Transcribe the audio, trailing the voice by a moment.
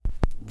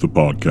The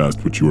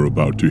podcast which you are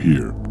about to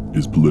hear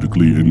is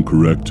politically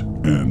incorrect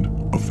and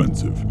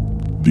offensive.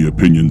 The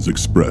opinions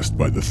expressed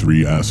by the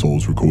three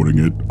assholes recording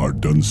it are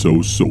done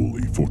so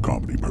solely for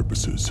comedy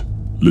purposes.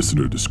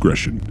 Listener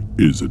discretion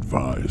is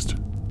advised.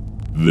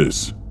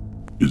 This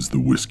is the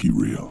Whiskey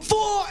Reel.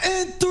 4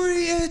 and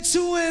 3 and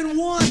 2 and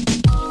 1.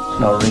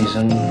 No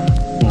reason,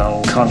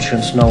 no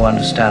conscience, no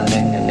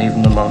understanding, and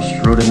even the most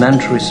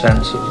rudimentary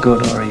sense of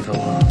good or evil.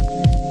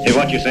 If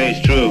what you say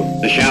is true,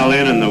 the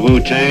Shaolin and the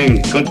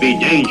Wu-Tang could be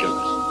dangerous.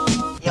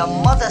 Your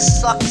mother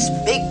sucks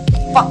big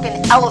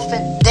fucking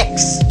elephant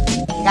dicks.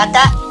 Got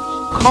that?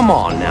 Come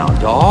on now,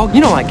 dog.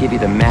 You know I give you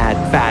the mad,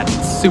 fat,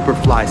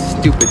 superfly,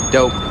 stupid,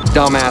 dope,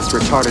 dumbass,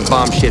 retarded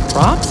bomb shit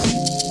props.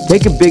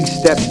 Take a big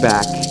step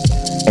back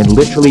and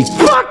literally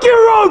fuck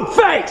your own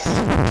face!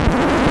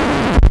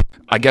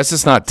 I guess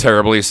it's not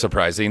terribly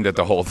surprising that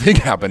the whole thing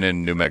happened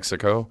in New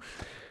Mexico.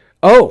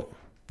 Oh,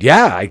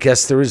 yeah. I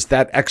guess there was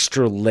that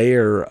extra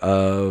layer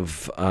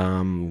of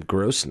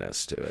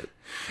grossness to it.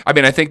 I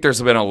mean, I think there's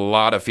been a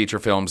lot of feature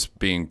films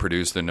being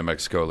produced in New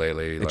Mexico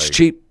lately. It's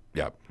cheap.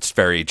 Yeah, it's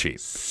very cheap.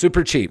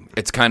 Super cheap.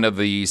 It's kind of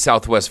the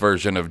Southwest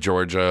version of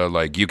Georgia.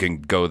 Like, you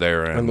can go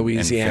there and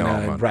Louisiana,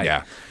 and film. right.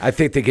 Yeah. I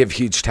think they give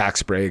huge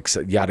tax breaks,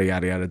 yada,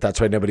 yada, yada. That's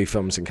why nobody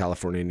films in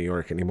California and New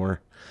York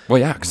anymore. Well,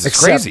 yeah, because it's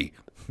Except crazy.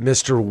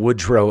 Mr.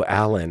 Woodrow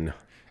Allen.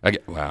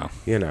 Wow.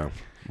 You know,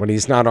 when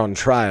he's not on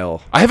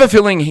trial. I have a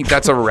feeling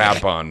that's a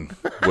rap on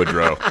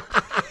Woodrow.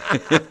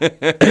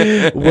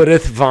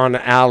 Woodeth Von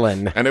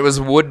Allen. And it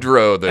was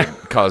Woodrow that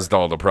caused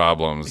all the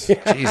problems.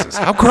 Yeah. Jesus,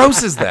 how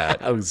gross is that?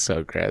 That was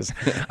so gross.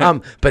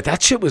 But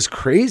that shit was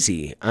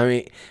crazy. I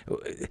mean,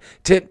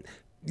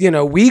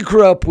 we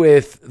grew up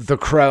with The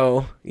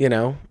Crow,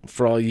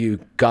 for all you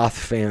goth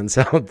fans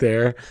out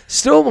there.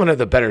 Still one of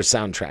the better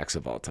soundtracks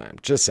of all time.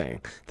 Just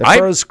saying. The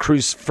Crow's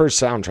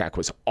first soundtrack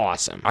was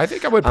awesome. I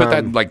think I would put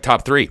that in like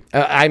top 3.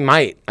 I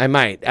might.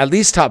 At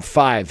least top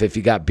 5 if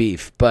you got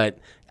beef. But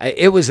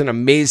it was an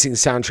amazing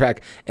soundtrack.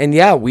 And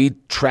yeah, we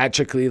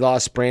tragically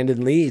lost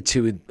Brandon Lee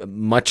to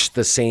much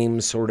the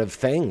same sort of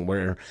thing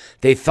where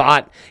they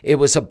thought it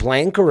was a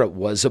blank or it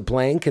was a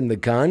blank in the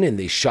gun and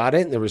they shot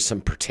it and there was some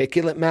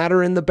particulate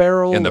matter in the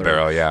barrel.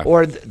 Barrel, yeah.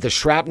 Or the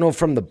shrapnel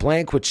from the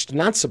blank, which is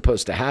not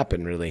supposed to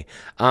happen really.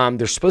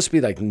 There's supposed to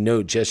be like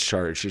no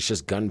discharge. It's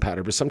just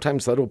gunpowder. But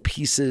sometimes little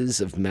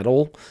pieces of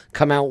metal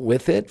come out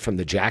with it from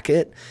the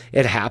jacket.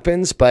 It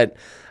happens. But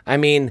I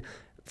mean,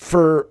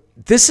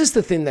 this is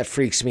the thing that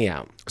freaks me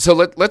out. So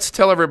let's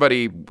tell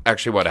everybody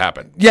actually what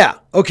happened. Yeah.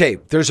 Okay.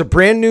 There's a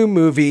brand new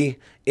movie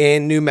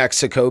in New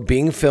Mexico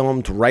being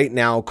filmed right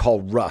now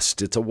called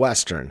Rust. It's a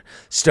Western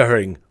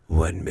starring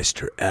one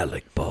Mr.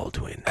 Alec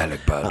Baldwin. Alec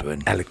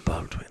Baldwin.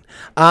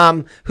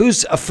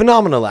 Who's a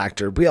phenomenal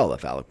actor. We all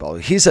love Alec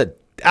Baldwin. He's an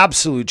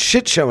absolute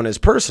shit show in his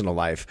personal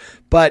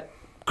life, but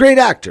great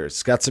actor.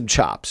 He's got some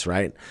chops,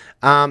 right?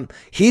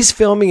 He's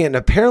filming it, and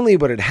apparently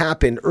what had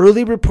happened,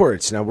 early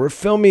reports. Now, we're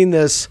filming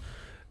this,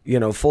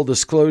 full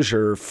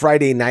disclosure,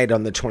 Friday night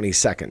on the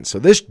 22nd. So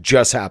this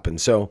just happened.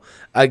 So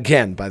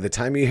again, by the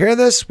time you hear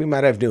this, we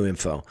might have new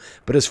info.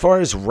 But as far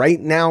as right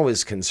now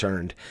is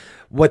concerned,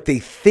 what they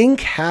think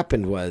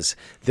happened was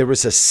there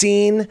was a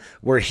scene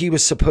where he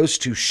was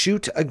supposed to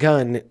shoot a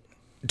gun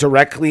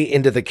directly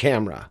into the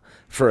camera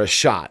for a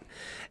shot.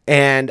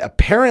 And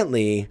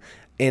apparently,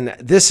 and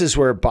this is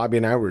where Bobby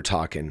and I were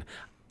talking,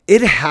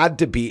 it had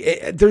to be,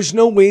 there's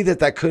no way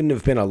that couldn't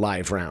have been a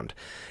live round.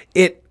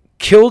 It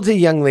killed a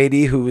young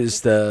lady who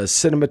was the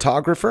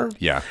cinematographer.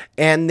 Yeah.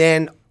 And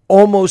then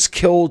almost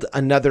killed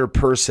another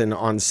person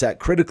on set,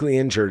 critically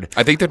injured.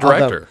 I think the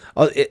director.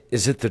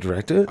 Is it the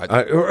director?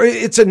 Or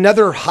it's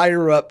another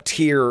higher up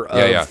tier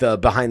of the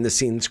behind the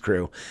scenes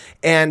crew.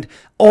 And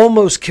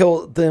almost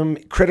killed them,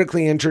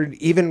 critically injured.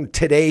 Even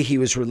today he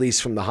was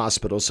released from the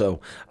hospital. So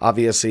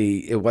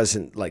obviously it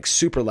wasn't like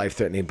super life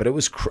threatening, but it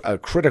was a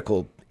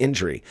critical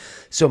injury.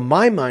 So in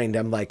my mind,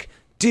 I'm like,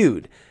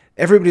 dude,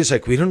 everybody's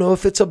like, we don't know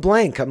if it's a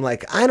blank. I'm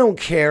like, I don't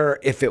care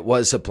if it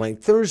was a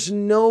blank. There's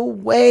no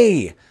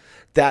way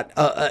that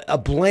a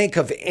blank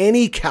of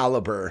any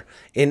caliber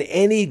in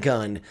any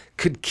gun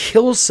could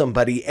kill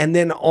somebody and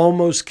then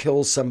almost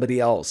kill somebody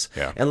else.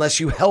 Yeah. Unless Unless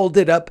you held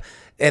it up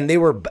and they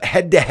were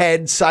head to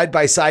head, side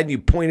by side, and you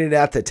pointed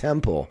at the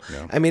temple.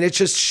 Yeah. I mean, it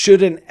just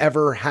shouldn't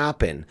ever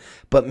happen.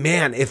 But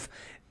man,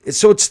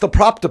 so it's the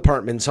prop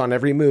departments on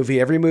every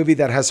movie. Every movie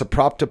that has a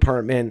prop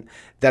department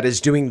that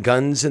is doing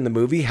guns in the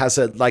movie has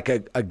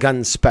a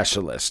gun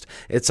specialist.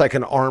 It's like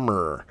an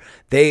armorer.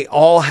 They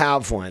all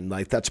have one.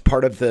 Like that's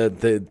part of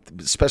the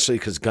especially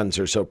because guns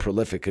are so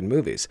prolific in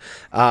movies.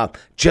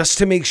 Just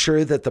to make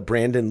sure that the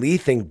Brandon Lee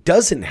thing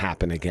doesn't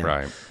happen again.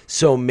 Right.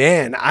 So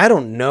man, I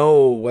don't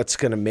know what's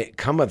going to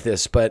come of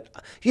this, but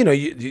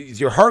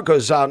your heart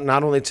goes out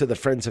not only to the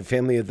friends and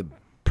family of the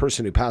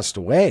person who passed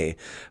away,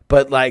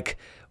 but like,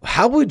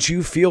 how would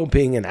you feel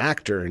being an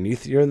actor and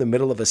you're in the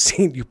middle of a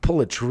scene, you pull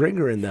a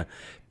trigger and the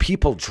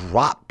people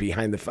drop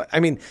behind the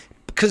I mean,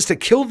 because to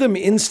kill them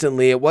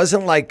instantly, it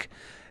wasn't like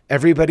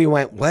everybody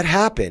went, what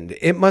happened?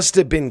 It must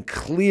have been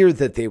clear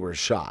that they were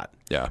shot.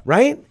 Yeah.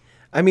 Right?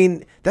 I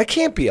mean, that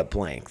can't be a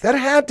blank. That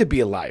had to be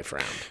a live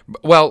round.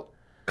 Well,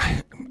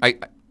 I mean,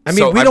 we I've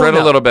don't read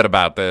know. a little bit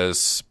about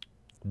this.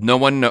 No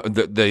one know,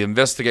 the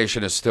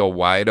investigation is still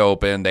wide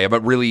open. They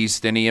haven't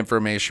released any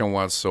information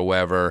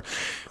whatsoever.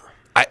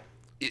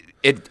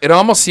 It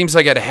almost seems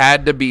like it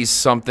had to be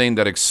something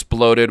that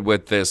exploded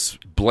with this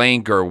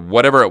blank or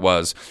whatever it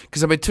was.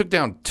 Because if it took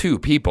down 2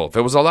 people, if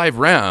it was a live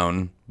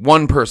round,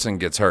 one person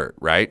gets hurt,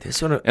 right?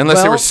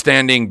 Unless they were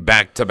standing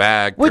back to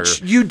back. Which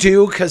you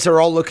do because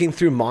they're all looking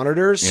through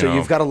monitors. So know.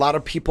 you've got a lot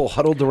of people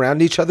huddled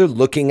around each other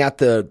looking at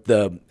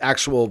the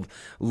actual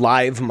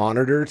live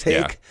monitor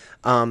take.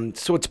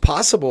 So it's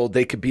possible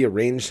they could be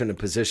arranged in a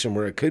position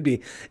where it could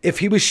be. If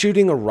he was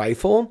shooting a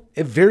rifle,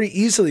 it very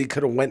easily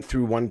could have went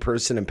through one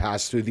person and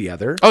passed through the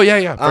other. Oh,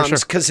 yeah, for sure.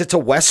 Because it's a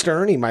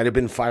Western. He might have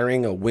been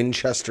firing a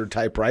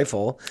Winchester-type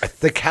rifle.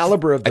 The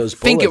caliber of those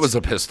bullets. I think it was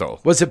a pistol.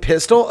 Was it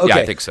pistol? Okay. Yeah,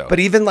 I think so. But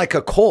even like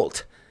a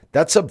Colt,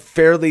 that's a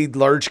fairly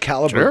large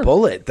caliber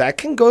bullet. That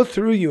can go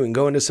through you and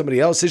go into somebody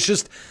else. It's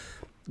just,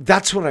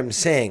 that's what I'm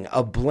saying.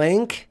 A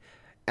blank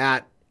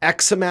at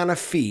X amount of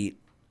feet,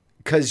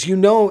 because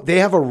they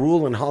have a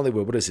rule in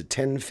Hollywood. What is it,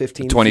 10,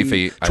 15 20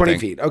 feet? 20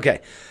 feet,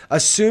 okay.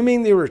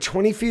 Assuming they were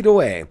 20 feet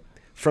away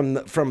from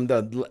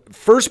the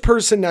first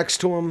person next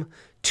to him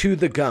to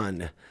the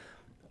gun,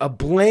 a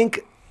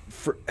blank,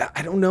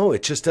 I don't know,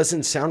 it just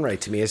doesn't sound right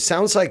to me. It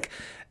sounds like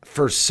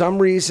for some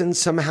reason,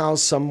 somehow,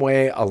 some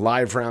way, a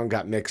live round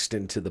got mixed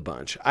into the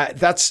bunch.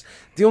 That's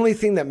the only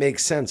thing that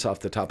makes sense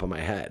off the top of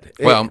my head.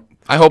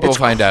 I hope we'll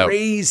find out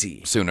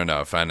soon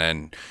enough. And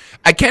then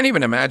I can't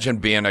even imagine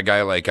being a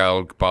guy like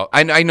Al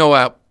Baldwin. I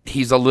know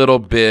he's a little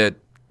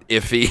bit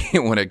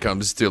iffy when it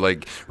comes to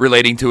like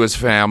relating to his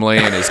family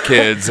and his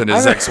kids and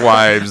his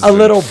ex-wives. A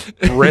little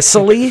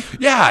bristly.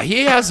 Yeah,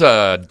 he has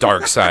a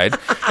dark side.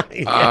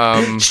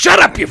 Shut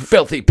up, you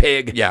filthy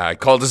pig. Yeah, I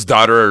called his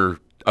daughter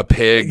a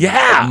pig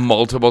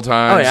multiple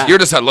times. Oh, yeah. You're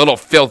just a little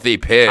filthy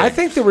pig. I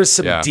think there was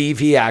some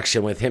DV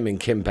action with him and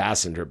Kim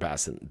Bassinger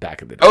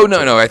back in the day. Oh,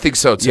 no, I think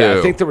so, too. Yeah,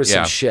 I think there was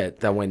some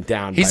shit that went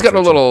down. He's got a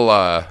little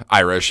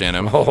Irish in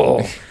him.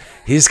 Oh,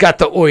 he's got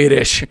the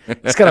Irish.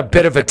 He's got a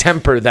bit of a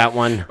temper, that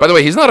one. By the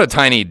way, he's not a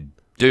tiny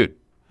dude.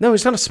 No,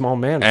 he's not a small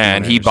man.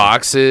 And he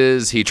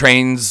boxes. He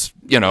trains,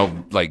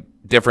 like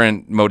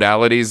different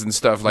modalities and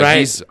stuff.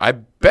 Like I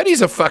bet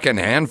he's a fucking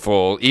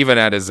handful, even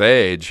at his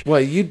age. Well,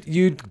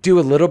 you do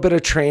a little bit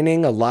of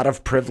training, a lot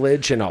of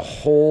privilege, and a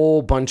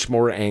whole bunch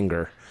more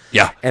anger.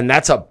 Yeah, and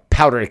that's a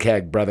powder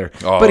keg, brother.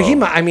 Oh, but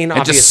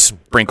obviously, just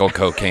sprinkle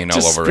cocaine all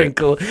over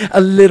sprinkle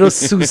a little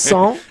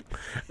Sousson.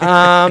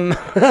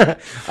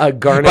 A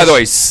garnish. By the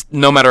way,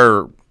 no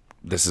matter.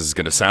 This is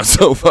going to sound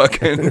so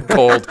fucking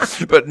cold,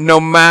 but no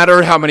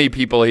matter how many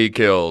people he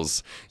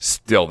kills,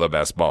 still the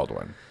best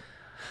Baldwin.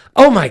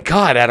 Oh my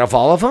God! Out of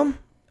all of them,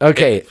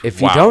 okay.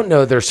 If you don't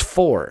know, there's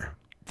 4.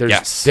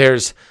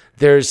 There's.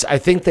 I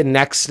think the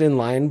next in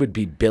line would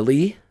be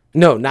Billy.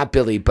 No, not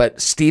Billy, but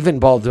Stephen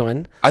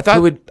Baldwin. I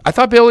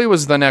thought Billy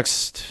was the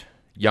next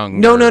young.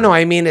 No.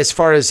 I mean, as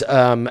far as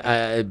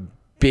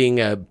being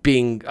a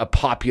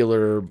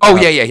popular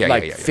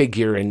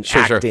figure in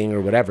acting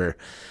or whatever.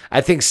 I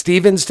think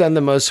Steven's done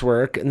the most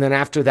work, and then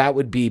after that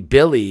would be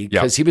Billy,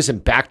 because he was in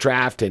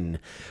Backdraft, and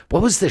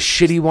what was the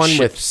shitty one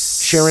with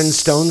Sharon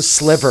Stone?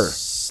 Sliver.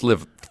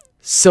 Silver?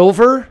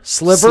 Sliver?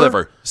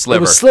 Sliver.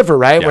 It was Sliver,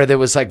 right? Yeah. Where there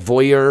was like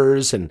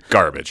voyeurs and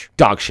garbage.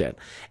 Dog shit.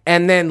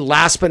 And then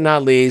last but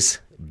not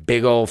least,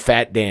 big old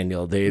fat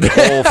Daniel, dude.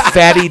 Old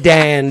fatty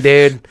Dan,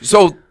 dude.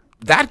 So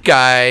that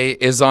guy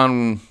is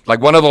on like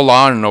one of the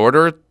Law and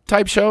Order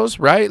type shows,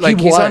 right? Like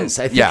he was.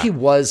 I think he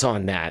was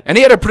on that. And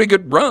he had a pretty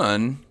good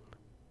run.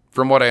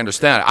 From what I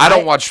understand, I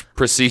don't watch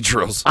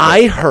procedurals.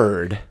 I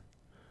heard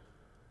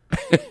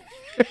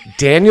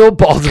Daniel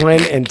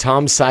Baldwin and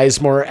Tom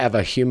Sizemore have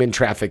a human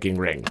trafficking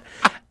ring.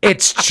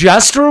 It's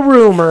just a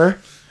rumor.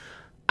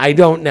 I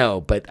don't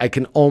know, but I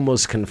can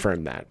almost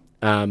confirm that.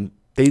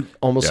 They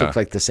almost look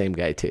like the same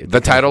guy, too.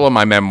 The title of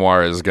my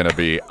memoir is going to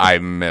be I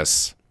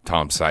Miss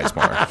Tom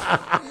Sizemore.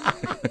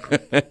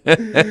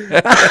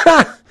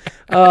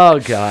 Oh,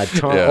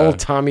 God. Old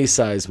Tommy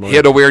Sizemore. He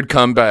had a weird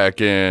comeback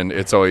in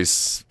It's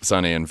Always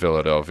Sunny in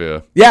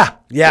Philadelphia.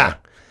 Yeah.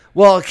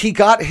 Well, he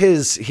got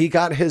his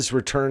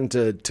return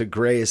to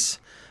grace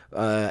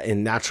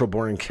in Natural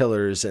Born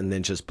Killers and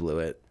then just blew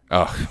it.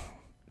 Oh.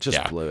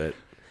 Blew it.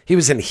 He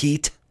was in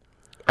Heat.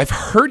 I've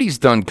heard he's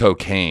done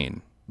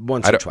cocaine.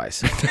 Once or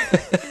twice.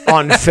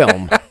 On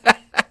film.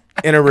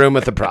 In a room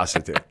with a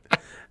prostitute.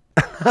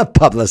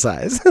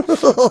 Publicized.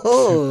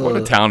 What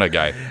a talented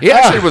guy. He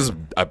actually was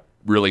a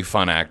really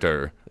fun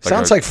actor.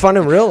 Sounds like fun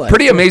in real life.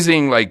 Pretty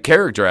amazing, like,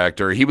 character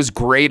actor. He was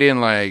great in,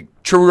 like,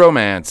 True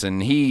Romance,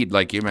 and he,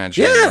 like you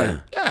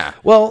mentioned. Yeah.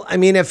 Well, I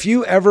mean, if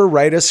you ever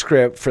write a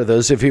script, for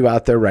those of you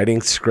out there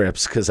writing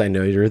scripts, because I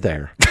know you're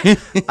there,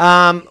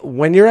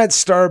 when you're at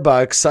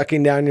Starbucks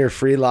sucking down your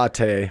free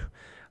latte,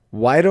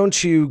 why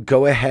don't you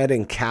go ahead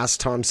and cast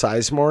Tom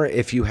Sizemore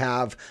if you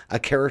have a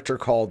character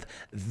called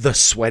the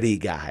Sweaty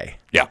Guy?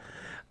 Yeah.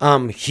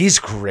 He's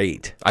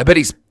great. I bet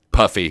he's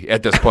puffy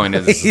at this point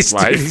in his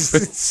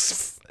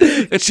life.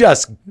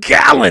 Just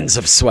gallons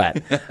of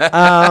sweat.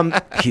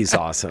 He's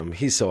awesome.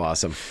 He's so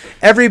awesome.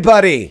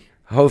 Everybody,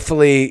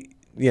 hopefully,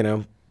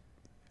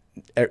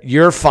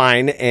 you're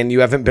fine and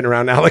you haven't been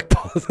around Alec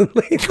Baldwin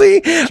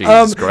lately.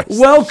 Jesus Christ.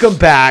 Welcome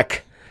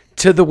back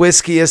to the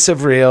whiskiest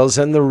of reels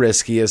and the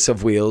riskiest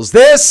of wheels.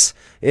 This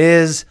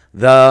is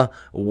the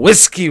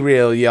Whiskey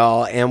Reel,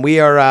 y'all. And we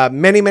are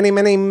many, many,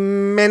 many,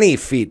 many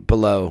feet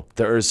below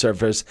the Earth's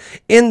surface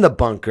in the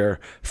bunker,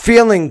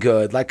 feeling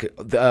good. Like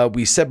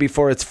we said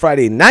before, it's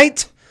Friday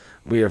night.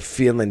 We are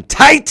feeling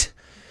tight.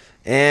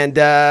 And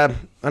I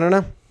don't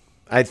know.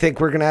 I think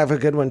we're going to have a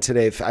good one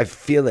today. I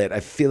feel it.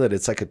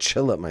 It's like a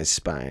chill up my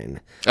spine.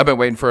 I've been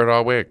waiting for it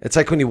all week. It's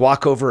like when you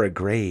walk over a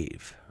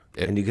grave.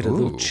 And you get a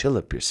little chill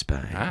up your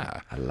spine.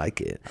 I like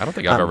it. I don't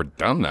think I've ever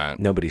done that.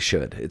 Nobody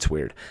should. It's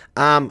weird.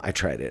 I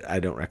tried it. I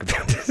don't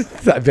recommend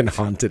it. I've been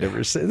haunted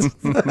ever since.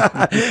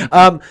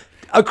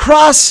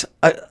 Across,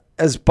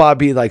 as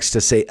Bobby likes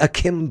to say,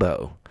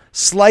 akimbo.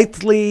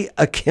 Slightly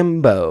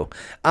akimbo.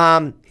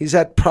 He's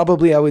at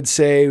probably, I would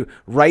say,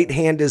 right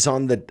hand is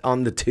on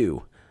the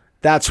 2.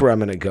 That's where I'm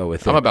going to go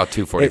with it. I'm about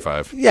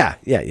 245. Yeah.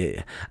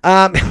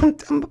 I'm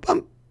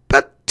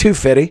about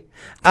 250.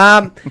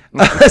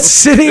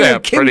 Sitting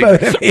akimbo.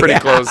 Pretty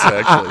close,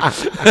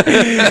 actually.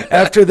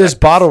 After this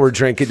bottle we're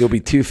drinking, you'll be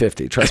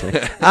 250. Trust me.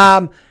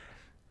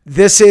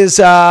 This is,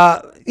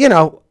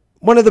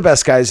 one of the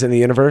best guys in the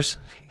universe.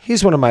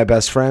 He's one of my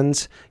best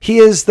friends. He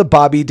is the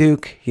Bobby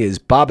Duke. He is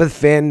Bobbeth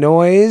Van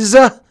Noyes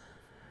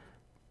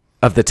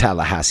of the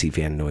Tallahassee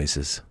Van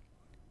Noises.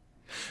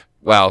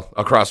 Well,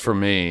 across from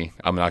me,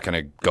 I'm not going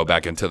to go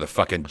back into the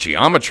fucking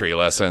geometry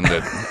lesson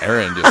that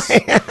Aaron just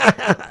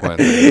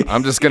went.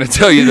 I'm just going to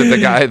tell you that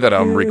the guy that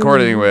I'm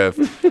recording with,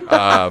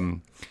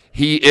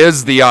 he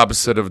is the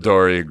opposite of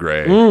Dorian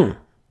Gray.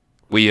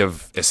 We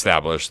have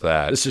established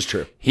that. This is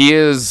true. He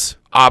is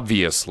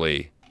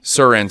obviously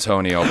Sir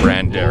Antonio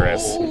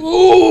Banderas.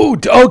 Ooh,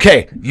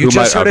 okay. You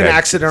just had an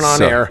accident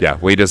on air. Yeah,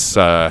 we just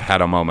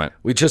had a moment.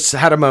 We just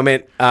had a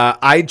moment.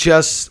 I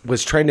just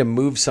was trying to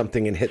move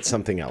something and hit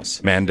something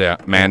else. Man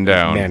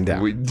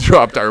down. We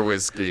dropped our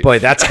whiskey. Boy,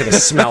 that's going to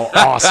smell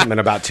awesome in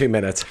about 2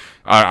 minutes.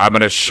 I'm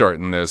going to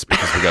shorten this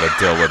because we got to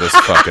deal with this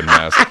fucking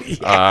mess.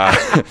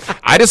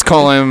 I just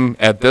call him,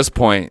 at this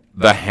point,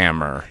 the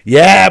Hammer.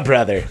 Yeah,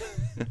 brother.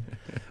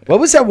 What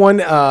was that one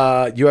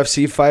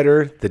UFC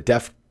fighter,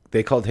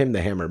 they called him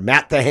the Hammer.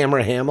 Matt the Hammer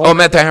Hamill. Oh,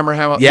 Matt the Hammer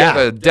Hamill?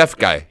 Yeah. The deaf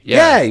guy.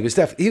 Yeah, he was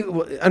deaf.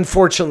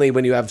 Unfortunately,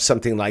 when you have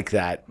something like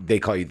that, they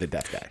call you the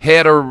deaf guy. He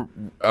had a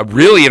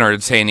really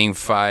entertaining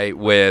fight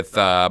with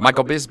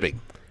Michael Bisping.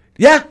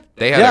 Yeah.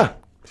 They had a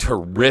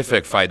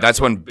terrific fight.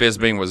 That's when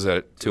Bisping was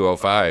at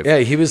 205. Yeah,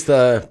 he was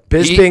the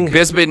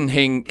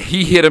Bisping.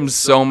 He hit him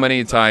so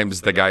many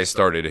times the guy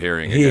started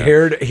hearing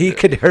again. He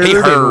could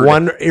hear in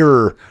one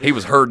ear. He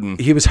was herding.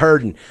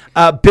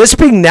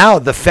 Bisping now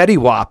the Fetty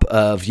Wap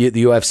of the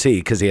UFC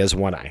because he has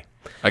one eye.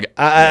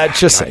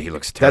 He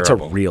looks terrible. That's a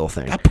real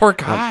thing. That poor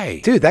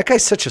guy. Dude, that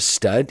guy's such a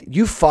stud.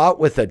 You fought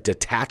with a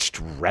detached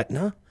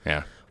retina?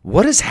 Yeah.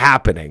 What is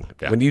happening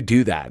when you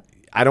do that?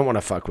 I don't want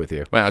to fuck with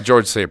you. Well,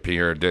 George St.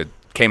 Pierre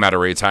came out of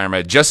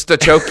retirement just to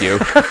choke you.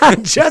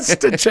 Just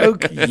to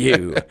choke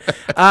you.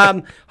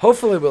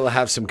 Hopefully we'll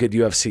have some good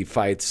UFC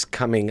fights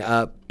coming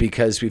up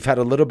because we've had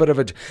a little bit of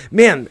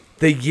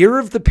the year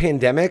of the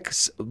pandemic,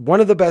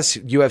 one of the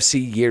best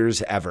UFC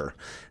years ever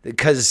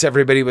because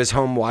everybody was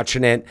home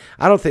watching it.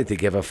 I don't think they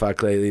give a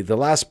fuck lately. The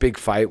last big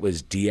fight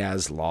was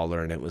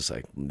Diaz-Lawler and it was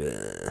like,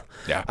 bleh.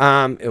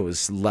 Yeah. It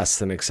was less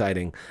than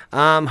exciting.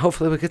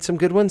 Hopefully we'll get some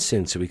good ones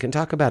soon so we can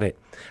talk about it.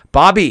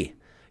 Bobby,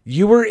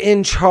 you were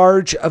in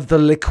charge of the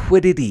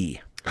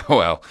liquidity. Oh,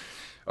 well,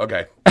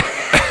 okay.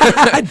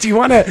 Do you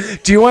want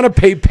to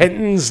pay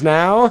penance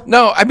now?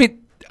 No, I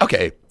mean,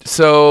 okay.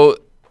 So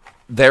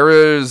there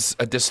is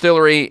a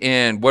distillery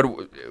in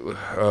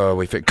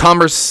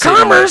Commerce City.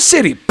 Commerce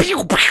City.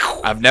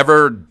 I've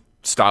never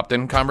stopped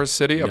in Commerce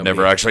City. I've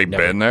never actually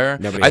been there.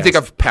 I think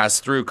I've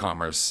passed through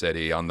Commerce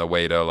City on the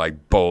way to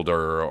like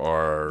Boulder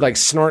or like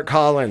Snort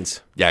Collins.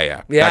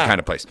 Yeah, that kind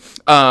of place.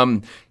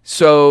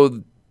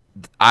 So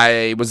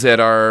I was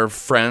at our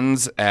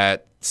friends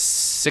at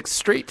 6th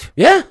Street.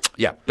 Yeah,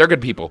 they're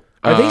good people.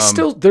 Are they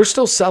still? They're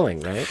still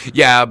selling, right?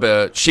 Yeah,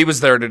 but she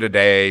was there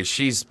today.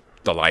 She's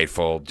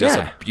delightful, just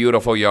a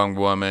beautiful young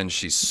woman.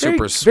 She's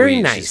super sweet,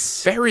 very nice,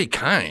 she's very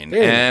kind,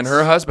 very and nice.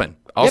 her husband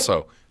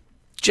also,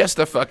 just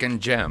a fucking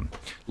gem.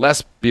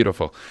 Less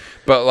beautiful,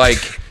 but like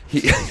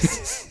he.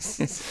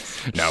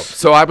 No,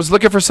 so I was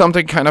looking for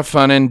something kind of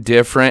fun and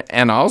different,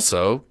 and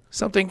also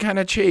something kind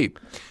of cheap.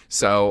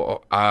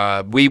 So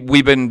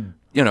we've been,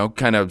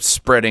 kind of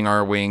spreading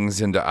our wings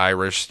into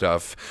Irish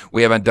stuff.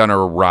 We haven't done a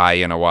rye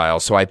in a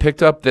while. So I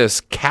picked up this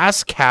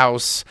Cask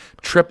House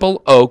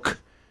Triple Oak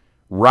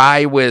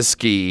Rye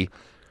Whiskey ...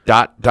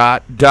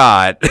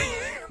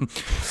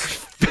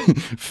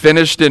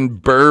 finished in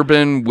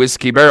bourbon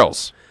whiskey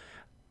barrels.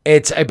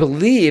 It's, I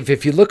believe,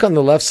 if you look on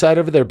the left side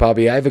over there,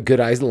 Bobby, I have a good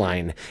eye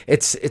line.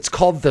 It's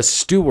called the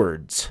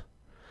Stewards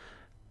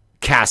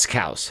Cask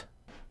House.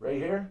 right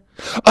here.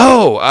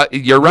 Oh,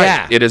 you're right.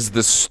 Yeah. It is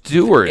the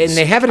Stewards. And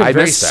they have it in I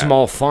very missed that.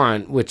 small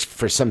font, which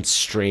for some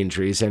strange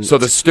reason. So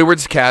the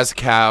Stewards Cask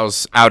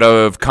House out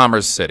of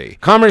Commerce City.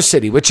 Commerce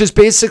City, which is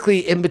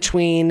basically in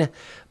between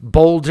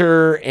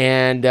Boulder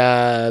and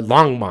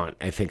Longmont,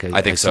 I think.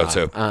 I think so,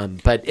 too.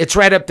 But it's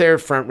right up there,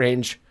 Front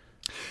Range.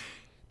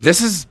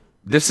 This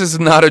is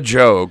not a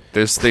joke.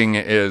 This thing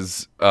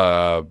is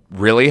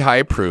really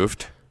high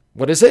proofed.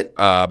 What is it?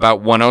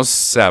 About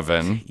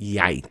 107.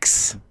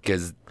 Yikes.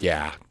 Because,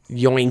 yeah.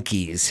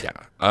 Yoinkies.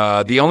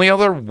 Yeah. The only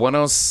other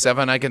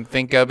 107 I can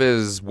think of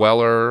is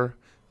Weller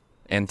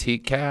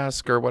Antique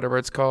Cask or whatever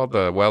it's called,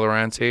 the Weller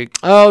Antique.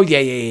 Oh,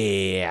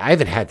 yeah. I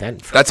haven't had that in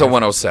forever. That's a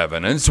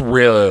 107, and it's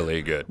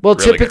really good. Well,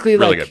 really typically, good.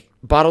 Really like, good.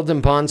 bottled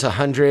in bonds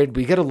 100.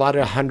 We get a lot of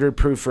 100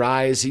 proof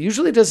ryes. It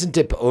usually doesn't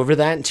dip over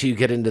that until you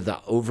get into the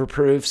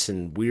overproofs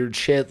and weird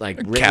shit like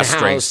Cast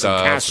strength Rittenhouse stuff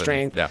and cast and-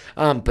 strength.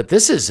 yeah. But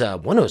this is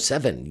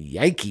 107.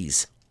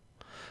 Yikes.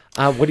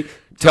 What do you...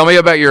 Tell me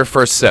about your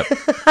first sip.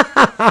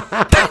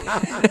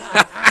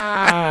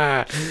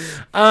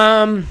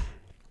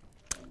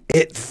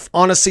 It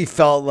honestly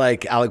felt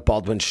like Alec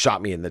Baldwin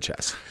shot me in the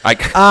chest.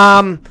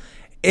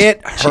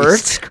 It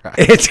hurt.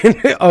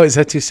 Is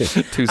that too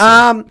soon? Too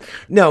soon.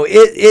 No,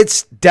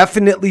 it's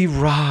definitely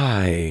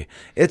rye.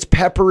 It's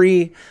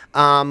peppery.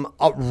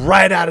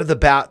 Right out of the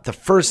bat, the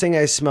first thing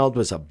I smelled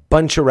was a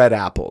bunch of red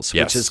apples,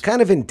 Yes. which is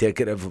kind of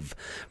indicative of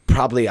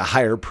probably a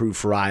higher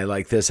proof rye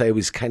like this. I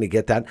always kind of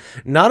get that.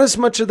 Not as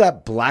much of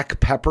that black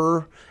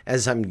pepper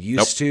as I'm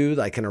used to,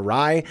 like in a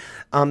rye.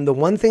 The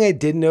one thing I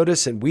did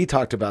notice, and we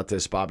talked about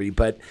this, Bobby,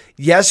 but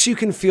yes, you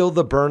can feel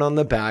the burn on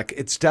the back.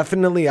 It's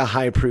definitely a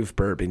high proof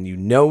bourbon. You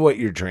know what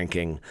you're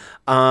drinking.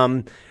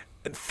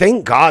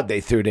 Thank God they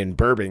threw it in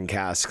bourbon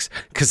casks,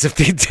 because if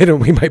they didn't,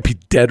 we might be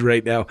dead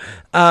right now.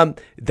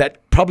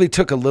 That probably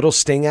took a little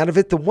sting out of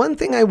it. The one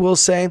thing I will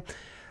say,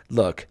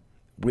 look,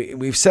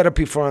 we've said it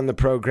before on the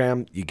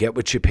program, you get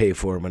what you pay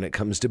for when it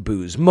comes to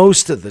booze.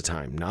 Most of the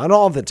time, not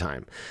all the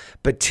time.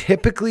 But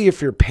typically,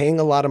 if you're paying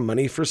a lot of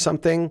money for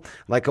something,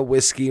 like a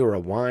whiskey or a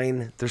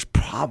wine, there's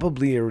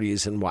probably a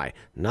reason why.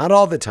 Not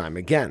all the time.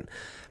 Again,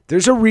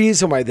 there's a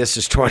reason why this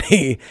is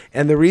 20.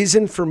 And the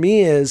reason for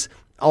me is,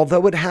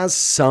 although it has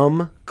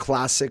some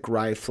classic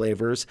rye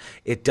flavors,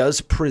 it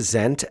does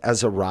present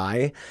as a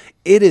rye.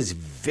 It is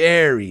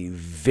very,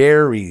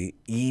 very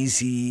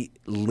easy,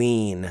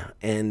 lean,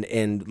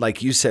 and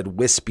like you said,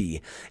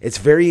 wispy. It's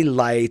very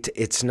light.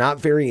 It's not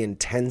very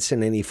intense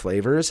in any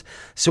flavors.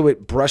 So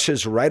it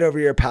brushes right over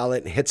your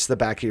palate and hits the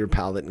back of your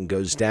palate and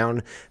goes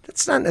down.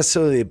 That's not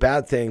necessarily a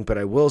bad thing, but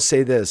I will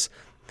say this.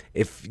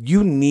 If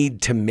you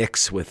need to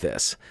mix with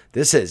this,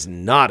 this is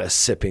not a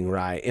sipping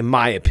rye, in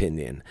my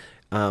opinion.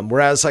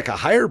 Whereas like a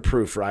higher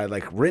proof rye,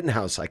 like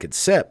Rittenhouse, I could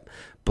sip,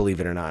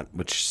 believe it or not,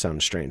 which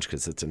sounds strange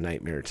because it's a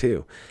nightmare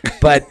too.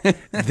 But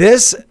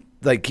this,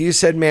 like you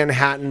said,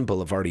 Manhattan,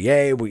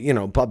 Boulevardier,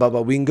 blah, blah,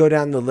 blah. We can go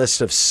down the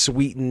list of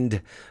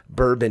sweetened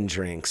bourbon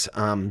drinks.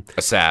 A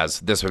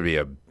Saz. This would be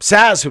a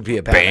Saz would be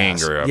a badass.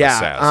 banger of a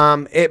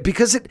Saz.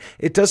 Because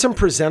it doesn't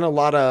present a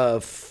lot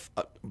of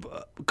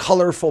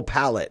colorful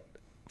palate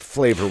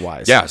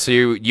flavor-wise. Yeah, so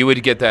you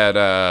would get that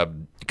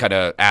kind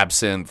of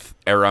absinthe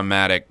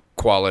aromatic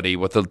quality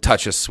with a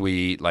touch of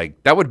sweet.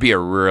 Like that would be a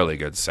really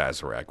good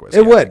Sazerac whiskey.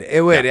 It would,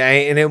 yeah.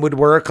 And it would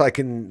work like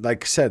I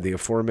said, the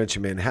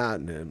aforementioned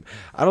Manhattan. And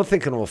I don't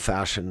think an old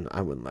fashioned,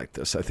 I wouldn't like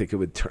this. I think it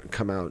would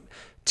come out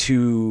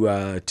too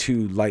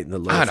light in the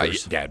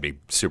loafers. Yeah, it'd be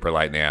super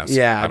light in the ass.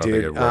 Yeah, I don't dude.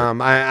 think it'd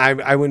work.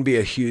 I wouldn't be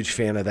a huge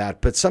fan of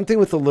that, but something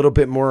with a little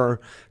bit more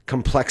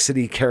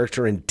complexity,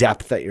 character, and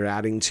depth that you're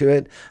adding to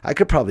it, I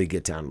could probably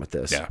get down with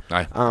this. Yeah,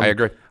 I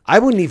agree. I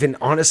wouldn't even,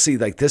 honestly,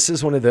 like this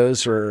is one of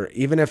those where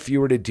even if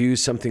you were to do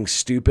something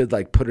stupid,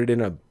 like put it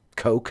in a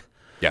Coke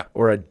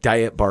or a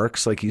Diet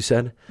Barks, like you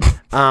said,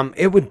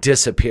 it would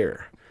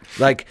disappear.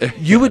 Like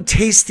you would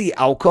taste the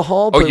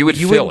alcohol, but you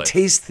wouldn't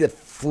taste the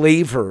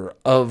flavor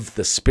of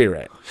the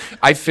spirit.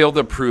 I feel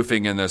the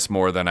proofing in this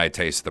more than I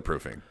taste the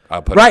proofing.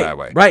 I'll put it that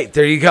way. Right.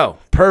 There you go.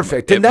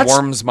 Perfect. It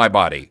warms my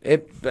body.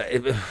 It's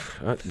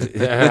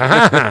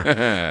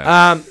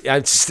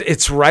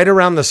right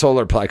around the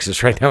solar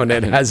plexus right now, and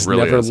it has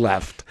really never is.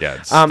 left. Yeah,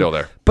 it's still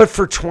there. But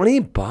for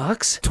 $20,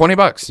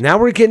 $20. now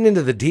we're getting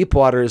into the deep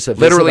waters of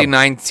Literally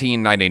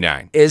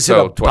 $19.99. Is it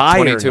a buy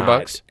or $22?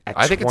 not? At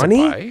I think 20?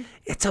 it's a buy.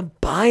 It's a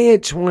buy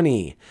at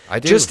 20. I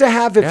do. Just to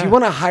have, if Yeah. you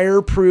want a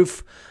higher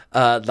proof,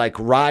 like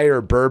rye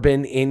or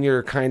bourbon in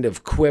your kind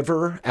of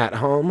quiver at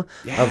home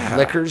of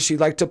liquors you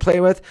like to play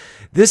with,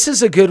 this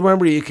is a good one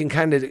where you can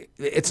kind of,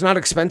 it's not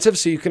expensive,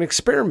 so you can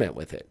experiment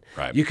with it.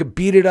 Right. You could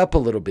beat it up a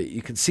little bit.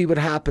 You can see what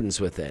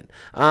happens with it.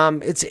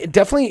 It's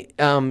definitely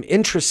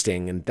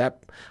interesting, and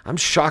that I'm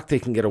shocked they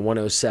can get a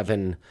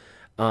 107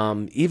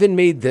 even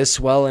made this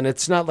well, and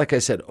it's not, like I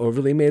said,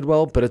 overly made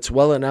well, but it's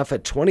well enough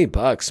at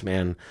 $20,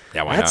 man.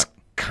 Yeah, why That's not?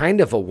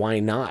 kind of a why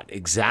not,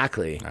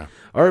 exactly. Yeah.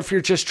 Or if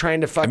you're just trying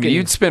to fucking...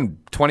 you'd spend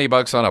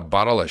 $20 on a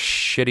bottle of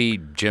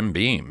shitty Jim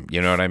Beam. You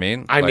know what I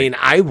mean? I mean,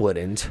 I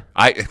wouldn't.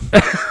 Touche.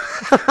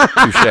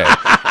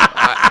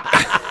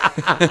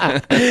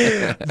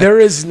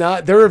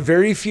 There are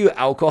very few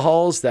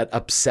alcohols that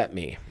upset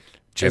me.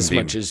 As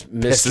much as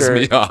pisses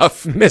me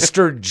off.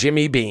 Mr.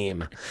 Jimmy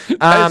Beam.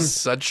 That's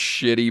such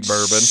shitty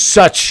bourbon.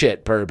 Such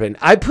shit bourbon.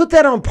 I put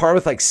that on par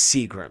with like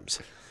Seagram's.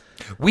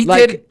 We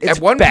Like, did,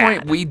 at one bad.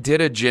 point, we did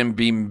a Jim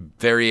Beam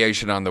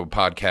variation on the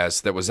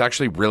podcast that was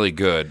actually really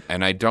good.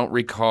 And I don't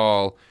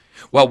recall,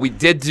 well, we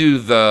did do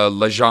the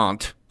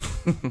Legend.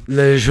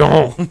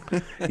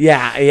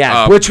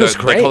 Yeah. Which was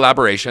great. The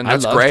collaboration.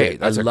 That's great. It.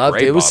 That's I loved a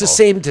great it. It was the bottle.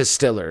 same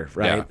distiller,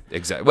 right? Yeah,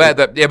 exactly. Well,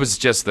 it was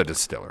just the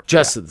distiller.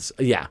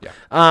 Yeah.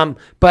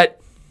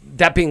 But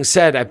that being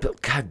said,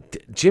 God,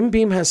 Jim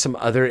Beam has some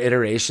other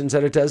iterations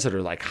that it does that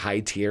are like high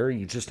tier.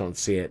 You just don't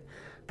see it.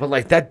 But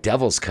like that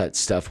Devil's Cut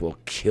stuff will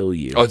kill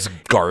you. Oh, it's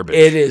garbage.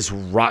 It is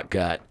rot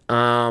gut.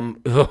 But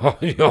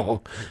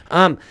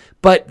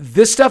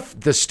this stuff,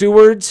 the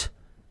Stewards.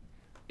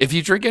 If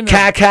you drink in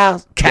Cack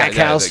House.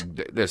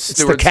 the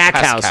It's the Cack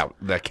House.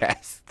 The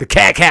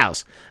Cack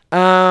House.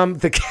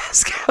 The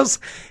Cask House.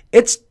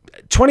 It's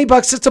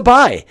 $20. It's a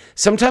buy.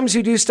 Sometimes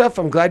you do stuff.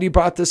 I'm glad you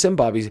brought this in,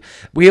 Bobby.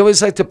 We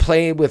always like to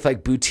play with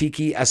like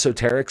boutique-y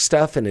esoteric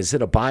stuff. And is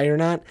it a buy or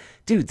not?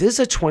 Dude, this is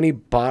a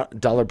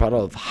 $20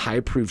 bottle of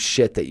high-proof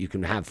shit that you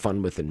can have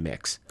fun with and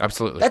mix.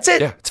 Absolutely. That's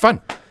it. Yeah, it's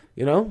fun.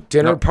 You know,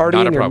 dinner party,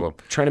 not a and you're problem.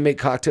 trying to make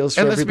cocktails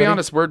for And let's everybody. be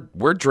honest,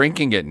 we're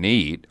drinking it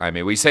neat. I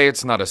mean, we say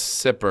it's not a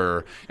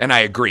sipper, and I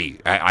agree.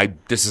 I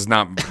this is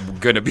not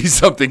going to be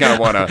something I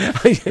want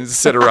to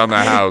sit around the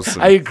house.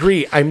 I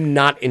agree. I'm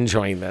not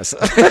enjoying this.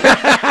 But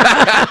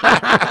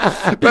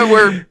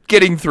we're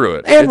getting through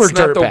it. And it's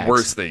we're not the dirtbags.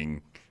 worst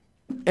thing.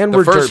 And The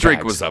we're first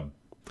drink dirtbags. was a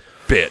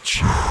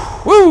bitch.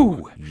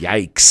 Woo!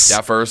 Yikes.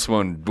 That first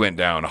one went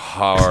down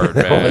hard,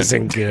 man. That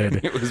wasn't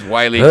good. It was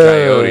Wile E.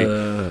 Coyote.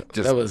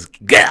 That was.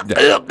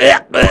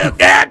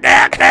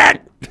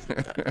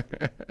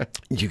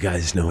 You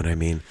guys know what I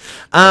mean.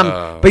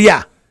 But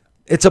yeah,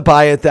 it's a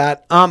buy at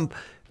that.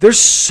 There's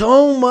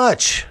so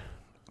much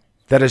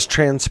that has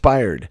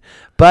transpired,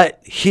 but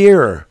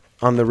here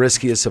on the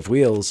Riskiest of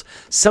Wheels,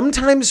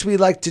 sometimes we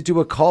like to do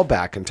a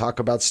callback and talk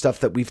about stuff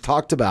that we've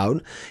talked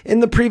about in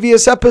the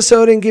previous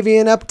episode and give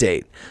you an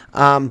update.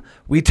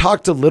 We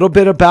talked a little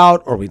bit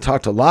about, or we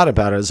talked a lot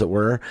about, as it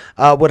were,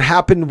 what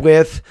happened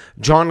with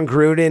John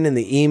Gruden and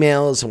the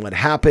emails and what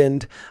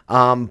happened.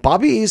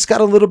 Bobby's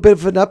got a little bit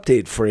of an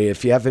update for you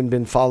if you haven't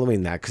been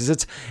following that,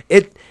 because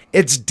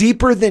it's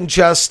deeper than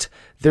just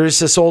there's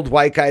this old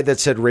white guy that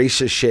said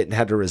racist shit and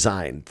had to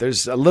resign.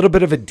 There's a little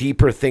bit of a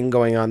deeper thing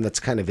going on that's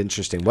kind of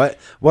interesting. What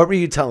were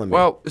you telling me?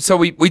 Well, so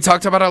we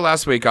talked about it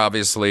last week,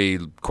 obviously,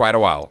 quite a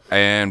while.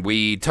 And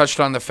we touched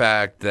on the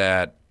fact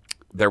that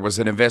there was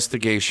an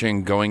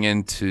investigation going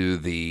into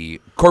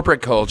the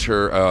corporate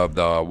culture of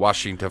the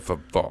Washington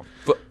football.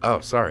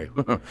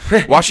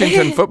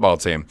 Washington football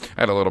team.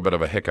 I had a little bit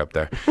of a hiccup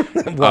there.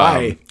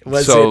 Why?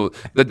 The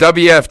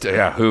WFT,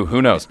 yeah,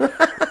 who knows?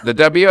 The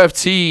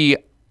WFT,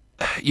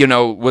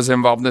 was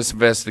involved in this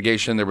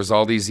investigation. There was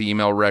all these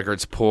email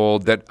records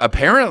pulled that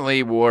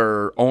apparently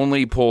were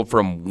only pulled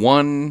from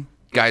one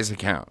guy's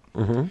account.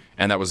 Mm-hmm.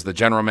 And that was the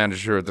general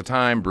manager at the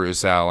time,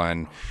 Bruce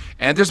Allen.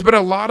 And there's been a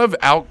lot of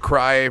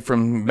outcry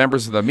from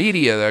members of the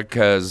media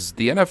because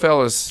the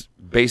NFL is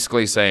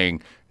basically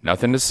saying,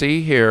 nothing to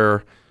see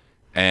here,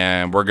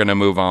 and we're going to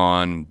move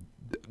on.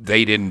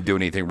 They didn't do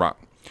anything wrong.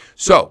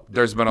 So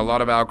there's been a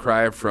lot of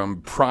outcry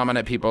from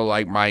prominent people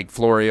like Mike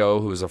Florio,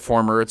 who's a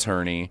former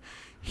attorney.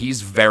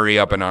 He's very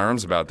up in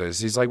arms about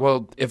this. He's like,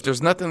 well, if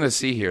there's nothing to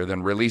see here,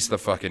 then release the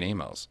fucking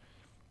emails.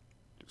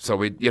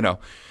 So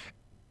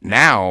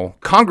now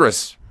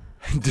Congress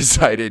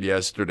decided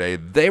yesterday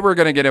they were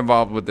going to get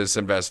involved with this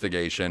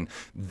investigation.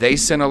 They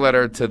sent a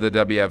letter to the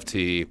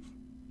WFT,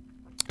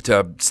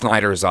 to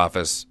Snyder's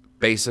office,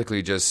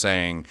 basically just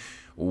saying,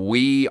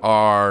 we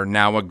are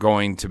now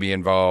going to be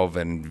involved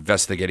in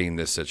investigating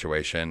this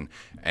situation,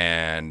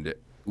 and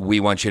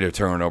we want you to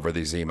turn over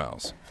these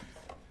emails.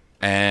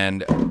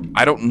 And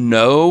I don't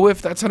know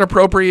if that's an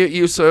appropriate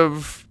use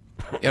of,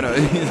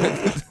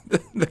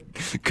 the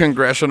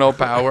congressional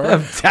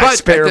power.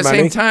 Taxpayer but at the money.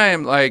 same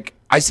time, like,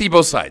 I see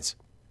both sides.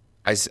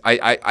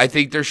 I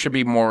think there should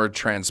be more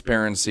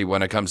transparency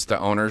when it comes to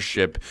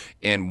ownership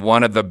in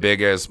one of the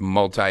biggest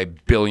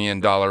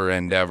multi-billion-dollar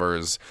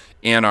endeavors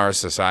in our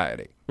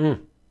society.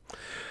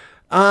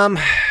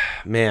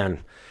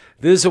 Man,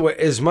 this is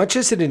as much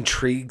as it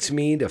intrigues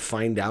me to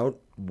find out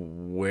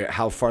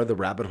how far the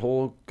rabbit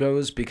hole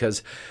goes,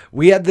 because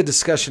we had the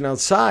discussion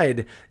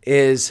outside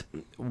is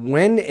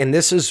when, and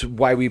this is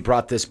why we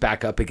brought this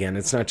back up again.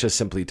 It's not just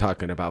simply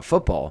talking about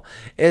football.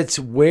 It's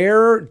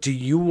where do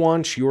you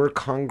want your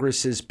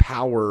Congress's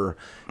power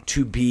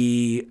to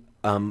be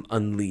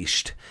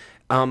unleashed?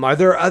 Are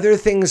there other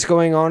things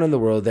going on in the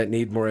world that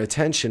need more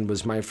attention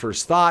was my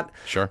first thought.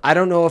 Sure. I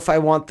don't know if I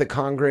want the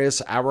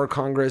Congress, our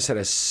Congress, that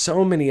has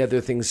so many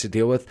other things to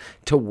deal with,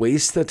 to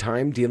waste the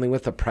time dealing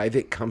with a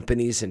private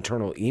company's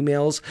internal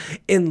emails,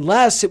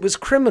 unless it was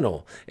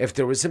criminal. If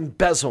there was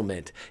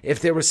embezzlement, if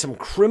there was some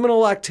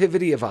criminal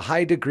activity of a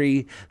high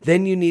degree,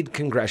 then you need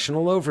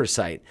congressional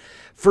oversight.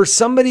 For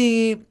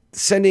somebody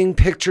sending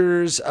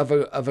pictures of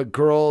a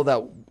girl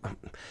that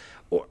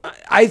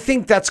I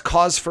think that's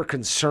cause for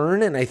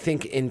concern. And I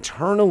think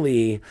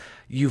internally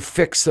you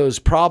fix those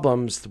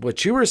problems.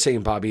 What you were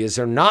saying, Bobby, is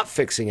they're not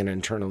fixing it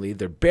internally.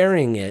 They're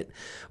burying it,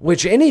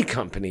 which any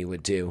company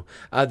would do.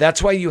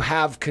 That's why you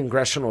have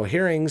congressional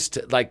hearings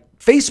like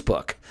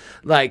Facebook,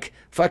 like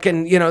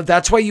fucking,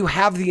 that's why you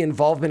have the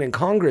involvement in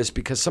Congress,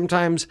 because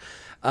sometimes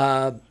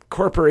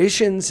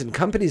corporations and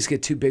companies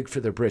get too big for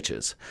their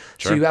britches.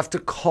 Sure. So you have to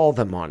call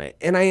them on it.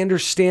 And I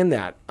understand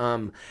that.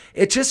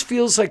 It just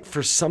feels like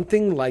for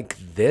something like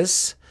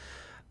this,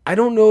 I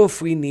don't know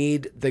if we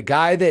need the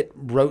guy that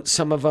wrote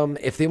some of them.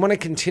 If they want to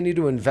continue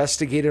to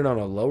investigate it on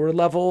a lower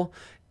level,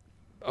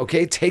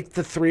 okay, take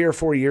the 3 or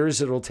 4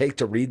 years it'll take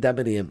to read that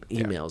many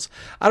emails. Yeah.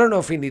 I don't know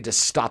if we need to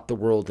stop the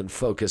world and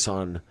focus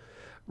on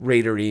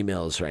Raider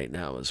emails right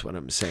now is what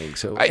I'm saying.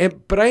 So,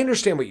 but I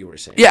understand what you were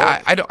saying.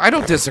 Yeah, I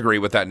don't disagree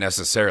with that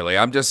necessarily.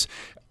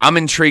 I'm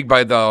intrigued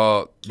by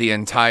the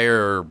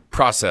entire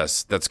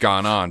process that's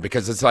gone on,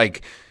 because it's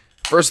like,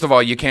 first of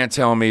all, you can't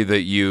tell me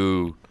that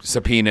you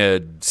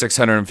subpoenaed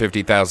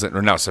 650,000,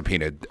 or not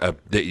subpoenaed,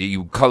 that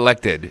you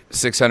collected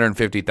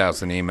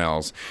 650,000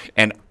 emails,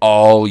 and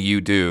all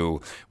you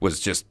do was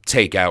just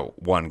take out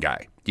one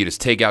guy. You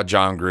just take out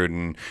John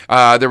Gruden.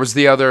 There was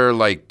the other,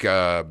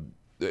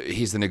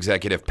 he's an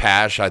executive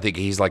Pash. I think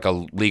he's like a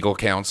legal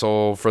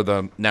counsel for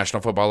the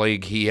National Football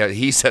League.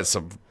 He says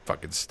some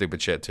fucking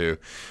stupid shit too,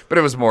 but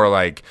it was more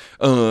like,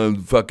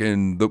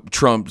 fucking the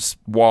Trump's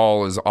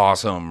wall is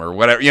awesome or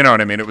whatever. You know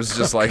what I mean? It was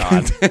just like,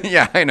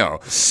 yeah, I know,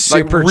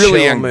 super like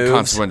really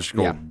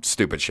inconsequential,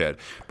 stupid shit.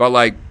 But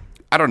like,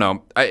 I don't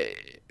know.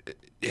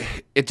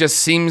 It just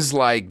seems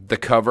like the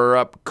cover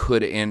up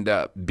could end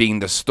up being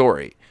the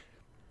story,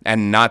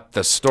 and not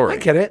the story. I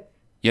get it.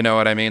 You know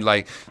what I mean?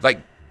 Like.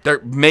 There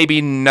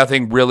maybe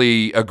nothing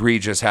really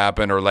egregious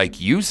happened, or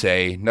like you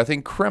say,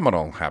 nothing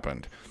criminal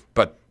happened.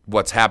 But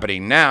what's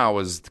happening now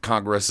is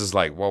Congress is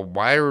like, well,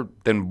 why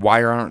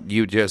aren't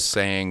you just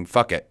saying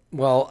fuck it?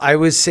 Well, I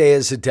would say,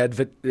 as a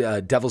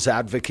devil's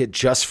advocate,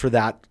 just for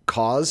that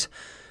cause,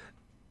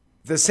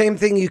 the same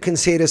thing you can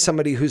say to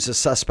somebody who's a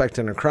suspect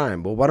in a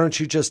crime. Well, why don't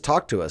you just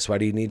talk to us? Why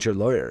do you need your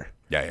lawyer?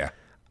 Yeah.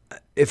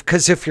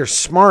 Because if you're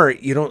smart,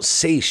 you don't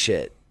say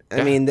shit.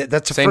 I mean,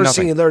 that's the first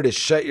thing you learn is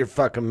shut your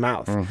fucking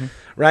mouth,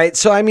 right?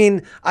 So, I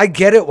mean, I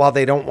get it while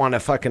they don't want to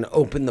fucking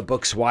open the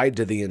books wide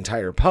to the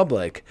entire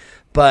public,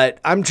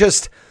 but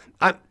unless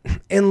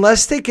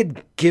they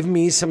could give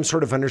me some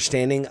sort of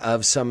understanding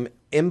of some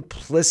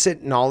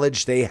implicit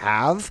knowledge they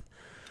have,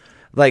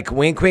 like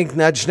wink, wink,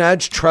 nudge,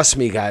 nudge, trust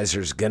me, guys,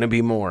 there's going to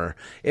be more.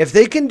 If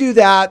they can do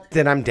that,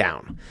 then I'm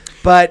down.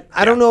 But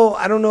I don't know.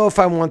 I don't know if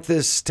I want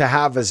this to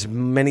have as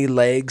many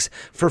legs.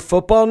 For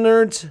football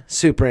nerds,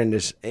 super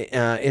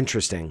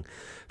interesting.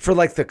 For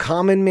like the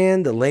common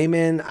man, the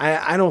layman,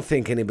 I don't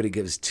think anybody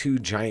gives two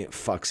giant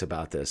fucks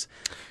about this.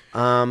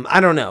 I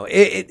don't know.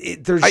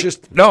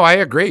 I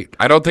agree.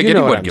 I don't think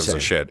anyone gives a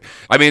shit.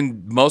 I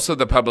mean, most of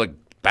the public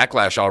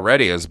backlash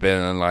already has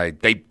been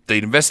like, the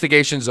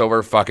investigation's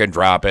over, fucking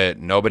drop it.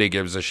 Nobody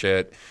gives a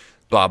shit,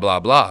 blah, blah,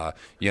 blah,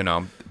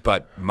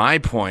 But my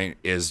point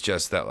is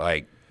just that,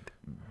 like,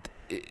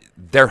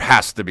 there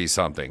has to be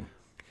something.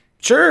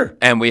 Sure.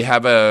 And we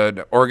have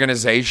an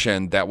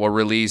organization that will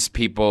release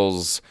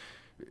people's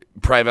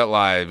private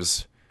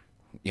lives,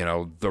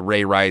 the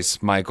Ray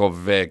Rice, Michael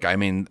Vick. I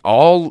mean,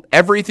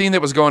 everything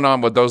that was going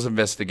on with those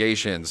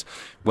investigations,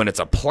 when it's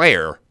a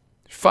player,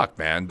 fuck,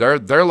 man,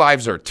 their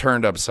lives are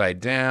turned upside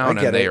down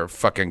and they are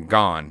fucking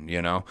gone,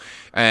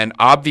 And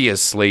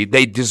obviously,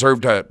 they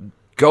deserve to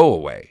go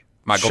away.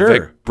 Michael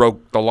Vick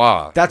broke the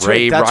law.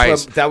 Ray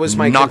Rice that was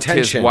my knocked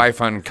contention. His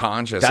wife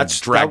unconscious and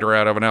dragged her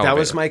out of an elevator. That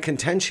was my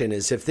contention,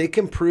 is if they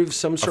can prove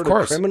some sort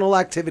of criminal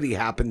activity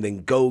happened,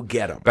 then go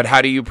get them. But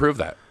how do you prove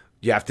that?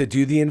 You have to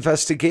do the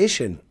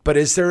investigation. But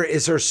is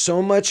there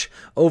so much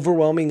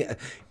overwhelming?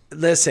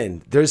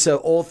 Listen, there's an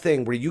old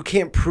thing where you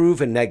can't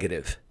prove a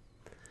negative.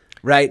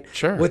 Right?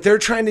 Sure. What they're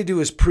trying to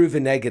do is prove a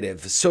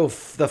negative. So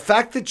the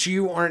fact that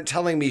you aren't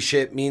telling me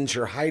shit means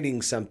you're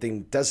hiding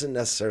something doesn't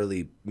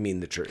necessarily mean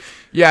the truth.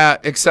 Yeah,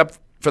 except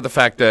for the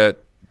fact that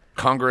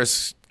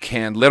Congress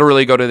can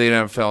literally go to the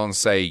NFL and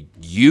say,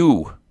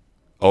 you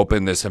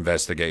opened this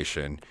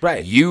investigation.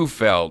 Right. You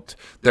felt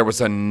there was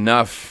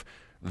enough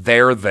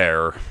there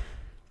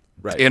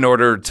right. in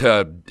order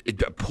to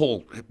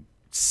pull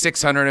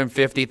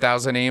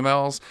 650,000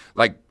 emails.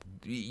 Like,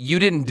 you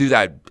didn't do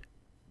that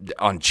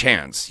on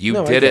chance.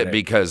 You did it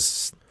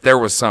because there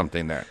was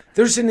something there.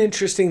 There's an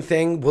interesting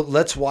thing. Well,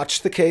 let's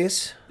watch the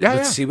case.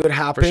 Let's see what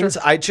happens.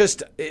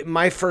 Sure.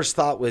 My first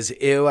thought was,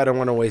 ew, I don't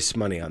want to waste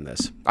money on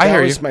this.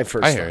 That was my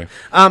first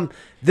thought.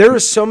 There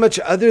is so much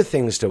other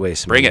things to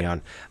waste money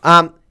on.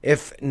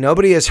 If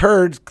nobody has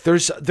heard,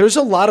 there's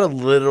a lot of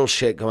little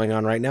shit going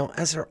on right now,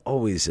 as there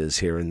always is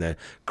here in the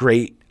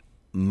great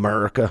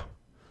America.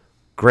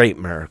 Great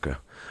America.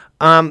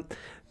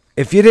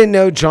 If you didn't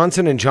know,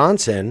 Johnson &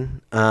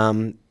 Johnson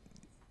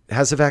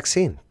has a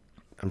vaccine.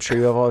 I'm sure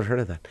you have all heard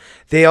of that.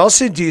 They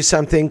also do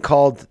something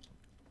called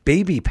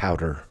baby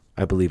powder,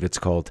 I believe it's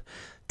called,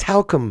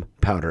 talcum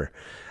powder.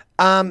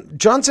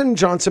 Johnson &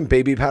 Johnson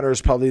baby powder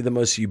is probably the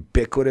most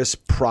ubiquitous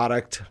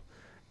product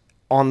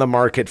on the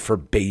market for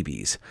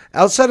babies.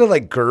 Outside of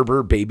like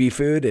Gerber baby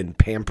food and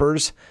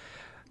Pampers,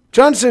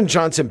 Johnson &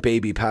 Johnson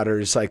baby powder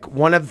is like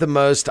one of the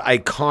most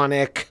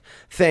iconic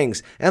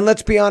things. And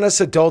let's be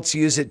honest, adults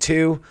use it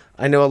too.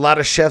 I know a lot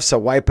of chefs that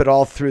wipe it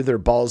all through their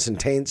balls and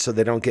taint so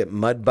they don't get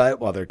mud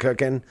butt while they're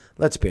cooking.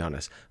 Let's be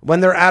honest.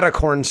 When they're out of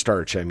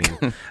cornstarch, I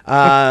mean.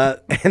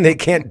 And they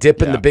can't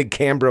dip in the big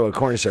Cambro of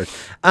cornstarch.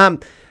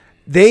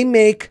 They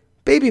make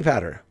baby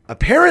powder.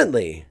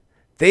 Apparently,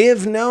 they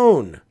have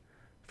known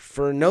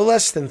for no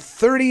less than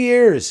 30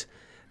 years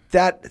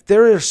that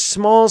there are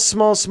small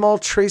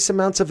trace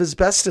amounts of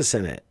asbestos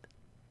in it.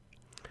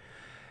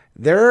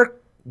 There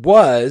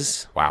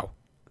was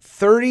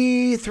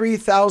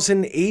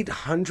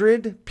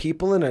 33,800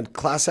 people in a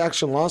class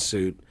action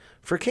lawsuit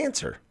for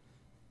cancer.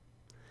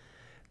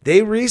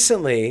 They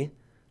recently,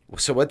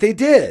 so what they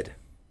did,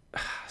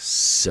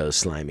 so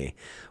slimy.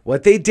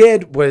 What they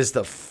did was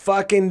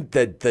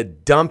the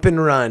dump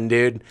and run,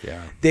 dude.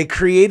 Yeah. They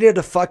created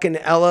a fucking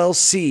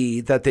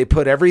LLC that they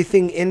put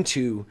everything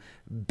into,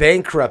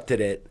 bankrupted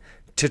it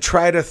to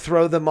try to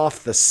throw them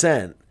off the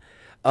scent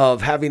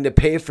of having to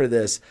pay for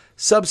this.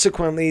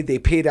 Subsequently, they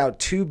paid out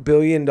 $2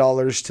 billion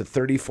to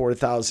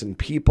 34,000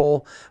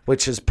 people,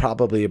 which is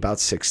probably about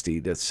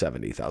 $60,000 to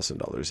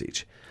 $70,000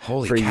 each.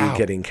 Holy for cow. you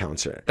getting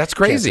cancer. That's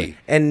crazy. Cancer.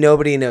 And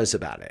nobody knows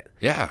about it.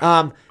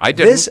 Yeah. I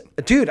didn't.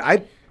 Dude,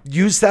 I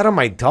use that on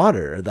my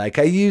daughter. Like,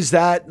 I use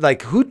that.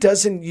 Like, who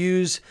doesn't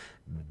use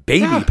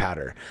baby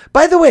powder?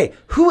 By the way,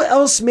 who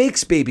else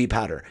makes baby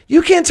powder?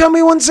 You can't tell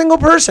me one single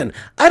person.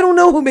 I don't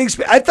know who makes.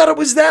 I thought it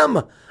was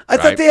them. I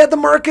thought they had the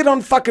market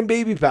on fucking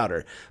baby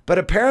powder. But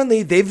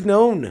apparently they've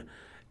known,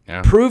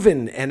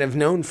 proven, and have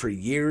known for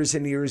years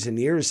and years and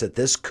years that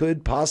this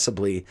could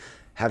possibly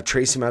have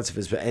trace amounts of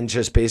his, and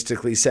just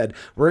basically said,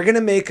 we're going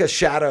to make a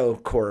shadow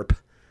corp,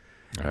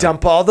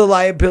 dump all the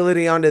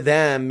liability onto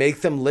them,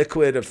 make them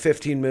liquid of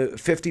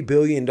 $50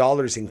 billion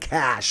in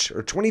cash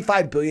or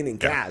 $25 billion in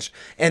cash,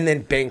 and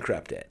then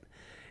bankrupt it.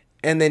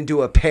 And then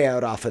do a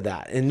payout off of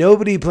that. And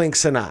nobody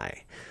blinks an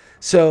eye.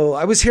 So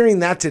I was hearing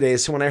that today.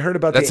 So when I heard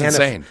about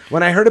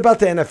when I heard about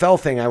the NFL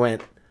thing, I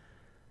went,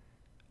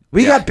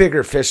 we got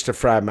bigger fish to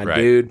fry, my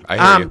dude.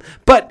 I hear you.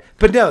 But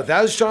no,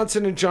 that was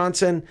Johnson &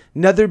 Johnson.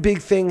 Another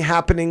big thing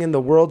happening in the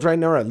world right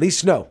now, or at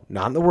least not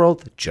in the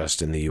world,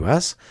 just in the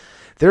U.S.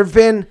 There have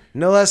been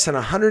no less than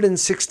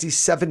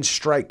 167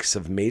 strikes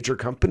of major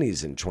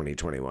companies in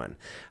 2021.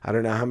 I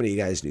don't know how many of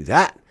you guys knew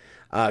that.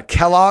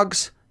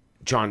 Kellogg's,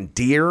 John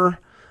Deere,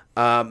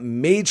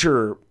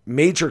 major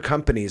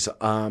companies,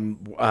 a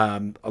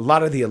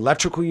lot of the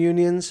electrical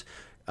unions,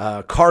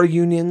 car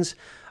unions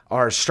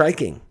are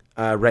striking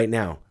right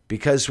now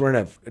because we're in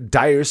a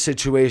dire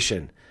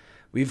situation.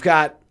 We've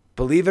got,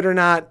 believe it or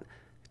not,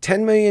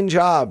 10 million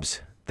jobs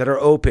that are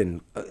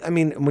open. I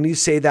mean, when you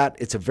say that,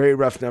 it's a very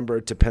rough number.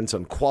 It depends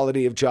on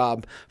quality of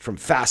job, from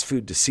fast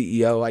food to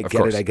CEO. I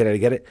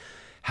get it.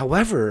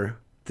 However,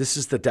 this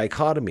is the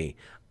dichotomy.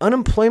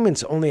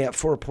 Unemployment's only at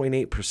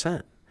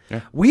 4.8%.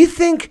 Yeah. We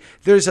think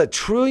there's 1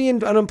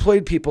 trillion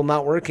unemployed people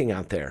not working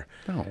out there.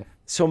 No.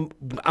 So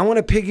I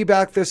want to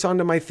piggyback this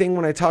onto my thing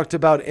when I talked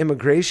about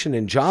immigration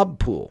and job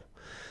pool.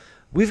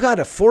 We've got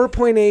a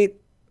 4.8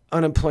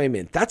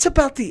 unemployment. That's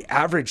about the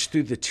average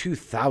through the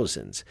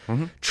 2000s.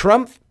 Mm-hmm.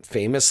 Trump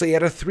famously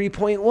had a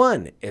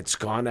 3.1. It's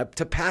gone up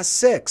to past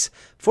 6.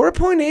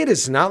 4.8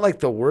 is not like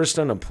the worst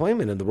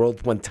unemployment in the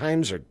world when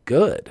times are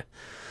good.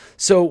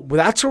 So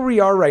that's where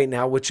we are right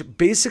now, which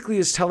basically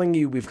is telling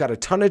you we've got a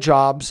ton of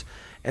jobs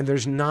and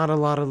there's not a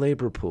lot of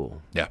labor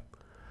pool. Yeah,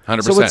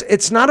 100%. So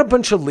it's not a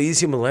bunch of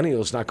lazy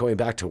millennials not going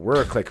back to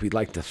work like we'd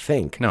like to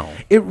think. No.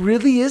 It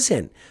really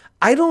isn't.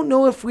 I don't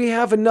know if we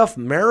have enough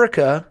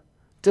America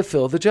to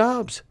fill the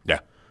jobs. Yeah.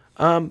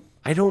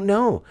 I don't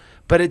know.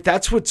 But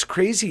that's what's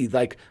crazy.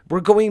 Like, we're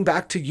going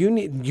back to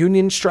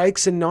union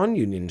strikes and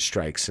non-union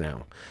strikes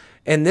now.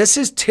 And this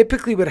is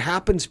typically what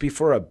happens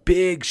before a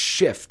big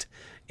shift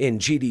in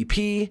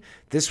GDP.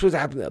 This was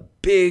happening, a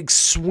big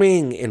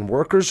swing in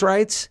workers'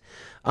 rights.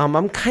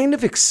 I'm kind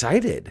of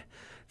excited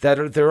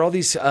that there are all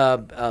these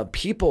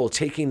people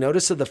taking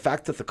notice of the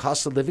fact that the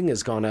cost of living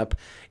has gone up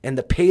and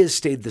the pay has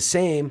stayed the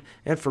same.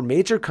 And for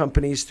major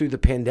companies through the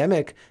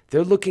pandemic,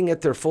 they're looking at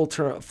their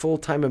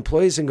full-time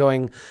employees and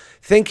going,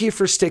 thank you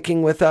for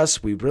sticking with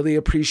us. We really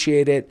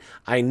appreciate it.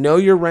 I know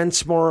your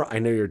rent's more. I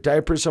know your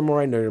diapers are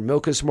more. I know your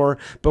milk is more.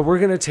 But we're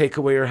going to take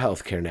away your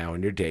health care now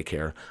and your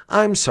daycare.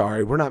 I'm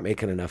sorry. We're not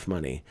making enough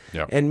money.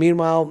 Yep. And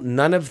meanwhile,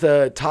 none of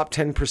the top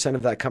 10%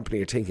 of that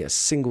company are taking a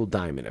single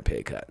dime in a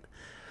pay cut.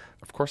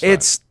 Of course not.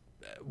 It's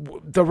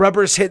the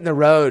rubber's hitting the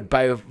road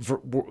by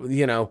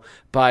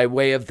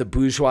way of the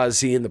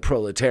bourgeoisie and the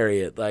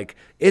proletariat. Like,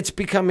 it's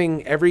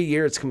becoming, every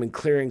year it's becoming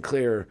clearer and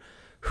clearer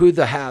who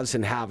the haves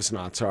and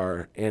have-nots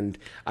are. And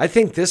I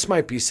think this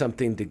might be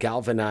something to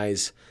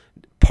galvanize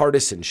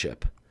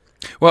partisanship.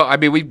 Well, I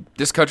mean,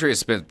 this country has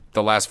spent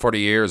the last 40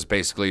 years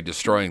basically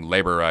destroying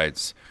labor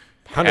rights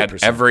 100%.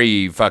 at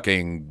every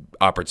fucking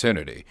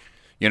opportunity.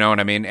 You know what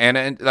I mean?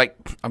 And like,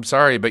 I'm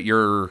sorry, but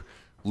your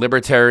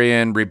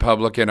libertarian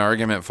Republican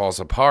argument falls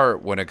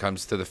apart when it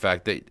comes to the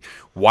fact that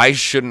why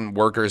shouldn't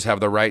workers have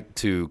the right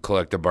to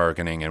collective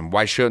bargaining, and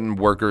why shouldn't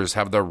workers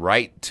have the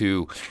right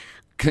to,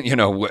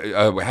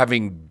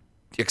 having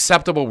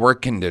acceptable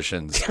work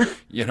conditions?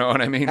 You know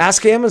what I mean?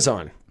 Ask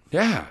Amazon.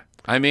 Yeah.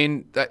 I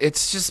mean,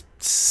 it's just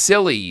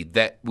silly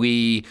that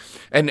we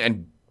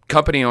and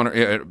company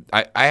owner.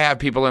 I have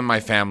people in my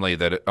family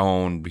that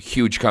own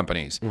huge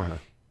companies,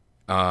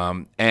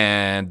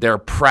 and they're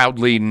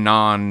proudly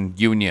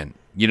non-union.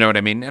 You know what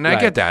I mean? And I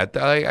get that.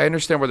 I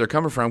understand where they're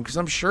coming from because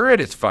I'm sure it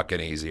is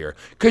fucking easier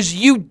because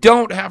you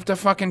don't have to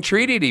fucking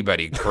treat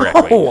anybody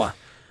correctly. No.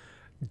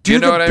 Do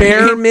the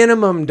bare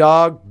minimum,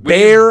 dog.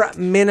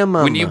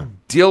 Minimum. When you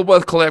deal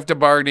with collective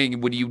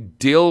bargaining, when you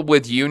deal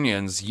with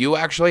unions, you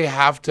actually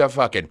have to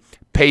fucking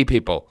pay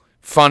people,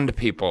 fund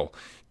people,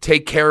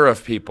 take care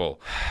of people.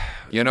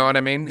 You know what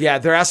I mean? Yeah,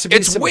 there has to be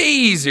It's way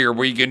easier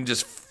where you can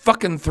just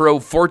fucking throw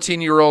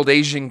 14-year-old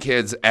Asian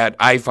kids at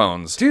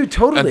iPhones. Dude,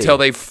 totally. Until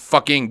they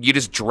you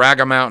just drag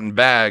them out in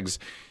bags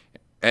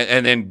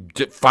and then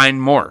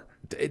find more.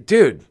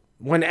 Dude,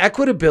 when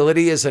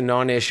equitability is a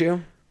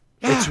non-issue,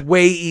 it's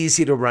way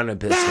easy to run a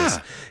business.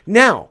 Yeah.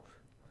 Now,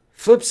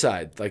 flip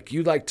side, like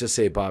you like to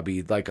say,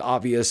 Bobby, like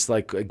obvious,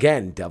 like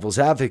again, devil's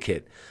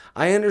advocate.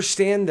 I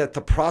understand that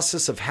the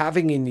process of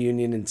having a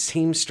union in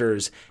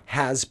Teamsters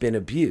has been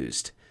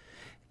abused.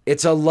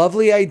 It's a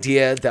lovely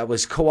idea that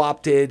was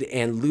co-opted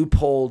and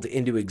loopholed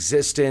into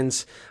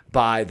existence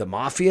by the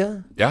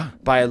mafia,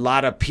 by a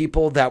lot of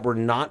people that were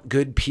not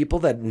good people,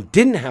 that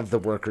didn't have the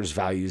workers'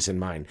 values in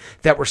mind,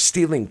 that were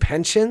stealing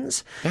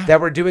pensions, that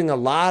were doing a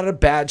lot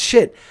of bad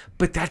shit.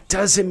 But that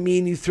doesn't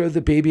mean you throw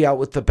the baby out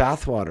with the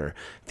bathwater.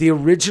 The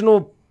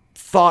original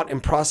thought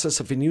and process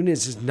of a union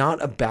is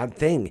not a bad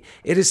thing.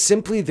 It is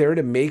simply there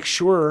to make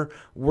sure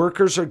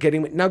workers are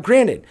getting... Now,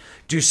 granted,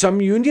 do some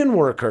union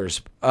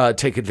workers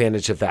take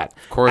advantage of that?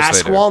 Of course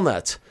Ask they do.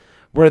 Walnuts,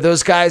 where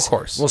those guys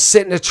will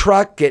sit in a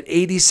truck, get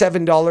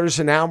 $87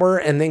 an hour,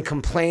 and then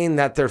complain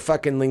that their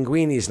fucking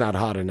linguini's not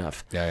hot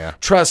enough. Yeah.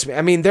 Trust me.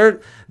 I mean,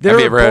 they're Have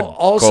you ever had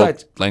all cold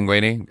sides.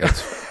 linguine?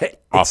 It's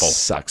awful. It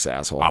sucks,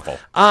 asshole. Awful.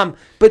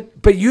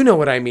 But you know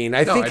what I mean.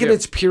 I think I in do.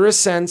 its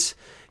purest sense,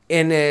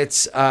 in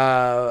its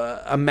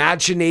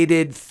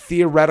imaginated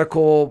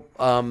theoretical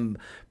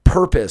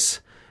purpose,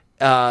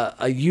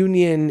 a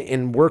union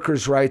in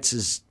workers' rights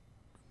is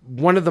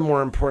one of the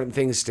more important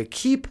things to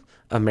keep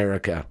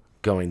America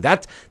going.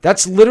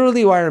 That's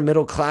literally why our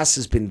middle class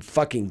has been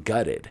fucking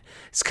gutted.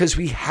 It's because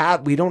we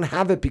don't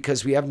have it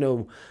because we have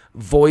no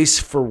voice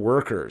for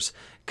workers.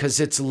 Because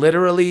it's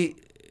literally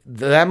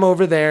them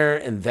over there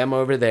and them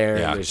over there,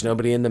 and there's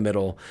nobody in the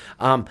middle.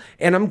 And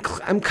I'm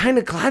kind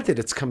of glad that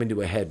it's coming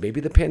to a head.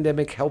 Maybe the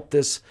pandemic helped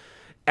this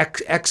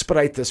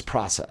expedite this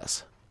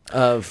process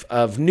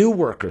of new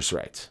workers'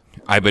 rights.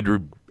 I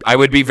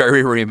would be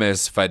very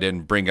remiss if I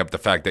didn't bring up the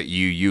fact that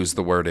you used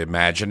the word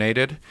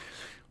imaginated,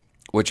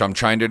 which I'm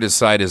trying to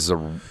decide is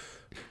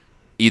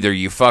either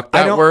you fucked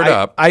that word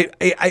up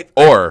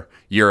or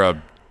you're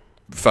a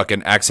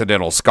fucking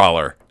accidental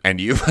scholar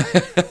and you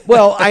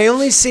Well, I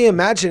only see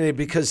imaginated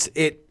because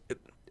it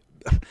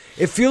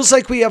feels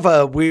like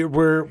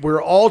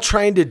we're all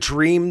trying to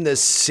dream the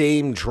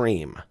same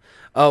dream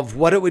of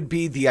what it would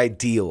be the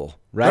ideal,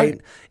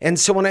 right? And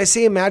so when I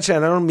say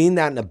imagine, I don't mean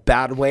that in a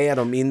bad way. I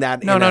don't mean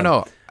that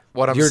No.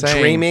 What I'm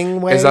saying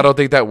dreaming way is I don't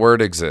think that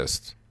word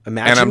exists.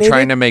 Imaginated? And I'm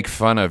trying to make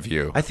fun of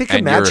you. I think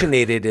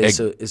imaginated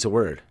is a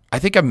word. I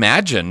think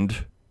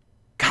imagined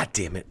God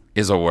damn it.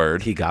 is a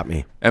word. He got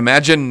me.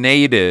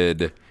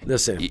 Imaginated.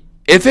 Listen.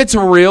 If it's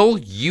real,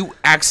 you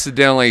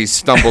accidentally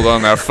stumbled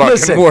on that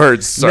fucking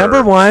word, sir.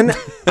 Number one,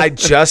 I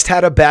just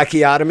had a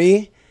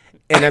bacchiotomy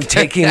and I'm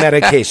taking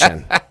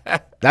medication.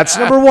 That's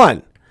number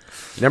one.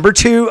 Number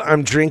two,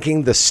 I'm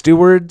drinking the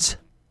steward's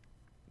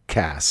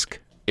cask.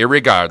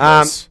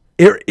 Irregardless.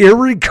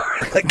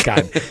 Irregardless.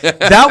 God.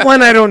 That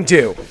one I don't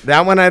do.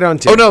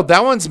 Oh, no.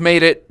 That one's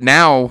made it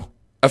now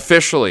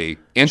officially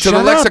into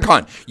the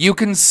lexicon. You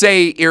can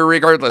say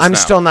irregardless I'm now.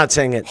 still not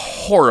saying it.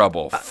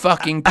 Horrible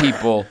fucking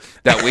people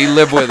that we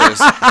live with us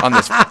on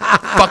this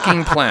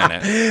fucking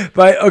planet.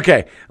 But,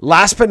 okay.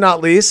 Last but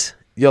not least,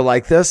 you'll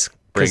like this.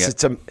 Bring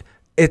it.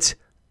 It's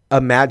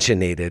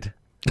imaginated.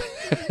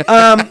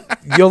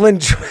 You'll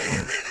enjoy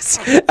this.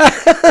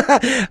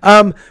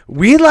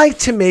 We like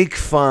to make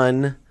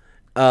fun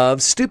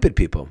of stupid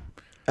people.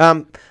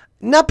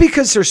 Not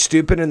because they're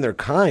stupid and they're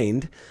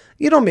kind.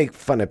 You don't make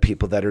fun of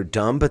people that are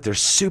dumb, but they're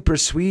super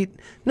sweet.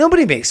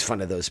 Nobody makes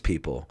fun of those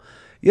people.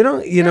 You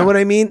know what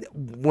I mean?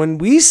 When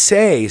we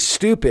say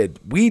stupid,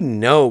 we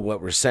know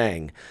what we're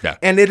saying. Yeah.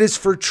 And it is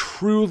for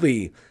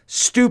truly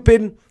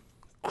stupid,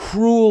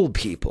 cruel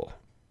people.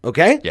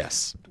 Okay?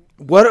 Yes.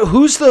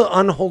 Who's the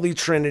unholy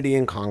trinity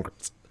in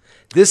Congress?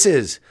 This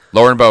is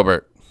Lauren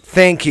Boebert.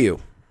 Thank you.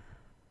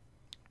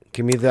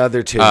 Give me the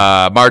other two.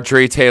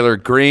 Marjorie Taylor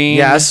Greene.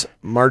 Yes,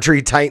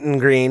 Marjorie Titan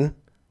Green.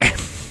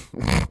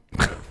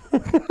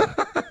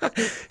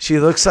 She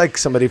looks like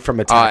somebody from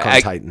Attack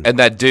on Titan. And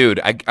that dude,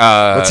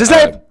 what's his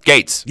name?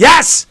 Gates.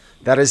 Yes,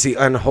 that is the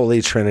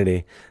unholy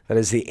trinity. That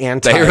is the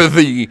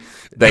anti.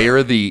 They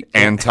are the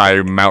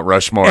anti Mount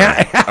Rushmore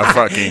of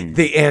fucking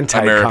the anti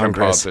American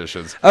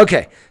politicians.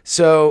 Okay,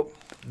 so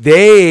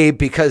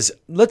because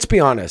let's be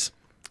honest,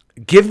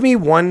 give me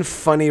one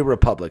funny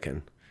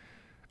Republican.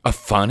 A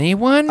funny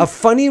one? A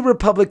funny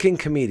Republican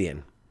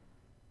comedian.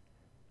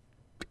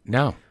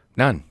 No,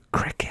 none.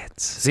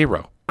 Crickets.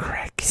 Zero.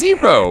 Crickets.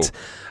 Zero.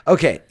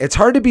 Okay, it's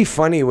hard to be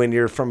funny when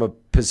you're from a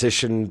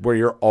position where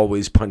you're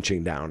always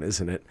punching down,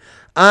 isn't it?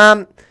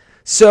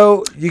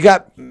 So you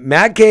got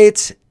Matt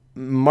Gaetz,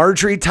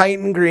 Marjorie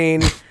Titan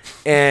Green,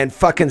 and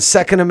fucking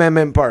Second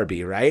Amendment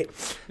Barbie, right?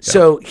 Yeah.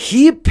 So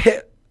he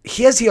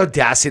has the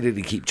audacity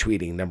to keep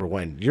tweeting, number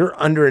one, you're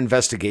under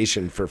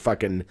investigation for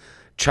fucking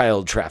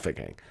child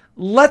trafficking.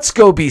 Let's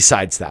go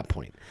besides that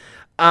point.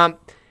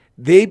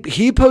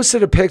 He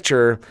posted a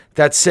picture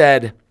that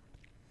said,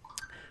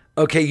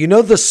 okay, you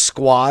know the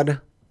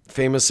Squad,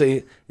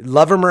 famously,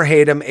 love him or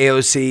hate him,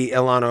 AOC,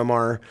 Ilhan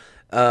Omar,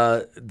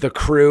 the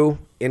crew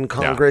in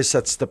Congress,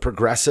 that's the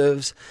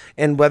progressives,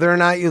 and whether or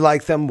not you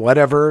like them,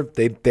 whatever,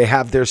 they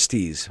have their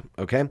steez,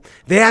 okay?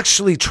 They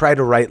actually try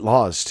to write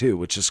laws too,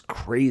 which is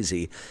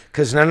crazy,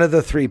 because none of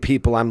the three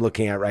people I'm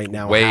looking at right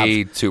now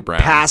way have too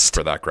brown passed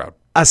for that crowd.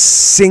 A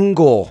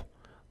single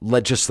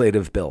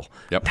legislative bill.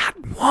 Yep.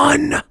 Not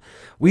one.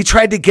 We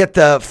tried to get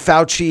the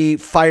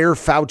Fire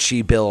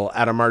Fauci bill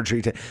out of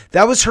Marjorie.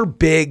 That was her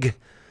big,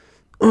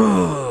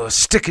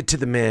 stick it to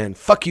the man.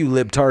 Fuck you,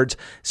 libtards.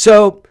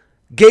 So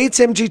Gates,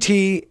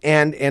 MGT,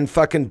 and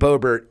fucking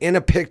Boebert in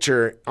a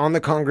picture on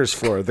the Congress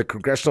floor, the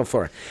congressional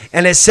floor.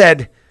 And it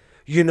said,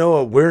 you know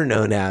what we're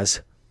known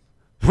as?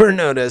 We're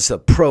known as the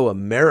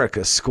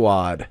Pro-America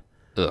Squad.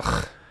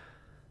 Ugh.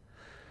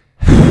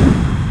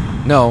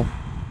 No.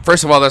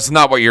 First of all, that's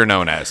not what you're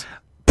known as.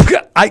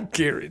 I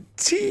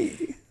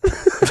guarantee.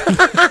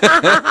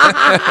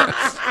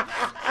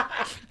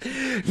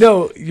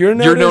 No, you're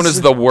known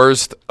as the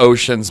worst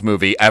Oceans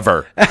movie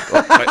ever.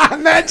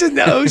 Imagine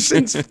the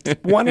Oceans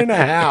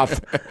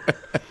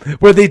 1.5,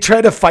 where they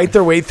try to fight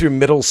their way through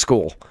middle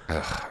school.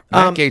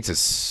 Matt Gaetz is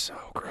so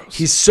gross.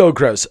 He's so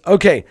gross.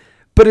 Okay,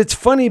 but it's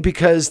funny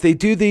because they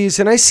do these,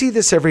 and I see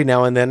this every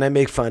now and then. I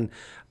make fun.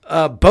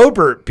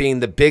 Boebert being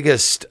the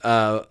biggest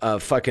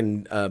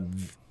fucking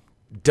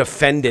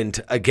defendant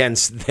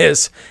against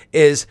this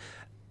is,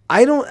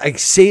 I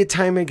say it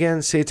time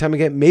again.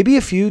 Maybe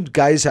if you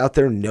guys out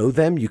there know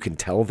them, you can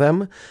tell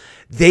them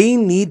they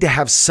need to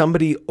have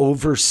somebody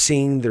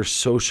overseeing their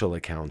social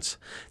accounts.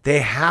 They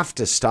have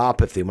to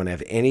stop if they want to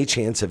have any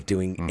chance of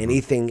doing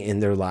anything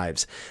in their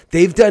lives.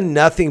 They've done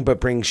nothing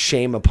but bring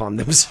shame upon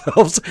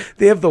themselves.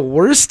 They have the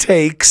worst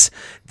takes.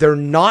 They're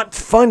not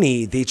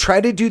funny. They try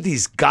to do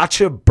these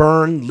gotcha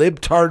burn,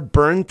 libtard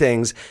burn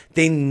things.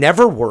 They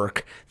never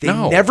work. They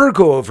never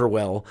go over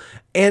well.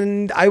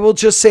 And I will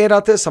just say it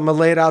out this. I'm going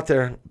to lay it out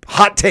there.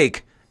 Hot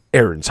take.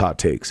 Aaron's hot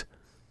takes.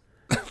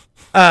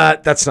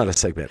 That's not a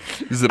segment.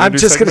 I'm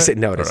just going to say,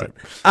 no, it isn't.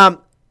 Right.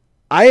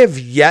 I have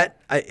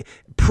yet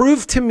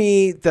prove to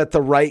me that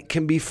the right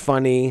can be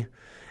funny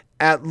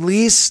at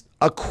least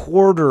a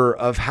quarter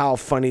of how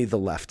funny the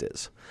left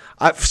is.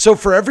 So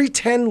for every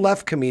 10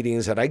 left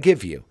comedians that I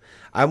give you,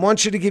 I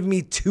want you to give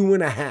me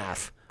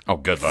 2.5. Oh,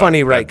 good.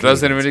 Funny right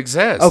comedians. Doesn't even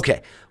exist.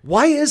 Okay.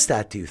 Why is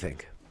that, do you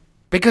think?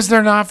 Because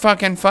they're not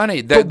fucking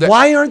funny. But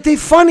why aren't they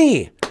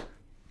funny?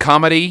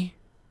 Comedy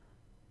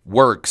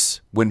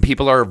works when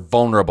people are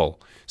vulnerable.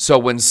 So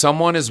when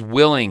someone is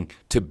willing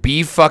to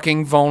be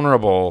fucking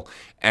vulnerable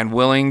and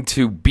willing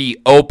to be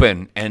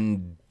open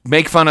and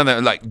make fun of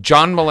them, like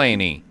John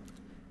Mulaney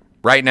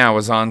right now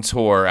is on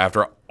tour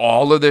after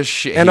all of this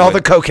shit. And all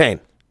the cocaine.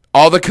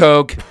 All the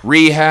coke,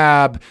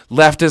 rehab,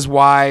 left his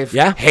wife,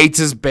 yeah, hates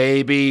his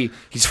baby.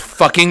 He's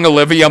fucking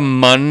Olivia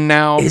Munn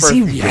now. Is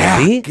he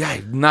really? Yeah,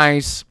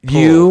 nice pull,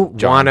 you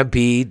want to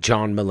be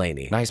John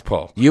Mulaney. Nice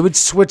pull. You would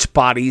switch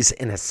bodies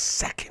in a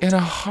second. In a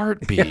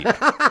heartbeat.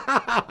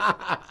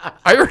 I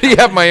already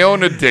have my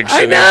own addiction.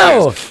 I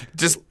know.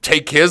 Just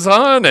take his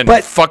on and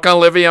fuck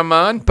Olivia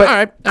Munn. But all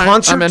right,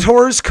 concert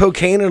tours,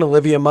 cocaine, and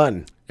Olivia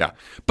Munn. Yeah.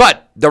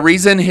 But the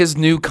reason his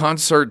new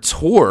concert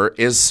tour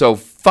is so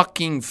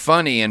fucking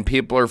funny and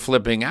people are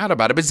flipping out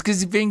about it is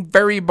because he's being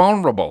very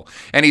vulnerable.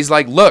 And he's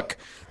like, look,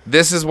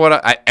 this is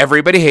what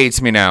everybody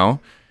hates me now.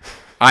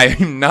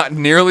 I'm not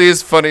nearly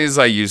as funny as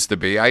I used to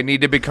be. I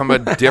need to become a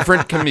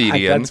different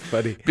comedian. That's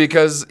funny.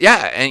 Because,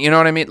 yeah, and you know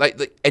what I mean?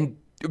 Like, and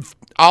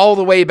all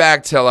the way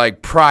back to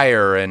like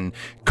Pryor and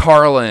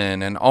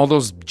Carlin and all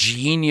those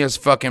genius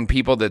fucking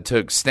people that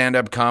took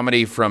stand-up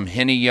comedy from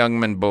Henny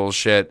Youngman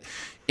bullshit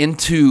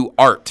into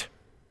art.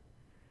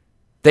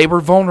 They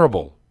were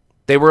vulnerable.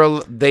 They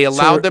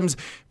allowed them.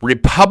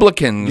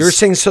 Republicans. You're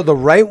saying so the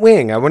right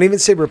wing. I won't even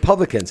say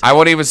Republicans. I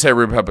won't even say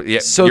Republicans. Yeah,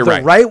 so you're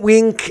the right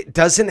wing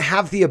doesn't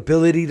have the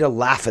ability to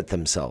laugh at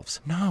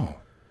themselves. No,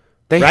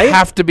 they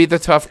have to be the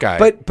tough guy.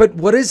 But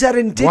what is that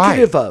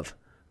indicative of?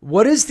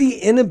 What is the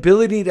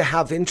inability to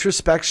have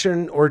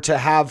introspection or to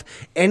have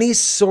any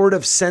sort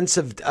of sense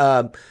of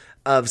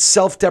of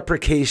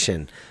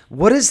self-deprecation.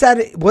 What is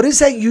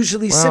that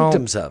usually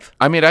symptoms of?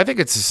 I mean, I think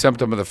it's a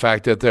symptom of the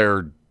fact that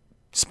they're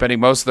spending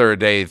most of their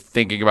day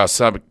thinking about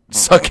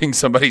sucking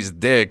somebody's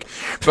dick,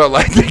 but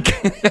like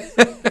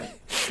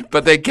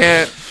they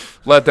can't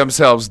let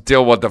themselves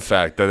deal with the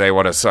fact that they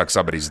want to suck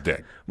somebody's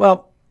dick.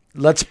 Well,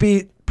 let's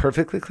be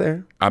perfectly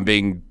clear. I'm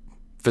being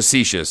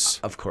facetious,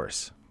 Of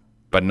course.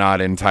 but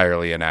not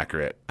entirely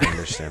inaccurate. I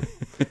understand.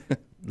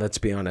 Let's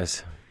be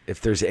honest. If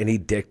there's any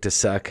dick to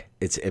suck,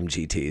 it's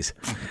MGT's.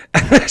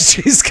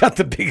 She's got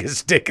the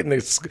biggest dick in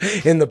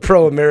the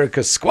Pro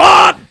America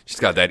squad. She's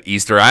got that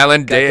Easter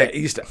Island dick. That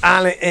Easter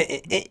Island.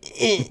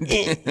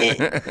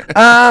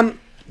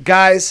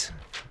 Guys,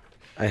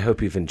 I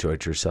hope you've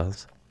enjoyed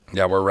yourselves.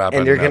 Yeah, we're wrapping.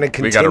 And you're going to up.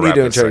 We gotta continue wrap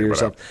to this enjoy segment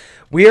yourself. up.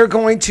 We are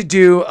going to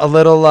do a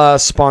little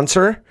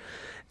sponsor.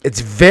 It's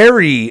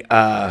very,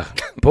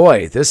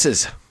 boy, this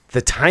is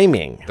the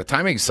timing. The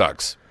timing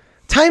sucks.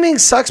 Timing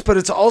sucks, but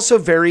it's also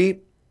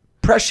very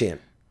prescient.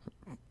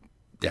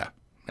 Yeah,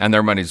 and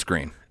their money's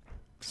green.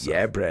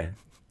 Yeah, bruh.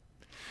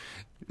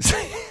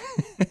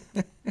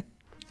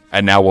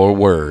 And now a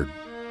word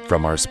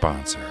from our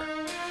sponsor.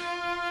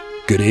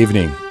 Good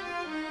evening.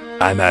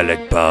 I'm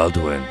Alec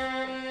Baldwin.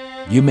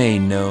 You may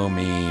know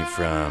me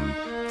from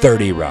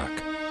 30 Rock,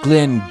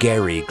 Glenn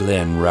Gary,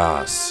 Glenn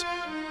Ross,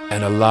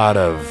 and a lot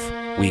of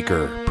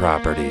weaker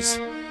properties.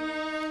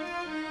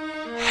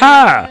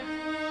 Hi,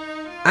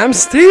 I'm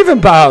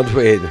Stephen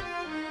Baldwin.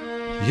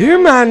 You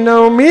might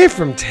know me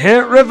from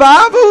Tent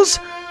Revivals,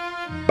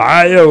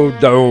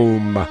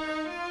 Biodome,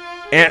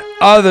 and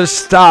other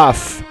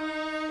stuff.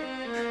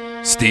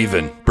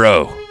 Steven,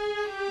 bro,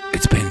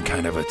 it's been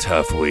kind of a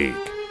tough week.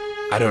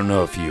 I don't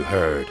know if you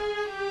heard,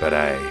 but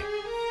I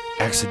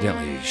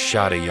accidentally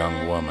shot a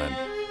young woman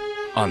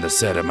on the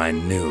set of my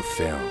new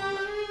film.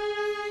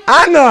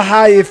 I know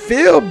how you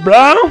feel,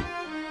 bro.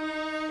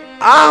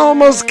 I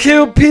almost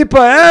kill people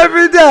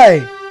every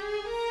day.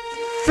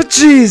 For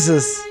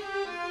Jesus.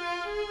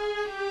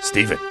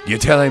 Steven, you're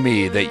telling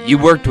me that you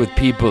worked with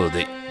people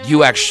that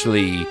you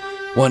actually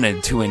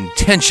wanted to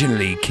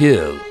intentionally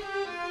kill?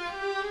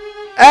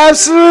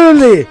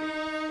 Absolutely.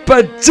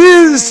 But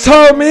Jesus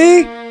told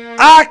me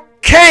I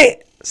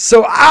can't,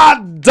 so I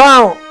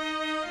don't.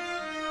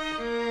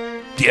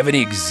 Do you have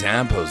any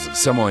examples of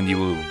someone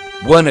you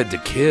wanted to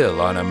kill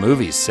on a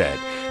movie set?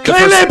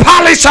 Clearly,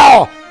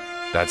 Polishaw.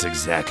 That's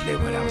exactly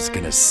what I was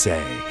gonna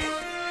say.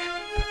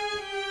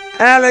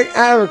 Alec,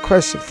 I have a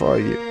question for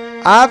you.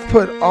 I've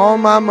put all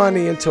my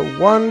money into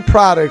one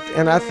product,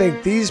 and I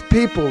think these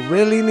people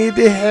really need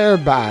to hear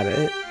about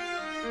it.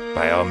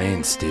 By all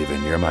means,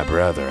 Steven, you're my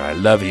brother. I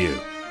love you.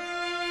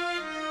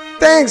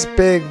 Thanks,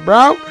 big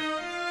bro.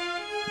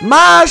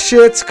 My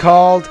shit's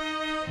called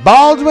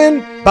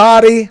Baldwin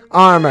Body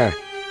Armor.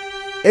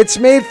 It's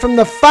made from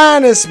the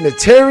finest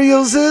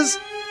materials.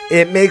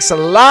 It makes a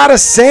lot of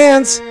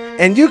sense,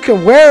 and you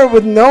can wear it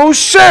with no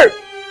shirt.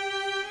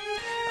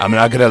 I'm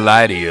not gonna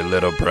lie to you,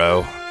 little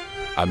bro.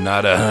 I'm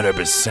not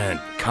 100%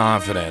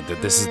 confident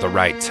that this is the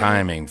right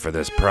timing for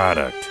this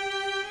product.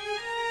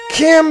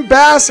 Kim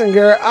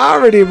Basinger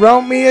already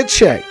wrote me a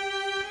check.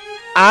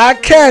 I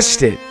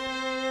cashed it.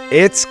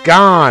 It's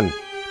gone.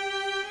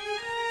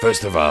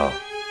 First of all,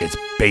 it's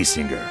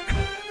Basinger.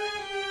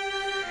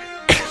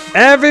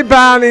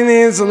 Everybody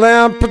needs a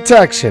little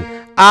protection.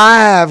 I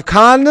have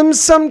condoms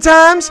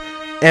sometimes,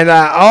 and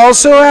I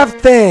also have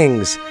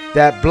things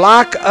that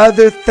block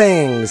other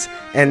things,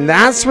 and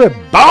that's what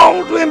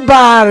Baldwin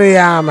Body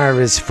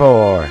Armor is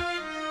for.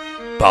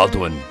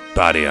 Baldwin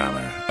Body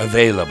Armor,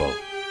 available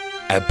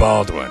at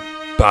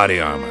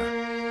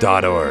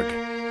baldwinbodyarmor.org.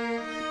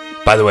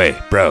 By the way,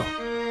 bro,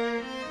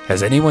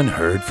 has anyone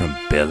heard from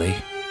Billy?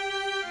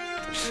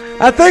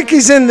 I think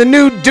he's in the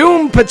new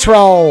Doom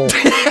Patrol.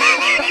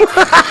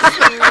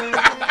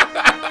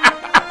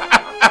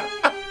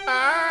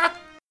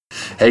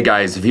 Hey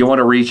guys, if you want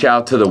to reach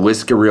out to the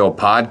Whiskey Reel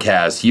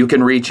podcast, you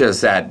can reach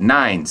us at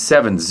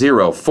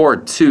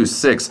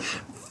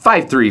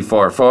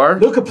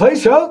 970-426-5344. Look a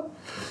place out.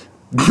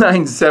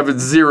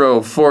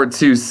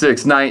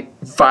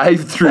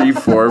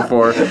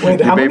 970-426-5344. Wait,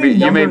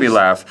 you made me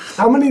laugh.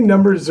 How many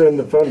numbers are in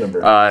the phone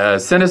number?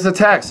 Send us a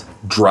text.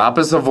 Drop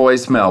us a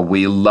voicemail.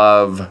 We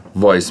love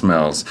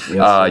voicemails.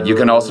 Yes, you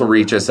can also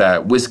reach us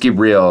at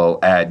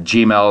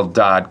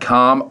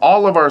whiskeyreal@gmail.com.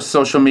 All of our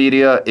social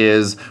media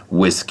is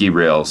Whiskey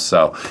Reel.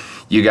 So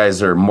you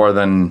guys are more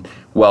than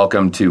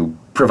welcome to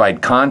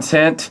provide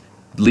content,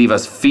 leave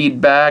us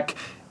feedback.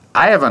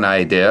 I have an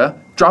idea.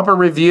 Drop a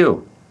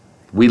review.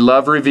 We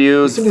love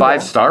reviews,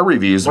 5-star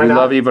reviews. We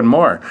love even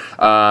more.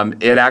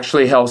 It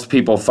actually helps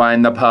people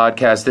find the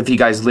podcast if you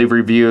guys leave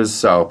reviews.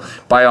 So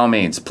by all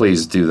means,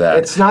 please do that.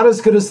 It's not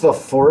as good as the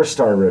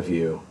 4-star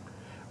review,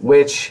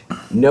 which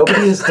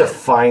nobody has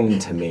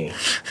defined to me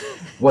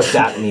what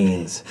that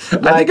means.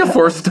 I think a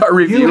 4-star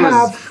review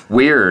is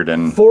weird.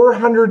 And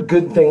 400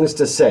 good things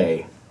to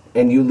say,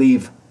 and you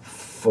leave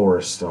 4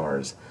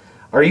 stars.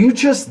 Are you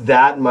just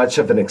that much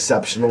of an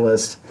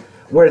exceptionalist?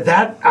 where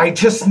that I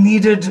just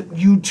needed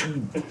you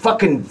to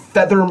fucking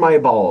feather my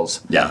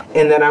balls. Yeah.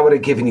 And then I would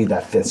have given you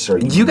that fifth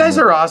story. You guys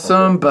are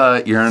awesome,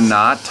 but you're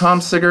not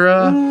Tom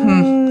Segura.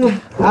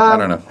 I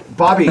don't know.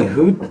 Bobby,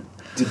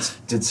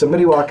 did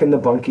somebody walk in the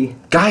bunkie?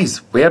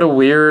 Guys, we had a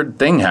weird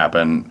thing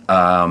happen.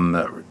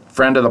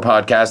 Friend of the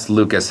podcast,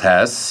 Lucas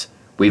Hess.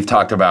 We've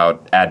talked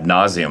about ad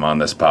nauseum on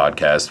this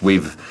podcast.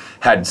 We've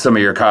had some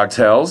of your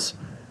cocktails.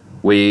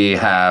 We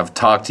have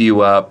talked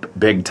you up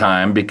big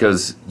time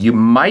because you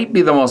might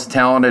be the most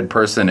talented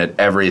person at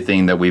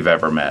everything that we've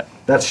ever met.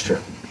 That's true.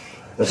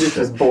 She's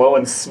just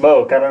blowing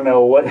smoke. I don't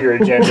know what your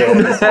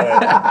agenda is,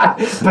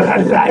 but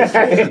I like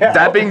it.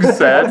 That being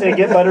said, take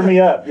it, butter me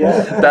up.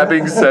 Yeah. That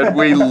being said,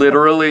 we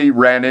literally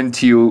ran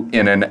into you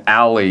in an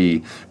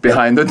alley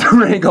behind the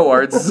Durango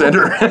Arts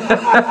Center.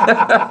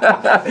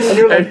 And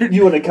you're like,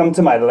 you want to come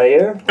to my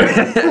lair?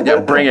 Yeah,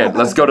 bring it.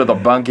 Let's go to the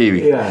bunkie.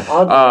 Yeah.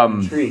 I'll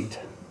be intrigued.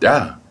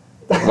 Yeah.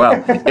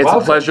 Well, it's a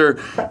pleasure.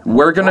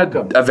 We're going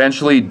to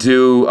eventually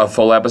do a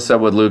full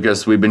episode with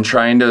Lucas. We've been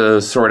trying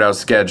to sort out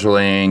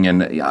scheduling.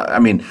 And, I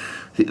mean,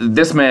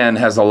 this man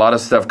has a lot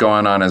of stuff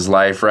going on in his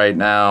life right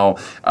now.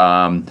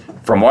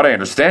 From what I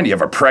understand, you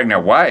have a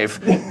pregnant wife.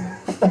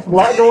 A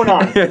lot going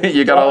on.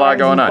 You got a lot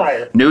going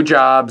on. New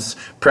jobs,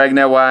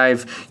 pregnant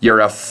wife. You're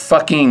a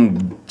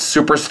fucking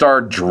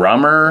superstar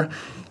drummer.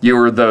 You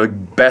were the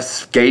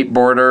best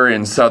skateboarder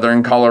in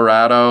Southern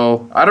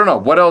Colorado. I don't know.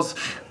 What else?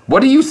 What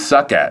do you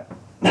suck at?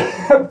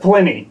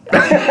 Plenty.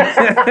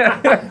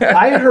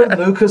 I heard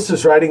Lucas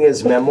was writing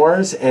his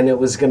memoirs, and it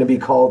was going to be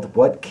called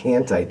 "What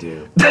Can't I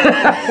Do?" Yeah,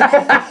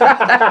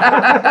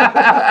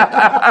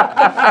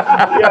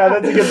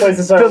 that's a good place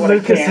to start. The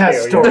Lucas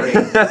Hess story.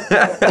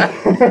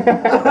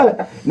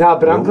 No,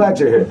 but I'm glad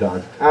you're here,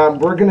 Don.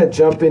 We're going to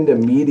jump into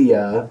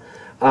media,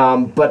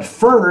 but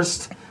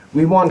first,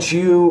 we want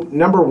you.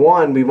 Number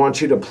one, we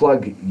want you to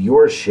plug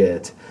your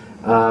shit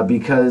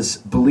because,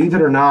 believe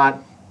it or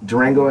not,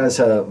 Durango has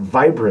a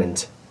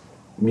vibrant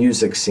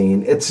music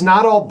scene. It's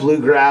not all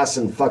bluegrass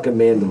and fucking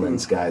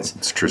mandolins, guys.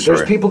 It's a true story.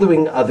 There's people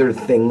doing other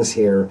things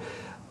here.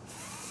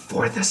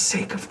 For the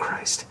sake of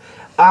Christ,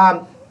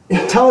 tell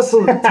us a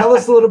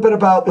little bit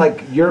about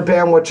like your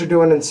band, what you're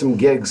doing, and some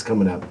gigs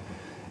coming up.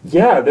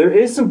 Yeah, there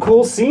is some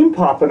cool scene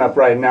popping up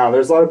right now.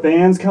 There's a lot of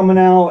bands coming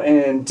out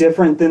and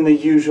different than the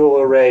usual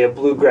array of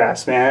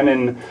bluegrass, man.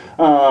 And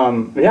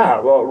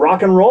well,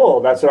 rock and roll,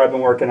 that's what I've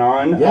been working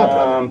on.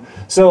 Yeah,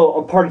 so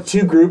I'm part of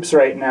two groups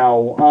right now.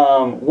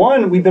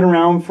 One, we've been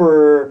around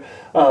for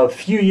a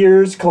few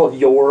years called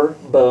Your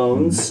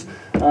Bones.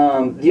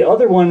 The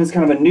other one is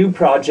kind of a new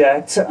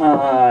project,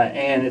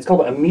 and it's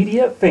called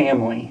Immediate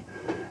Family.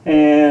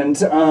 And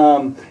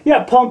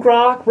punk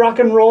rock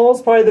and roll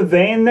is probably the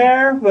vein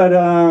there, but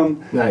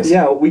nice.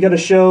 Yeah, we got a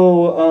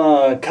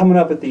show coming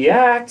up at the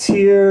Act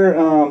here.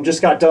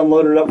 Just got done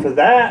loaded up for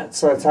that,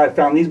 so that's how I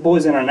found these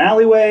boys in an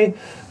alleyway.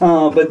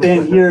 But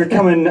then here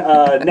coming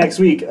next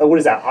week, what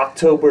is that?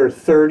 October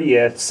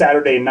 30th,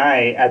 Saturday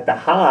night at the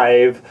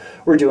Hive,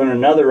 we're doing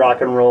another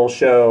rock and roll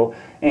show.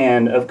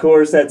 And of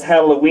course, that's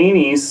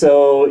Halloweeny,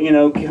 so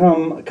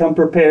come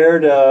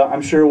prepared.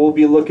 I'm sure we'll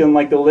be looking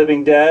like the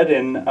living dead,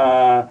 and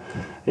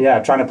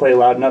trying to play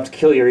loud enough to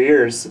kill your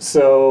ears.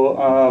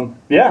 So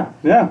yeah.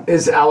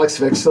 Is Alex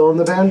Vick still in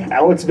the band?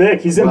 Alex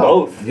Vick, he's in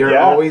both. You're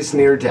always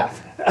near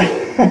death.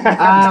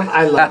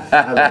 I love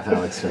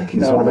Alex Vick.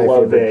 He's one of my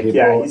favorite people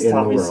Yeah, he's in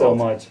taught the me world. so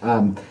much.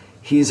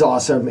 He's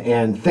awesome,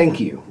 and thank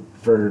you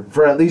for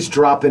at least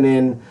dropping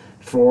in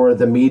for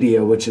the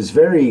media, which is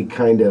very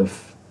kind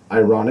of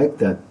ironic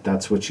that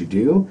that's what you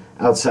do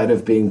outside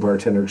of being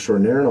bartender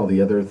extraordinaire and all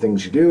the other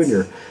things you do in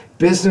your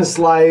business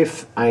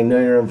life. I know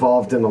you're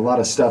involved in a lot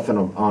of stuff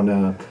on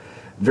a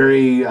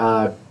very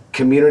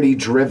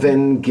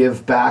community-driven,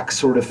 give-back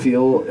sort of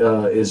feel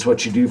is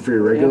what you do for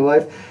your regular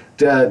life.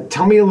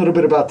 Tell me a little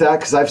bit about that,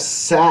 because I've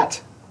sat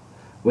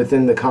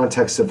within the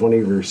context of one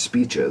of your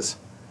speeches.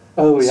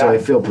 Oh, yeah. So I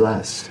feel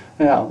blessed.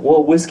 Yeah,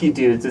 well, whiskey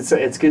dudes,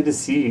 it's good to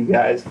see you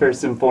guys,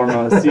 first and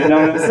foremost. You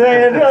know what I'm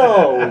saying?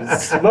 No,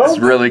 smoke. It's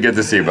really good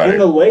to see you, buddy. In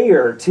the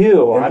layer,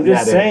 too. I'm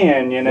just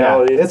saying,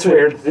 it's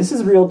weird. This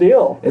is real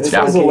deal. This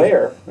is a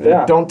layer.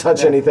 Yeah. Don't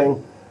touch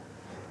anything.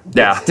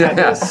 Yeah.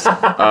 Tetanus.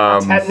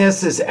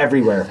 Tetanus is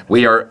everywhere.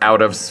 We are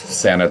out of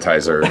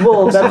sanitizer.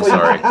 Well, I'm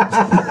sorry.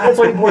 That's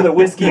why you pour the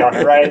whiskey on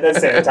it, right? That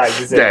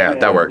sanitizes it. Yeah,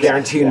 that works.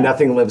 Guarantee you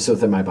nothing lives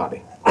within my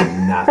body.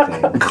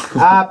 Nothing.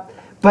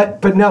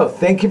 But no,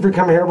 thank you for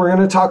coming here. We're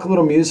going to talk a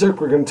little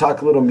music. We're going to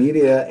talk a little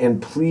media.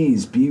 And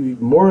please be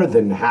more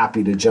than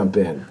happy to jump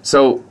in.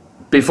 So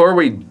before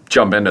we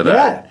jump into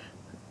that,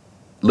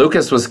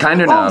 Lucas was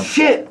kind enough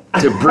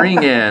to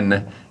bring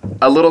in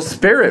a little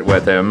spirit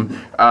with him.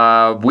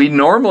 We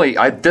normally,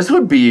 this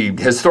would be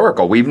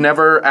historical. We've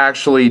never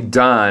actually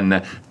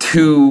done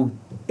two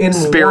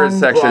spirit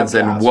sections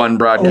in one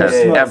broadcast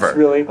ever.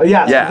 Really? Oh,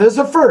 yeah. So this is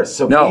a first.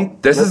 So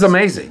this is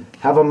amazing.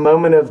 have a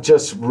moment of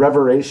just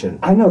reveration.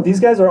 I know these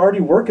guys are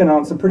already working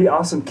on some pretty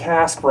awesome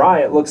cask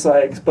rye. It looks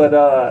like, but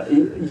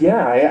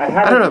yeah, I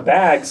have it in the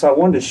bag, so I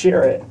wanted to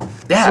share it.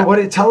 Yeah.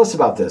 So, tell us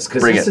about this?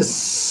 Because this it. is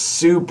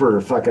super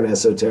fucking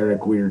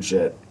esoteric, weird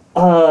shit.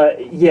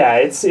 Yeah,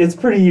 it's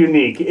pretty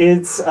unique.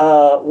 It's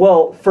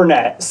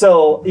Fernet.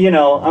 So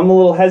I'm a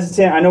little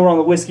hesitant. I know we're on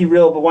the whiskey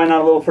reel, but why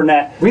not a little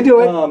Fernet? We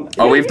do it.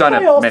 We've done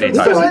it many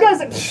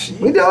times.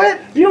 We do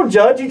it. You don't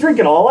judge. You drink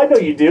it all. I know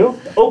you do.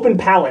 Open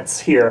palates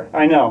here.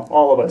 I know,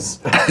 all of us.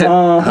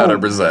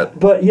 100%.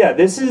 But yeah,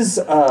 this is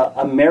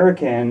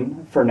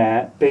American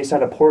Fernet, based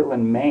out of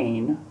Portland,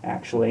 Maine.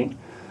 Actually,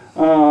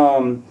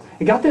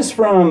 I got this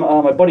from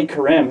my buddy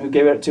Karim, who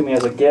gave it to me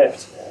as a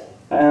gift.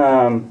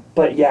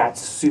 But yeah,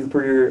 it's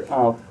super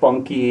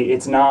funky.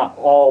 It's not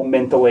all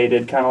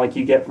mentholated, kind of like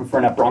you get from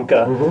Fernet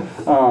Branca.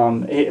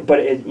 Mm-hmm. But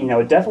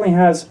it definitely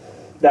has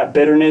that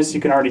bitterness.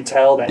 You can already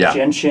tell that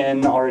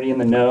gentian already in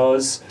the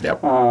nose.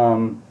 Yep.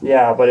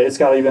 Yeah, but it's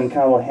got even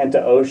kind of a hint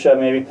of OSHA,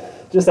 maybe.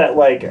 Just that,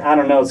 I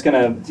don't know, it's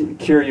gonna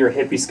cure your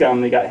hippie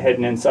scum that got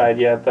hidden inside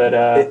you.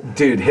 But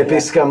dude,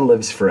 hippie scum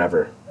lives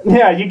forever.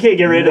 Yeah, you can't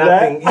get rid of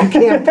that. You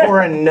can't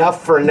pour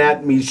enough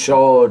Fernet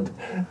Michaud.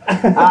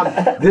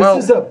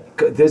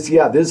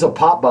 This is a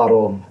pop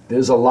bottle. This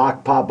is a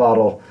locked pop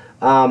bottle,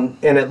 and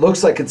it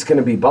looks like it's going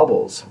to be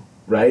bubbles,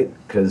 right?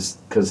 Because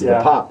of the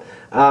pop.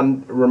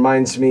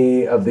 Reminds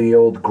me of the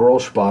old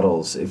Grolsch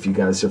bottles. If you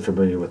guys are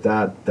familiar with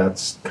that,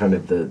 that's kind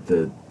of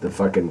the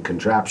fucking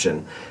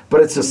contraption.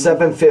 But it's a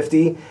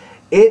 750.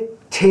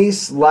 It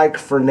tastes like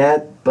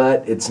Fernet,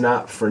 but it's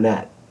not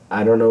Fernet.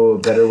 I don't know a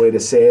better way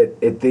to say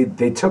it.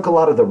 They took a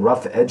lot of the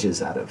rough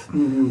edges out of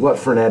what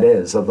Fernet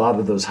is. A lot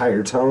of those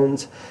higher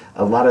tones,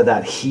 a lot of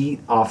that heat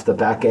off the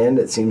back end.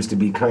 It seems to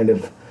be kind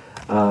of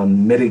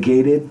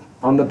mitigated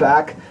on the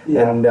back.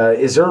 Yeah. And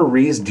is there a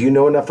reason? Do you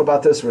know enough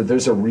about this? Where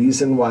there's a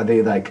reason why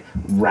they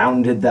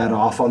rounded that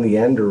off on the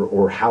end,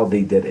 or how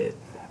they did it?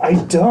 I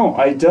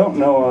don't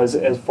know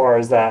as far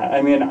as that.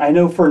 I mean, I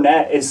know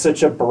Fernet is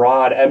such a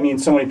broad,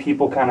 so many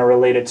people kind of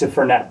relate it to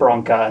Fernet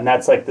Branca, and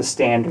that's like the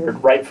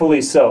standard,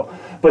 rightfully so.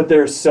 But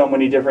there's so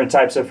many different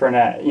types of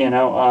Fernet,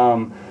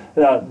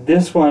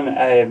 this one,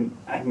 I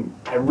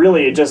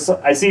really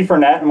I see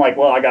Fernet, and I'm like,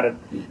 well, I got to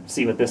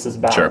see what this is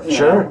about.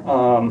 Sure.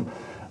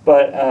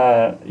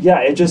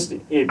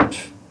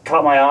 It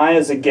caught my eye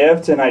as a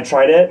gift, and I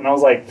tried it, and I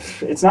was like,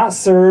 it's not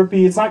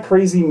syrupy, it's not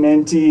crazy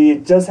minty,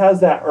 it just has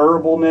that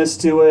herbalness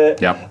to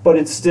it, but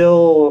it's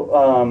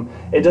still,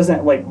 it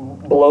doesn't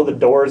blow the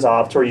doors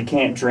off to where you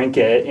can't drink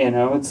it,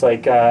 it's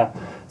like,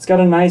 it's got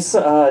a nice,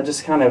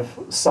 just kind of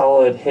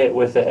solid hit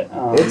with it.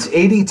 It's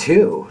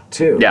 82,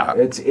 too. Yeah.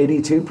 It's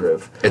 82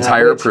 proof. It's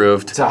higher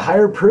proofed. It's a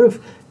higher proof.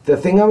 The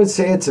thing I would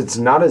say, it's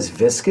not as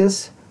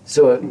viscous,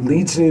 so it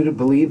leads me to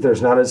believe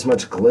there's not as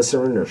much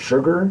glycerin or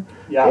sugar.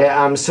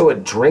 Yeah. So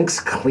it drinks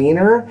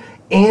cleaner,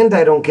 and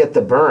I don't get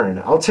the burn.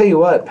 I'll tell you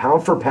what,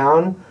 pound for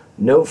pound,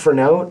 note for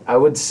note, I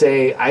would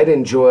say I'd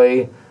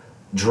enjoy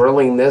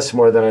drilling this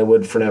more than I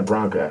would Fernet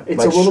Branca.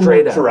 It's a little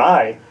more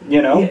dry,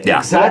 Yeah,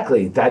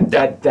 exactly.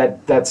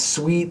 That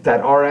sweet, that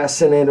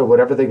RS in it, or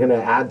whatever they're going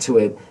to add to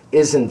it,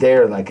 isn't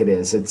there like it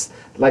is. It's,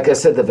 like I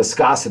said, the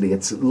viscosity.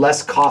 It's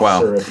less cough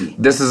syrupy.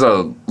 This is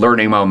a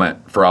learning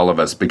moment for all of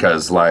us,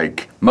 because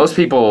most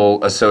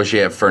people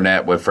associate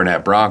Fernet with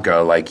Fernet Branca,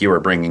 like you were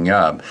bringing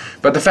up.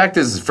 But the fact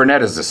is,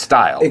 Fernet is a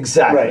style.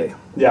 Exactly. Right.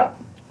 Yeah.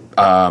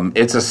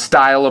 It's a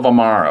style of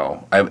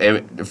Amaro.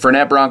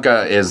 Fernet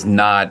Branca is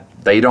not.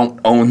 They don't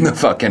own the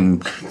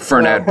fucking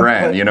Fernet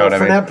brand, you know what I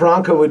mean? Fernet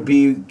Branca would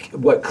be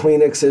what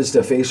Kleenex is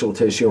to facial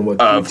tissue and what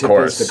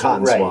Q-tip is to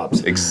cotton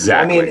swabs.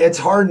 Exactly. I mean, it's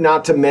hard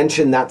not to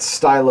mention that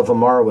style of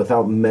Amaro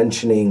without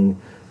mentioning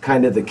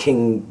kind of the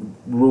king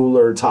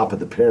ruler top of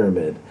the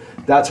pyramid.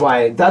 That's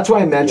why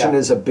I mention it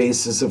as a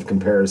basis of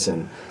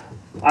comparison.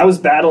 I was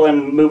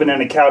battling moving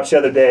in a couch the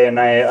other day, and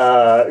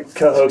I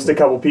co-hosted a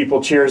couple people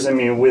cheersing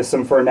me with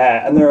some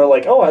Fernet, and they were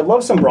like, "Oh, I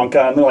love some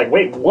Branca," and they're like,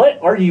 "Wait,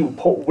 what are you?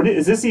 What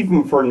is this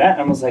even Fernet?"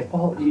 And I was like,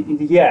 "Well,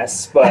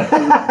 yes, but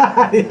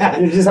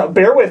just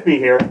bear with me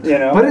here,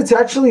 But it's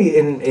actually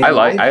in I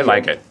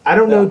like it. I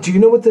don't know. Do you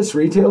know what this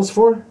retails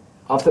for,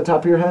 off the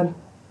top of your head?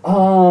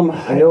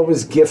 I know it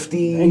was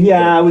gifty.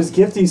 Yeah, it was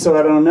gifty, so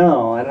I don't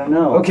know.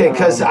 Okay,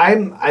 because I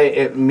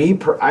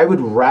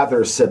would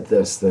rather sip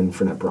this than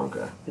Fernet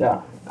Branca.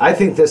 Yeah. I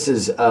think this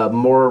is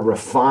more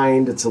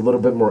refined. It's a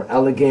little bit more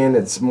elegant.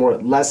 It's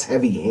less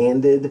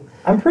heavy-handed.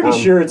 I'm pretty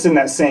sure it's in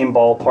that same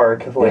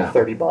ballpark of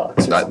 $30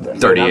 or something.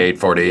 38,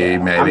 40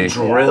 maybe. I'm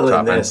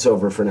drilling this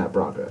over Fernet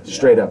Branca,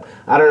 straight up.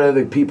 I don't know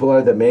who the people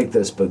are that make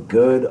this, but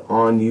good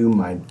on you,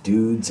 my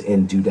dudes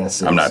and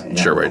dudesses. I'm not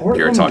sure what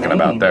you're talking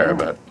about there,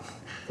 but...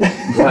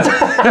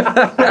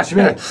 What you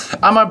mean?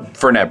 I'm a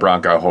Fernet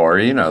Branca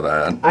whore, you know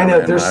that. I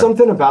know. There's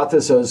something about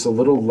this that is a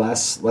little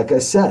less, like I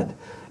said,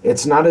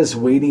 it's not as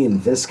weighty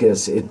and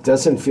viscous. It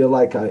doesn't feel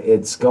like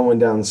it's going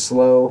down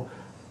slow.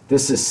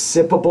 This is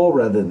sippable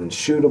rather than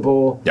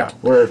shootable. Yeah.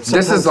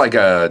 This is like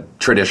a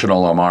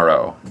traditional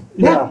Amaro.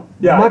 Yeah.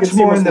 Yeah, I much could see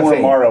more in the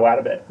vein. Morrow out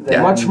of it.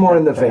 Much more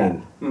in the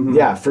vein.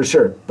 Yeah, for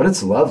sure. But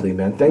it's lovely,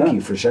 man. Thank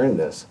you for sharing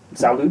this.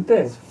 Salute.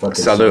 Fucking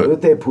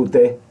Salute. salute,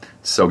 pute.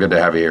 So good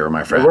to have you here,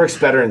 my It friend. works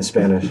better in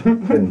Spanish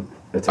than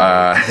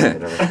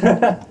Italian.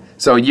 Whatever.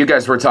 So you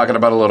guys were talking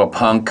about a little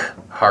punk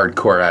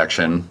hardcore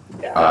action.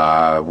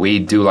 We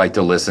do like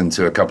to listen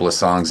to a couple of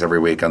songs every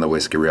week on the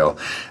Whiskey Reel.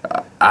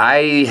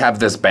 I have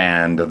this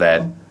band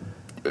that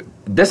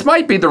this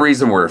might be the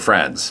reason we're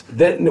friends.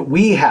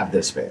 We have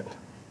this band.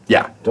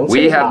 Yeah, Don't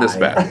we say have lie. this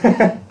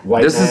band.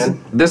 White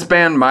man. This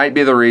band might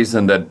be the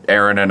reason that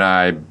Aaron and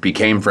I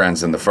became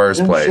friends in the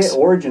first place. Shit,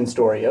 origin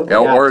story. Okay.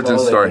 Yeah, Yeah, origin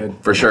totally, story dude.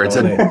 for sure. It's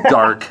Totally.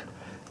 a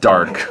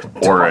dark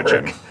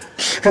origin.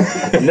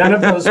 None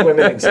of those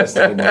women exist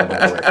anymore,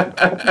 by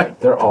the way.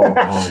 They're all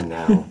gone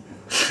now.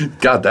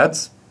 God,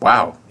 that's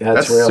wow. Yeah,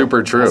 that's real.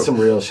 super true. That's some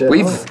real shit.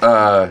 We've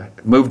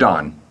moved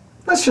on.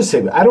 Let's just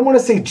say, I don't want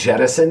to say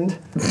jettisoned,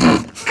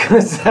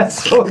 because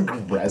that's so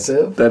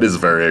aggressive. That is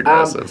very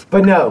aggressive.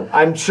 But no,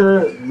 I'm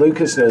sure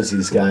Lucas knows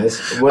these guys.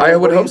 What I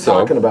would are hope you so.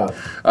 talking about?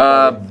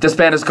 This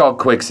band is called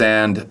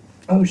Quicksand.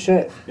 Oh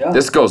shit. Yeah.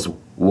 This goes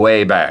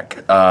way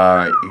back.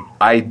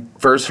 I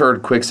first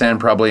heard Quicksand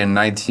probably in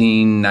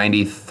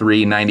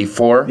 1993,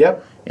 94.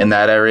 Yep. In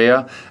that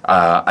area.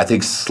 I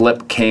think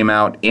Slip came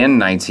out in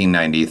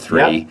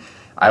 1993. Yep.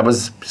 I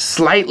was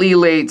slightly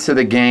late to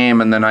the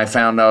game, and then I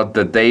found out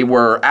that they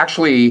were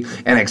actually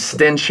an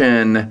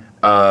extension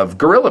of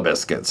Gorilla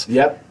Biscuits.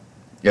 Yep.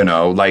 You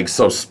know, like,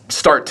 so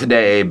Start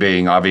Today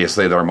being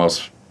obviously their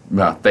most,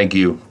 thank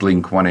you,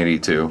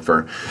 Blink-182,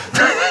 for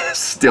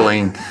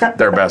stealing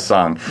their best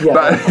song. Yeah,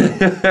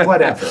 But,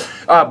 whatever.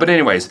 but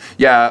anyways,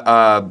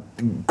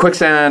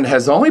 Quicksand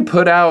has only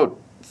put out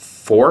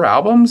 4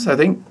 albums, I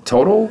think,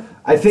 total.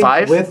 I think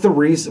 5? with the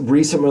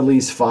recent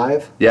release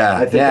 5. Yeah,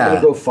 I think yeah. I'm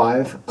going to go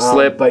 5.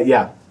 Slip. But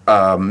yeah.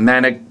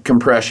 Manic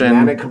Compression.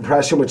 Manic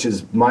Compression, which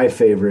is my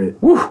favorite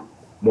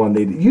one.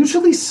 They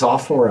usually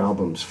sophomore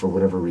albums for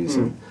whatever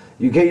reason.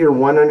 You get your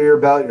one under your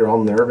belt, you're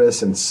all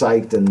nervous and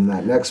psyched, and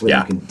that next one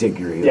you can dig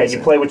your heels Yeah, you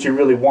in. play what you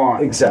really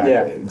want.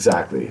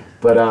 Exactly.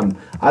 But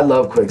I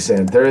love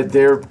Quicksand.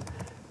 They're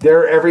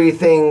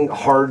everything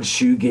hard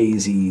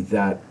shoegazy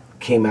that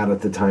came out at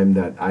the time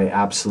that I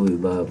absolutely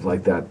love,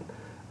 like that.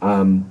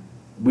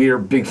 We are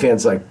big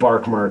fans like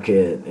Bark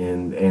Market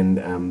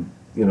and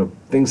you know,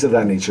 things of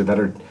that nature that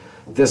are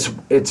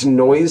it's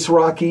noise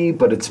rocky,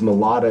 but it's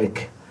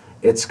melodic.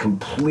 It's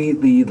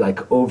completely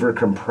like over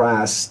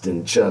compressed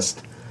and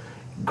just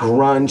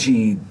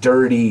grungy,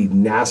 dirty,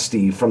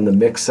 nasty from the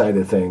mix side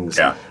of things.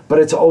 Yeah. But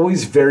it's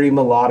always very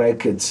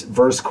melodic. It's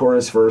verse,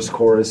 chorus,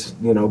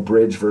 you know,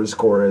 bridge, verse,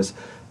 chorus.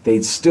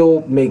 They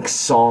still make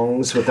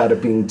songs without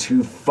it being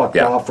too fucked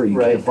off or you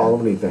can't follow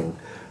anything.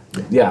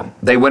 Yeah.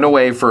 They went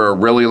away for a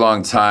really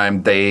long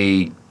time.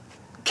 They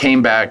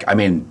came back,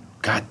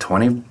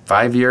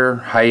 25-year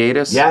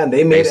hiatus. Yeah, and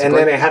they made, basically. and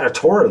then they had a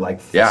tour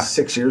like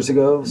 6 years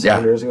ago,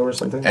 7 years ago or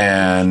something.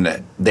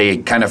 And they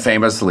kind of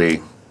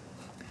famously,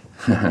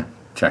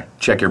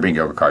 check your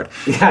bingo card.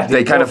 Yeah,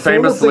 they kind of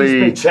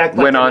famously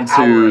went on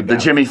to the ago.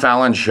 Jimmy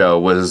Fallon show,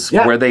 was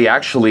where they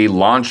actually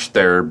launched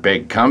their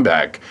big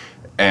comeback.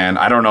 And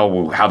I don't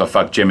know how the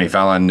fuck Jimmy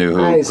Fallon knew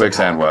who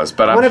Quicksand was,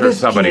 but I'm sure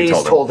somebody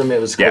told him.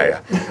 It was cool.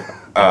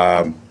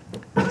 Yeah.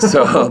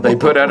 So they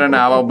put out an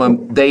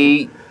album.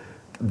 They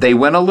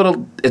went a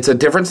little. It's a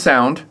different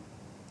sound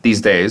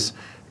these days.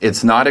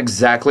 It's not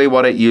exactly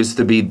what it used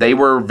to be. They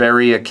were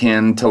very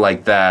akin to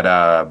like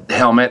that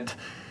Helmet,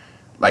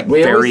 like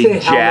We very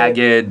always say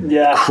jagged,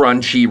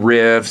 crunchy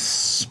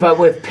riffs. But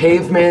with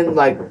Pavement,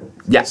 like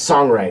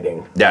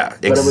songwriting. Yeah,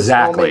 But it was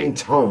exactly. Helmet in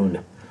tone.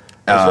 It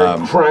was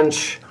very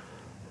crunch.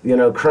 You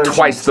know, crunch.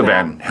 Twice the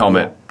band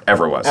Helmet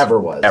ever was. Ever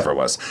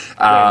was.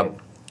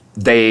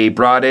 They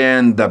brought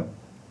in the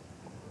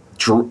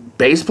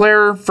bass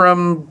player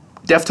from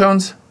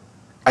Deftones.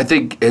 I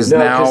think is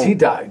now because he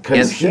died.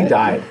 Because he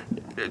died.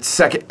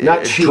 Second,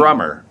 Not Cheap.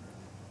 drummer.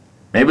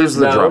 Maybe it was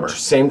the drummer.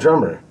 Same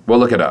drummer. We'll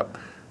look it up.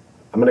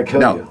 I'm gonna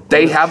kill you. No,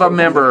 they have a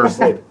member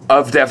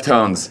of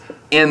Deftones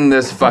in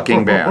this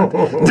fucking band,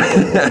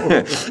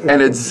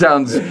 and it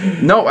sounds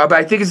but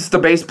I think it's the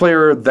bass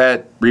player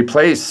that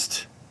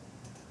replaced.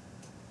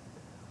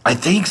 I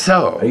think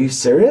so. Are you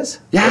serious?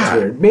 Yeah. That's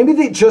weird. Maybe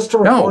they just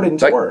recorded and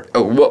tour.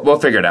 We'll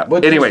figure it out.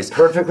 Which Anyways, is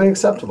perfectly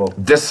acceptable.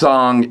 this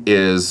song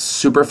is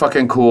super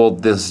fucking cool.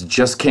 This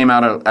just came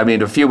out,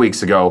 a few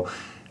weeks ago.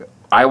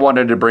 I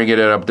wanted to bring it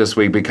up this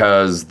week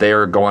because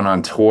they're going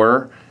on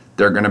tour.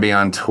 They're going to be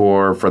on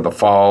tour for the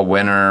fall,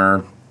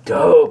 winter.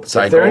 Dope.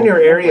 Cycle. If they're in your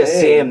area,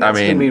 see them. That's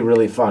going to be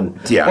really fun.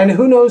 Yeah. And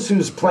who knows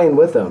who's playing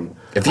with them.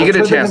 If you get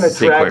a chance to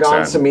see they're going to drag on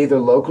Quicksand. some either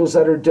locals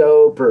that are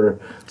dope or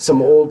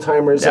some old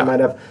timers that might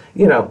have,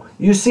 you know,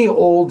 you see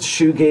old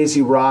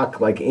shoegazy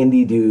rock, like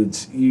indie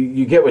dudes,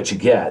 you get what you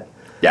get.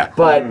 Yeah.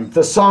 But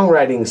the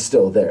songwriting's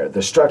still there.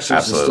 The structures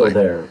Absolutely. are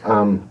still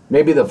there.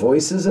 Maybe the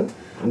voice isn't,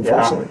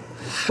 unfortunately.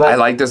 I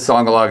like this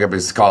song a lot.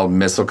 It's called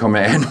Missile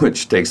Command,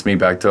 which takes me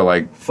back to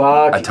like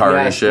Fuck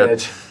Atari yes, shit.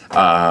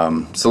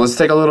 bitch. So let's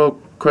take a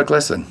little quick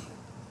listen.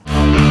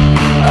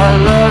 I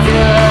love you.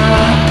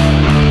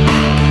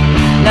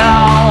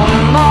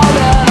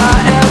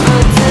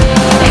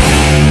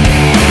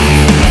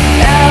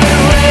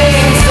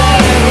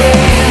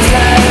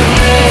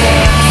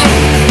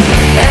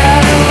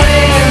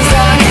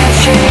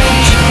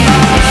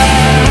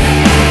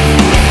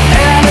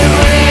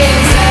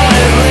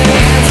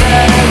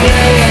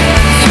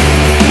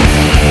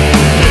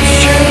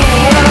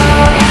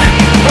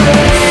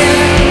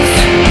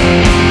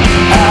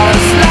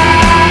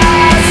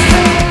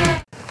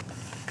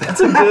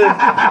 That's a good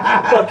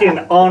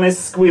fucking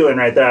honest squealing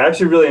right there. I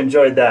actually really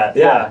enjoyed that.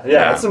 Yeah.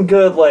 That's some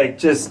good, like,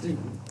 just,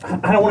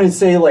 I don't want to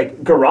say,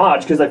 like,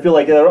 garage, because I feel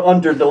like it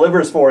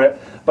under-delivers for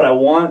it, but I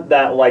want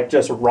that, like,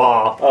 just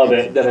raw of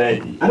it that I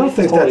don't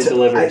think totally that's...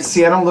 delivers.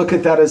 I don't look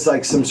at that as,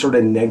 like, some sort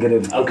of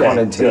negative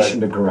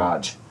connotation to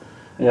garage.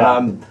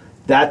 Yeah.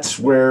 That's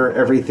where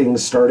everything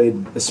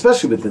started,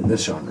 especially within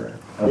this genre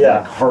of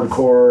like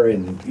hardcore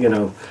and, you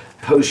know,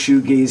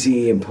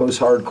 post-shoegazy and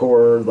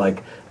post-hardcore,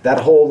 like that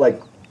whole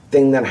like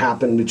thing that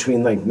happened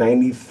between like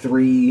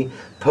 93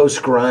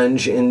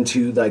 post-grunge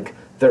into like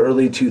the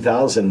early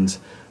 2000s,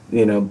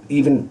 you know,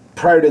 even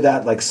prior to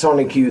that, like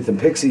Sonic Youth and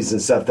Pixies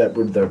and stuff that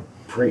were the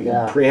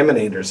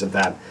preeminators of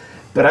that.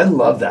 But I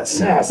love that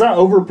sound. Yeah, it's not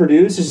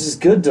overproduced, it's just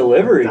good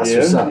delivery, That's dude.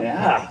 what's up.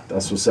 Yeah.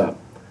 That's what's up.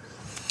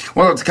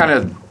 Well, it's kind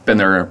of been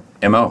their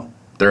MO.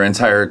 Their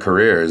entire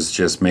career is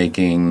just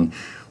making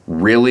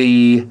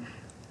really...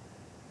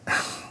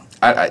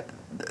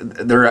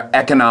 they're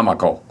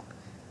economical.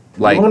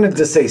 Like, I wanted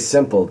to say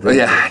simple.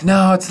 Yeah,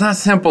 no, it's not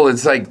simple.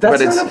 It's like...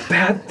 That's not a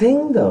bad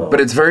thing, though.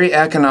 But it's very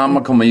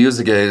economical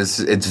music. It's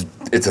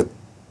a,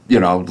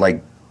 you know,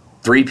 like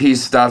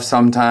 3-piece stuff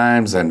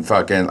sometimes and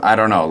fucking, I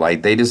don't know.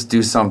 Like, they just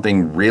do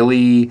something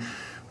really,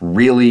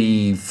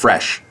 really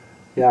fresh.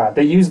 Yeah,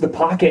 they use the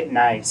pocket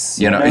nice.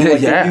 You know,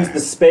 They use the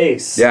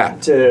space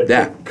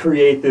to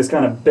create this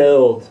kind of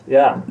build.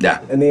 Yeah. Yeah.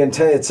 And the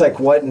intent, it's like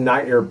what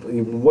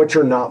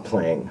you're not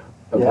playing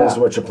opposed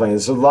to what you're playing.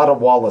 There's a lot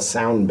of wall of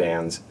sound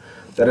bands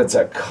that it's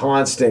a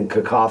constant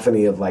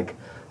cacophony of like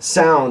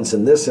sounds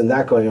and this and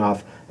that going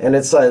off. And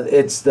it's like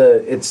it's the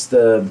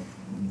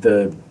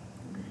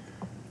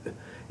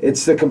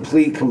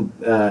complete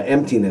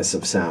emptiness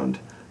of sound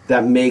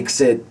that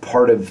makes it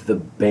part of the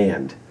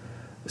band.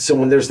 So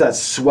when there's that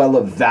swell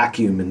of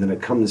vacuum and then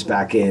it comes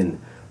back in,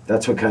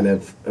 that's what kind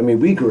of... I mean,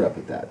 we grew up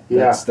with that.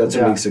 That's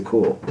what makes it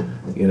cool,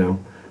 you know?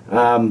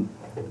 Are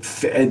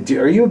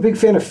you a big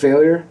fan of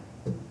Failure?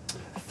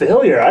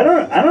 Failure? I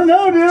don't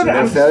know, dude. Do you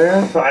know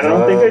Failure? I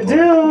don't think I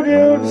do,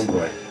 dude. Oh,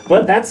 boy.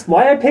 But that's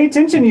why I pay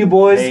attention to you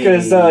boys,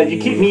 because you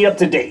keep me up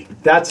to date.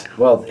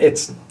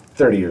 It's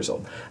 30 years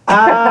old. So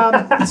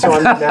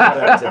I'm not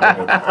up to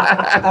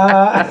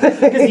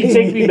date. Because you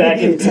take me back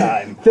in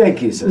time.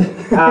 Thank you, sir.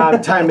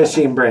 Time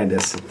Machine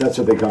Brandis. That's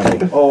what they call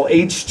me. Oh,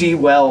 H.G.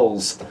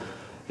 Wells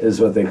is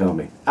what they call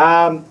me.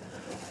 I'm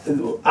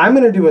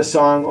going to do a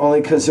song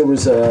only because there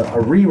was a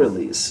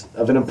re-release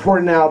of an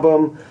important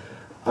album.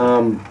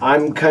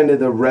 I'm kind of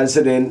the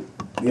resident,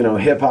 you know,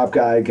 hip-hop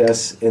guy, I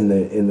guess, in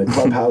the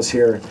clubhouse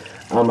here.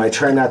 I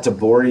try not to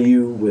bore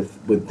you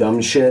with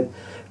dumb shit.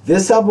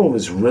 This album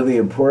was really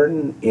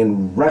important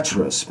in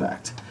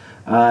retrospect.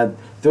 There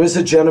was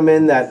a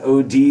gentleman that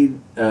OD'd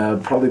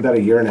probably about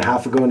 1.5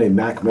 years ago named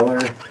Mac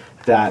Miller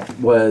that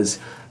was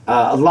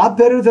a lot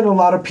better than a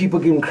lot of people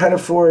give him credit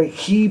for.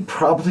 He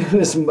probably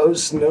was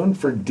most known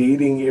for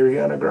dating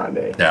Ariana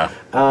Grande. Yeah.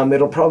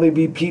 It'll probably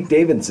be Pete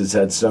Davidson's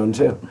headstone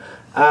too.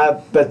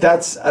 But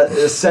that's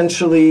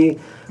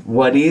essentially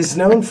what he's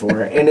known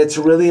for. And it's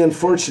really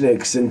unfortunate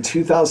because in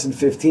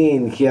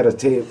 2015 he had a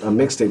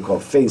mixtape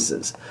called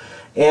Faces.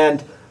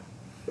 And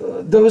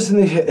those in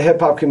the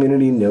hip-hop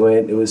community knew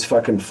it. It was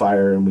fucking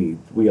fire, and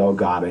we all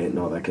got it and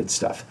all that good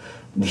stuff.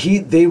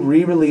 They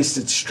re-released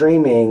it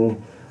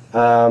streaming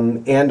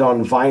and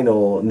on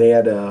vinyl, and they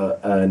had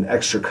an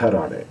extra cut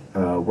on it.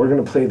 We're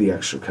going to play the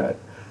extra cut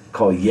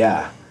called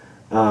Yeah.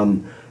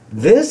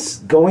 This,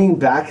 going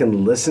back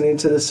and listening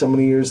to this so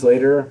many years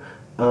later,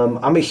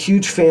 I'm a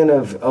huge fan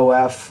of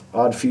OF,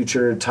 Odd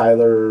Future,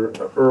 Tyler,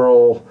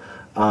 Earl,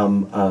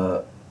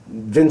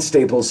 Vince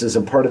Staples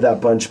isn't part of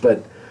that bunch,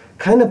 but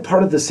kind of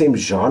part of the same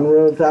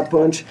genre of that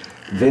bunch.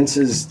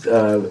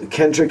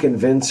 Kendrick and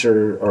Vince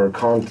are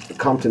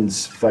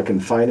Compton's fucking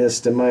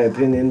finest, in my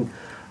opinion.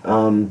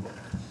 And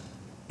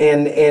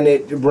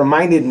it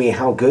reminded me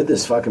how good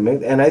this fucking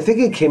made. And I think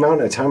it came out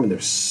in a time when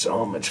there's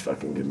so much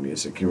fucking good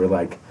music. You were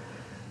like,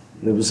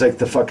 it was like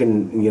the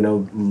fucking, you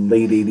know,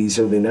 late 80s,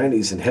 early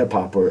 90s in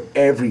hip-hop where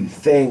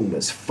everything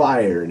was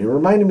fire. And it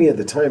reminded me of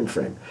the time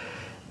frame.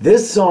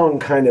 This song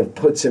kind of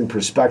puts in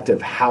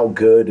perspective how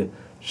good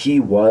he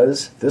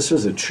was. This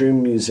was a true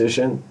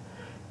musician.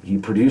 He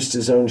produced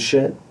his own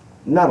shit.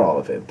 Not all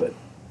of it, but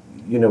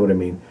you know what I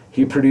mean.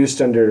 He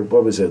produced under,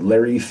 what was it,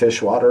 Larry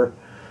Fishwater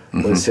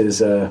was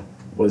his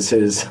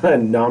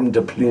nom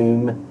de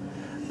plume.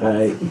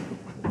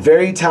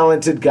 Very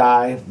talented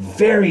guy,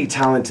 very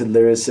talented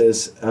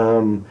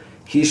lyricist.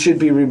 He should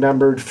be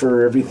remembered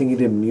for everything he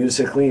did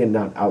musically and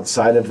not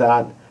outside of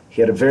that.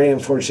 He had a very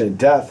unfortunate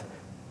death.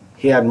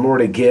 He had more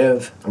to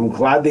give. I'm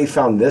glad they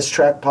found this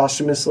track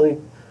posthumously.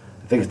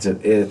 I think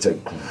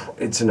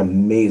it's an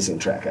amazing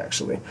track,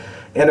 actually.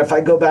 And if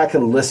I go back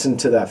and listen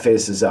to that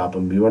Faces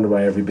album, you wonder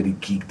why everybody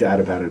geeked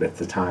out about it at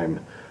the time.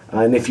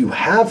 And if you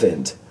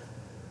haven't,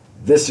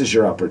 this is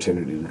your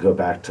opportunity to go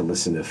back to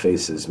listen to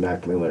Faces,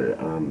 Mac Miller.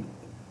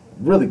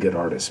 Really good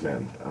artist,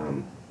 man.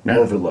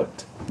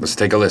 Overlooked. Let's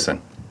take a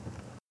listen.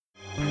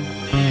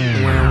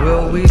 When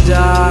will we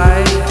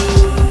die?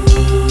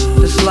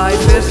 This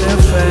life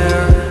isn't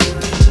fair.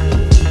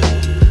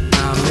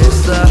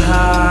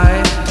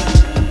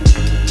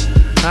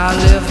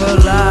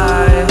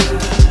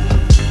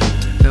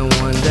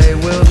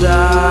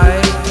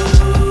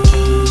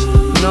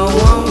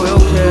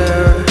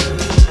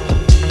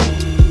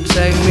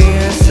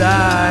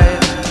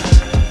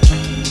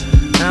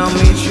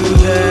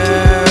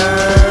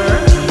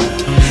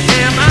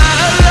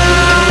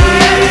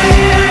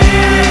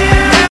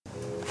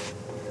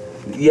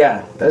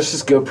 Yeah, that's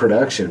just good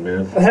production,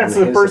 man. That's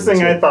the first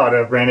thing I thought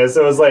of, Brandon.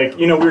 So it was like,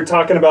 we were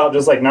talking about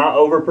just like not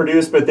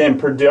overproduced, but then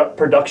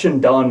production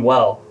done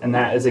well. And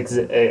that is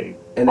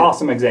an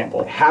awesome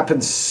example. It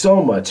happens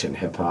so much in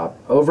hip hop.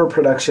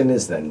 Overproduction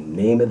is the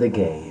name of the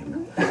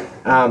game.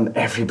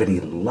 Everybody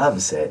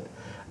loves it.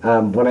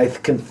 When I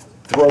can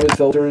throw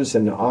filters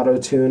and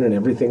auto-tune and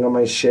everything on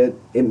my shit,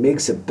 it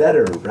makes it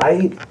better,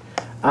 right?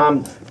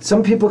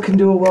 Some people can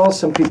do it well,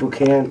 some people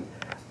can't.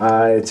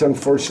 It's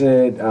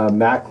unfortunate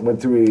Mac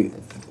went through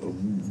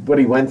what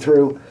he went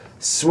through.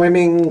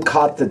 Swimming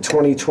caught the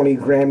 2020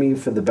 Grammy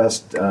for the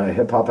best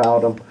hip-hop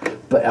album,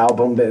 but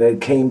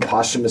it came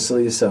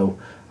posthumously, so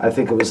I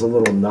think it was a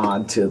little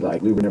nod to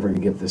like, we were never going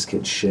to give this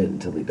kid shit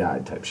until he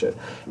died type shit.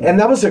 And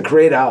that was a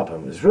great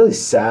album. It was really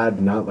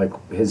sad, not like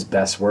his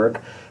best work,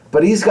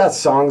 but he's got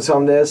songs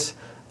on this.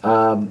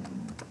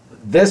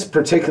 This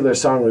particular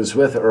song was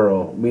with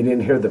Earl. We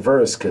didn't hear the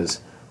verse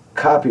because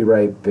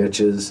copyright,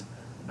 bitches.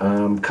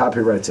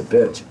 Copyright's a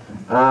bitch.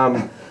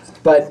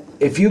 But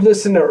if you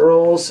listen to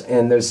Earl's,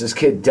 and there's this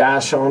kid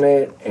Dash on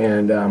it,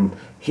 and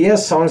he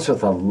has songs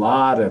with a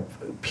lot of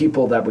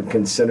people that would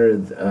consider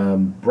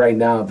right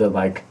now the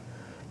like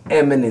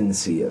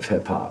eminency of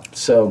hip hop.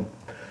 So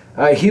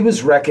he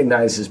was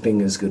recognized as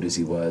being as good as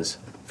he was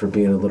for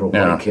being a little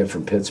white kid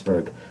from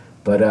Pittsburgh.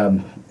 But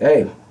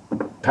hey,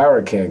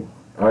 Power King,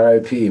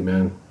 R.I.P.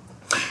 man.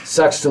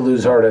 Sucks to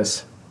lose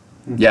artists.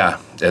 Yeah,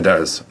 it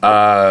does.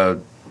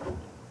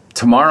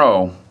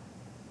 Tomorrow,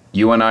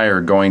 you and I are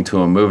going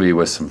to a movie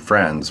with some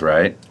friends,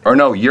 right? Or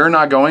no, you're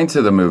not going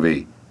to the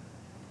movie.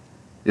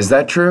 Is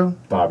that true?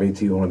 Bobby,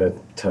 do you want to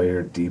tell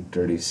your deep,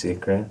 dirty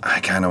secret?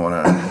 I kind of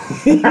want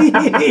to.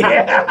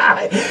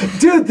 Yeah.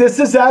 Dude, this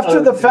is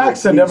after the fact,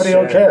 so nobody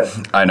will care.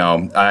 I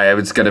know.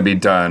 It's going to be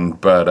done,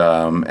 but,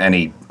 and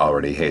he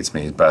already hates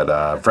me,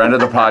 but friend of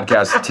the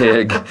podcast,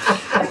 Tig,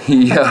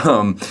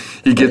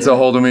 he gets a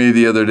hold of me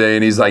the other day,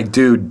 and he's like,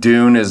 dude,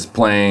 Dune is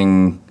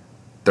playing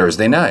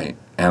Thursday night.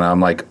 And I'm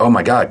like, oh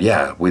my God,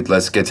 yeah,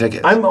 let's get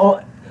tickets.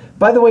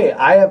 By the way,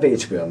 I have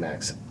HBO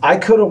Max. I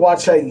could have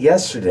watched that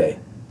yesterday.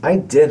 I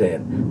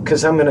didn't,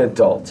 because I'm an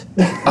adult.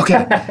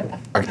 Okay.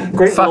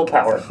 Great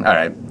willpower. All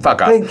right,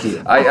 fuck off. Thank you.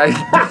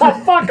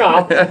 Fuck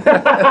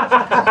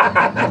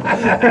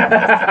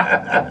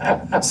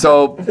off.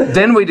 So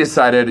then we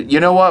decided, you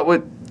know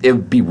what? It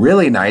would be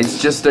really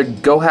nice just to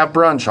go have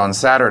brunch on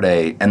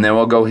Saturday, and then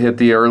we'll go hit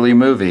the early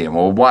movie, and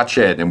we'll watch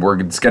it, and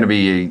it's going to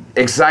be an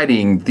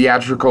exciting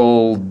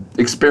theatrical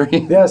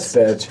experience. Yes,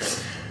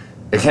 bitch.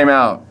 It came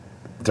out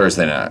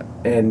Thursday night.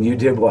 And you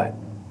did what?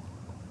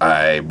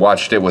 I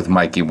watched it with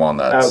Mikey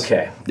Walnuts.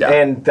 Okay. Yeah.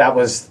 And that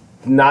was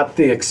not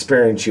the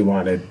experience you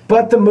wanted.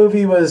 But the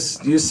movie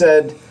was, you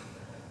said,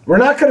 we're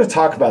not going to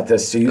talk about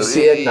this, so you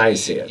see it and I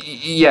see it.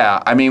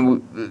 Yeah. I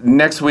mean,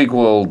 next week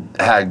we'll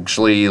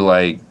actually,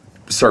 like,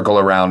 circle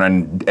around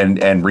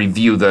and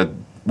review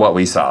what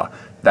we saw,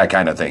 that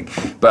kind of thing.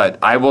 But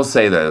I will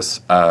say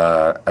this,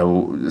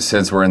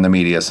 since we're in the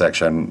media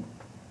section,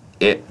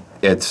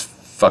 it's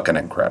fucking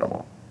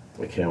incredible.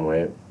 I can't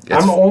wait.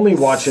 I'm only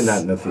watching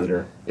that in the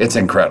theater. It's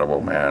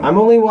incredible, man. I'm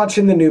only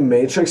watching the new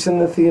Matrix in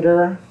the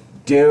theater,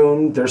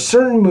 Dune. There's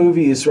certain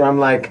movies where I'm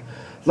like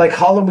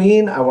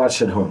Halloween, I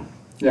watched at home.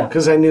 Yeah.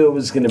 Because I knew it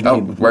was going to be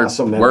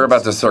we're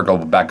about to circle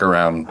back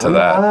around to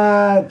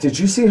that. Did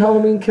you see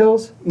Halloween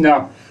Kills?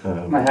 No,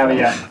 I haven't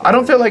yet. I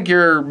don't feel like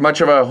you're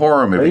much of a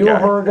horror movie guy. Are you a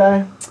horror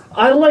guy?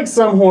 I like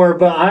some horror,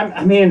 but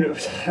I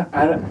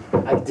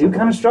do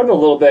kind of struggle a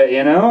little bit,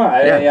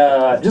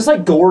 just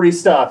like gory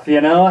stuff,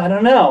 I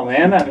don't know,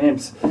 man. I mean,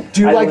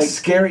 do you like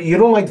scary? You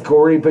don't like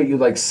gory, but you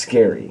like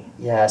scary.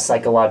 Yeah,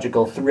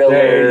 psychological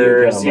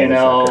thrillers, there you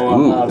go,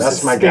 Ooh,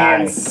 that's my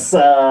guy. That's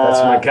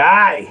my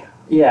guy.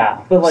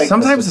 Yeah, but like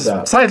sometimes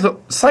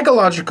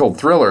psychological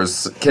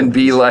thrillers can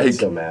be like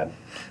so mad,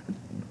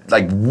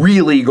 like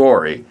really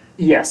gory.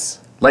 Yes.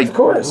 Like, of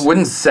course.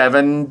 Wouldn't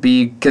Seven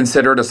be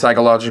considered a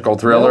psychological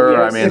thriller?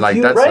 Yes. I mean,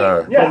 like, that's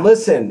right? Yeah. But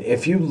listen,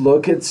 if you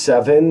look at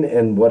Seven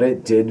and what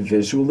it did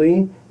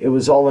visually, it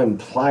was all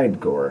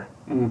implied gore.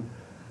 Mm.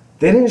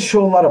 They didn't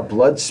show a lot of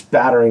blood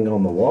spattering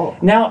on the wall.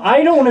 Now,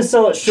 I don't want to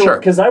sell it short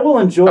because I will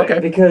enjoy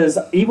it because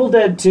Evil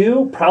Dead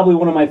 2, probably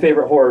one of my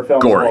favorite horror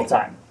films of all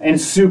time. And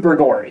super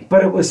gory.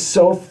 But it was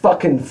so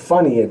fucking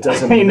funny, it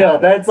doesn't matter. I know,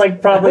 that's like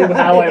probably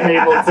how I'm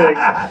able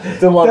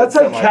to love that's it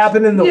so like much.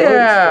 Cabin in the Woods.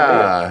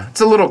 Yeah,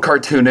 it's a little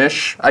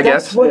cartoonish, I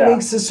guess. That's what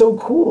makes it so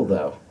cool,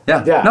 though.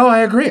 Yeah. No, I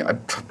agree. Are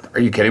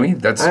you kidding me?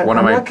 That's one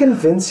of my... I'm not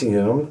convincing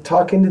you. I'm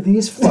talking to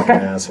these fucking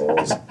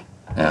assholes.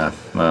 Yeah,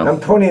 well... I'm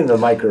pointing the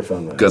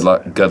microphone. Good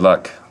luck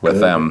with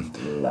them.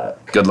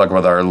 Good luck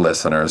with our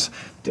listeners.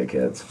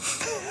 Dickheads.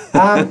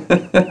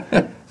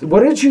 What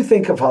did you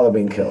think of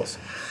Halloween Kills?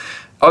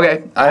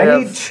 Okay, I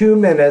need 2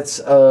 minutes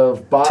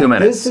of... 2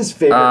 minutes. This is his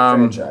favorite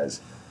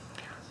franchise.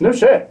 No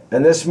shit.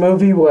 And this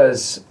movie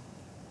was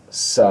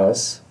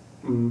sus.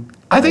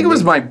 I think it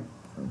was my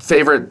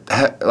favorite,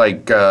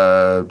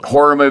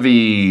 horror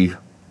movie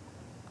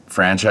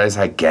franchise,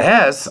 I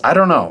guess. I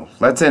don't know.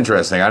 That's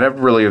interesting. I never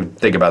really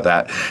think about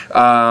that.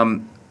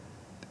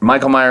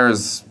 Michael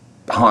Myers,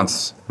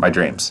 haunts my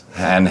dreams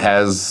and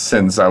has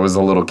since I was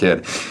a little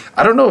kid.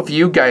 I don't know if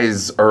you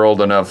guys are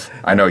old enough.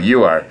 I know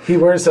you are. He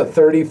wears a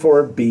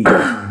 34B.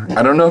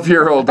 I don't know if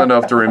you're old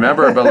enough to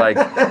remember, but like,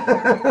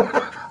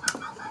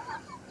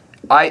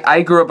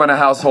 I grew up in a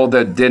household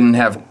that didn't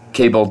have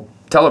cable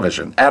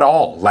television at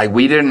all. Like,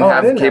 we didn't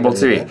have cable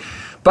TV.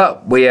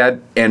 But we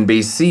had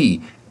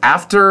NBC.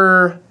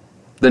 After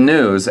the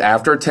news,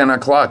 after 10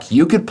 o'clock,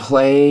 you could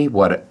play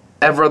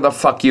whatever the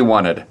fuck you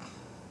wanted.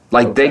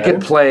 Like, they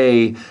could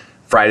play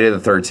Friday the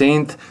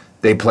 13th.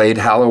 They played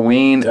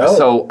Halloween. Oh.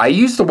 So I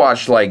used to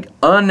watch, like,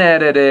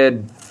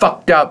 unedited,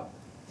 fucked up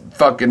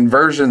fucking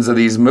versions of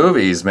these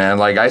movies, man.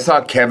 Like, I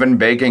saw Kevin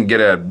Bacon get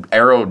an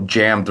arrow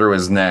jammed through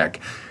his neck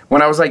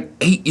when I was, like,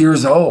 8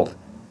 years old.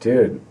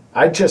 Dude,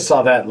 I just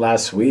saw that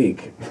last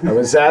week. I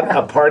was at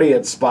a party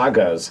at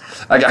Spago's.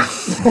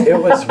 It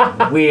was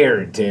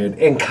weird, dude.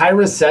 And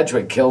Kyra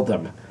Sedgwick killed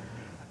him.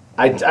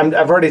 I've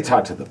already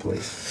talked to the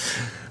police.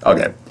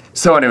 Okay.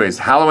 So anyways,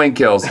 Halloween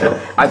Kills.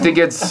 I think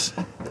it's...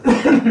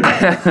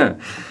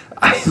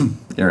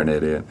 You're an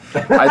idiot.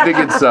 I think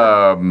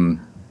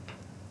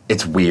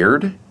it's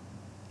weird.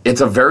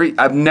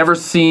 I've never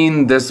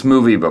seen this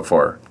movie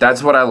before.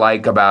 That's what I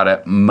like about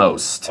it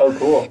most. Oh,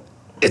 cool.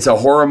 It's a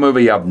horror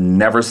movie I've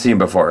never seen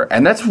before.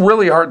 And that's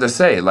really hard to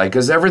say, like,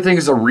 because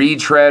everything's a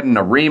retread and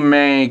a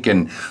remake,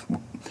 and...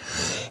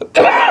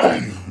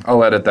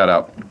 I'll edit that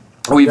out.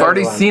 We've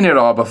already seen it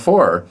all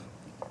before.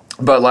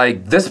 But,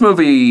 like, this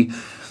movie...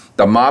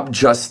 The mob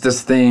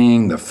justice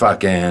thing, the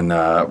fucking,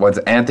 what's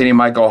Anthony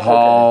Michael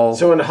Hall. Okay.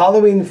 So in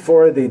Halloween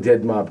 4, they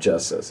did mob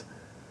justice.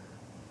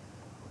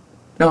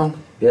 No.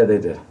 Yeah, they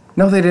did.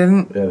 No, they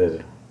didn't. Yeah, they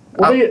did.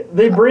 Well,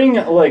 they bring,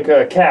 like,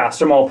 a cast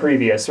from all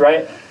previous,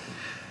 right?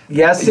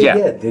 Yes, they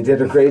did. They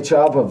did a great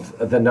job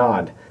of the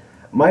nod.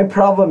 My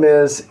problem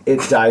is, it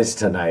dies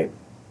tonight.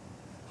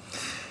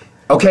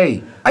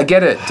 Okay, I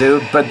get it,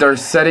 dude, but they're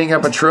setting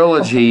up a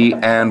trilogy,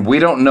 and we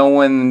don't know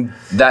when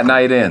that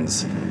night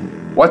ends.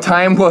 What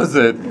time was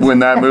it when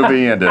that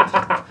movie ended?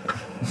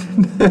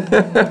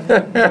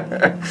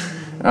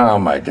 Oh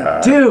my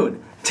god.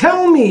 Dude,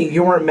 tell me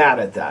you weren't mad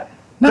at that.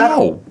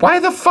 No. Why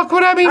the fuck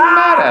would I be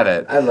mad at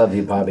it? I love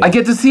you, Bobby. I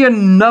get to see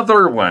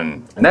another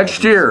one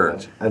next year.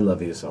 I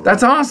love you so much.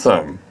 That's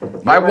awesome.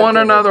 I want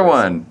another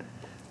one.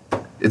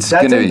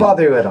 That didn't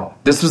bother you at all.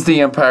 This was the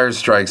Empire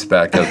Strikes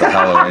Back of the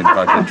Halloween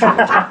fucking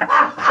trilogy.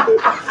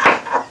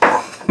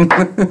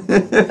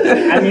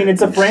 I mean,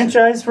 it's a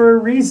franchise for a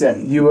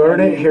reason. You heard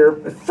it here.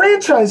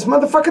 Franchise,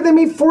 motherfucker, they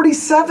made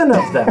 47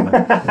 of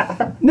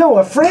them. No,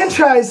 a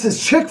franchise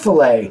is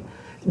Chick-fil-A.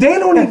 They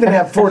don't even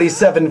have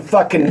 47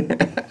 fucking...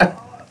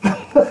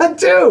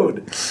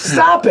 Dude,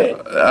 stop it.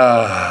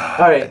 All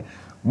right.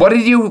 What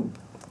did you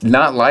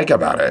not like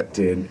about it?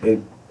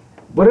 Dude,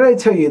 what did I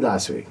tell you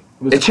last week?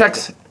 It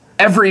checks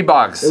every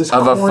box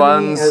of a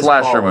fun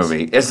slasher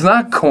movie. It's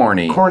not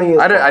corny. Corny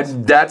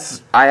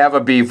as I have a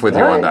beef with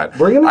you on that.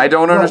 I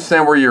don't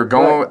understand where you're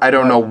going. I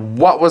don't know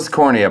what was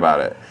corny about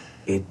it.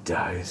 It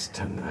dies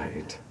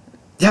tonight.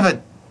 Yeah,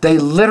 but they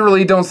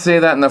literally don't say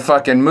that in the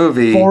fucking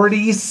movie.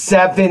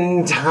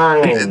 47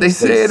 times. They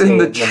say it in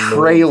the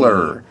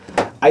trailer.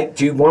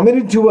 Do you want me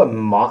to do a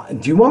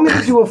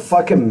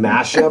fucking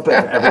mashup of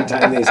every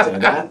time they say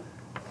that?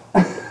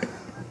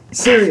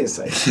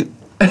 Seriously.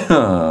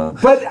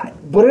 But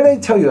what did I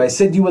tell you? I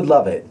said you would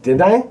love it,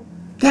 didn't I?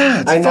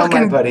 Yeah, I know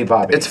my buddy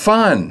Bobby. It's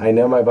fun. I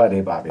know my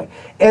buddy Bobby.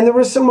 And there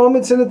were some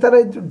moments in it that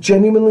I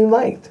genuinely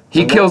liked.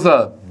 He kills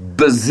a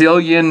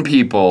bazillion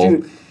people.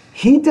 Dude,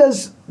 he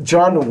does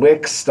John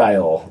Wick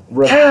style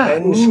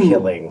revenge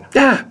killing.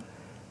 Yeah.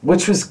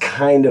 Which was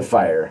kind of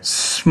fire.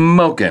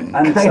 Smoking.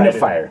 Kind of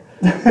fire.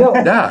 No,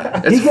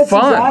 yeah, it's he gets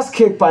fun. his ass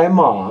kicked by a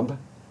mob,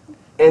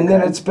 and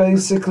then it's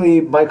basically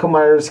Michael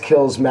Myers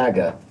kills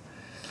MAGA.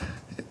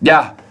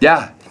 Yeah.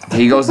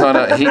 He goes on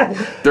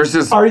there's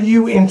this... Are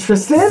you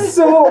interested?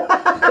 So,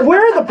 where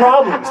are the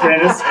problems,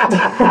 Brandis?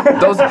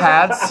 Those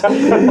hats,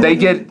 they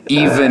get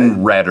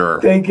even redder.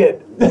 They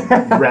get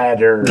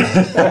redder.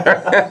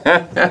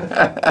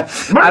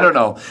 I don't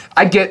know.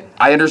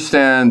 I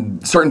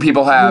understand certain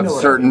people have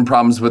certain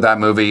problems with that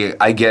movie.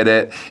 I get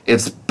it.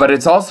 But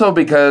it's also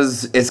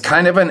because it's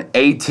kind of an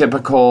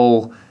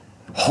atypical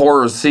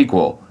horror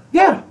sequel.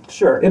 Yeah,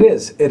 sure. It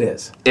is.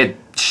 It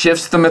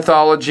shifts the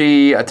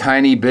mythology a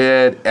tiny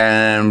bit,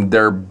 and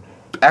they're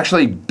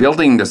actually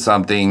building to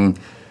something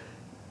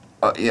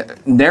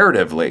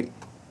narratively.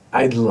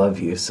 I love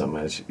you so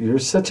much. You're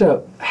such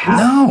a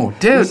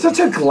dude. You're such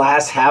a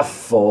glass half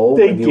full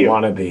Thank when you you.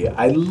 want to be.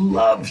 I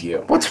love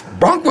you. What's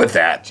wrong with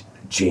that?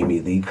 Jamie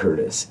Lee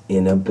Curtis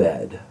in a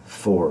bed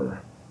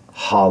for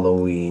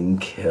Halloween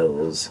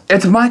Kills.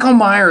 It's Michael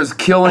Myers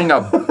killing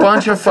a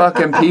bunch of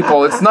fucking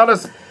people. It's not a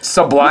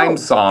Sublime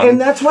song.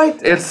 And that's why...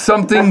 It's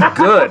something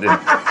good.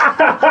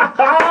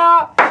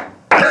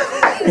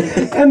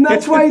 And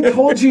that's why I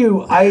told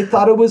you I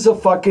thought it was a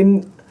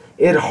fucking...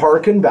 It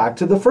harkened back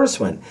to the first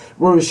one,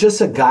 where it was just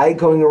a guy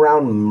going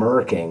around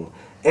murking.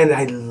 And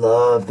I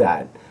love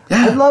that.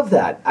 Yeah. I love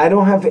that. I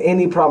don't have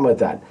any problem with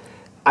that.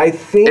 I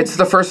think... It's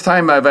the first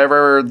time I've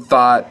ever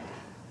thought,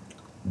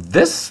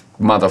 this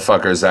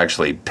motherfucker's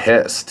actually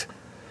pissed.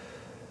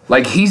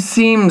 Like, he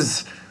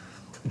seems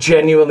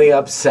genuinely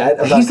upset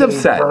about he's getting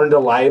upset. burned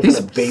alive He's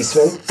in a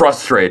basement.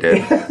 Frustrated.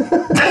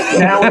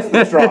 Now it's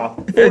the straw.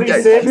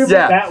 46.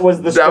 Yeah. That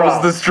was the straw. That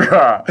was the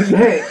straw.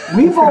 Hey,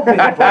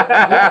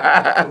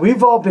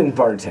 we've all been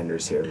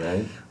bartenders here,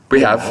 right?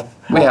 We have.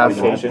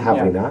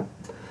 Have we not?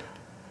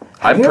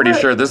 I'm pretty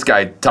sure this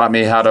guy taught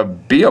me how to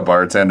be a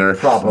bartender.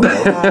 Probably.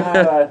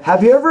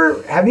 Have you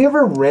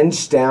ever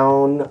wrenched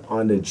down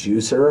on a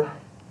juicer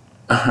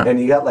and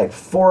you got like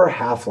 4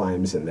 half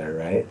limes in there,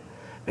 right?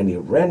 And you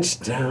wrench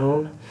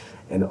down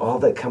and all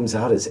that comes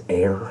out is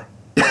air.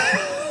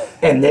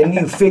 And then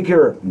you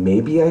figure,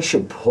 maybe I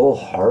should pull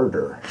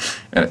harder.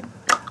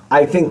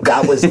 I think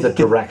that was the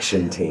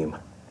direction team.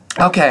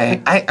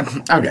 Okay.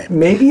 Okay.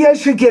 Maybe I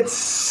should get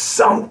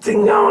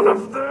something out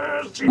of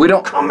this. We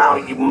don't come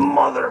out, you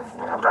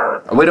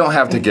motherfucker. We don't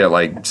have to get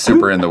like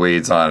super in the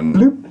weeds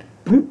on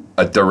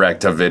a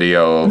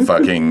direct-to-video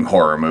fucking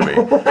horror movie.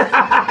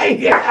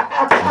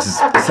 Yeah. Which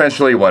is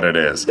essentially what it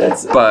is.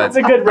 That's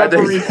a good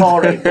referee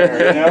call right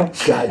there, you know?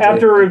 God,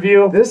 after a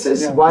review. This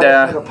is why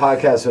I've had a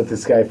podcast with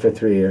this guy for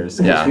 3 years.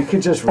 Yeah. We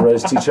could just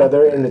roast each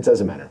other and it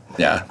doesn't matter.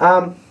 Yeah.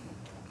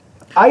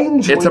 I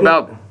enjoyed It's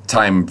about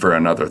time for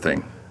another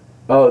thing.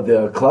 Oh,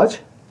 the clutch?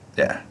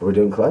 Yeah. We're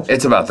doing clutch?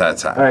 It's about that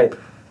time. All right.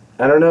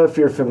 I don't know if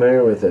you're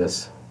familiar with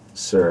this,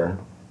 sir.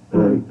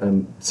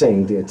 I'm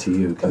saying it to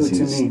you because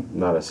he's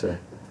not a sir.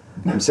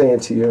 I'm saying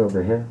it to you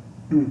over here,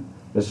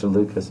 Mr.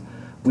 Lucas.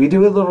 We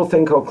do a little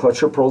thing called Clutch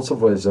Your Pearls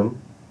of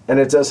Wisdom, and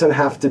it doesn't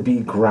have to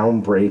be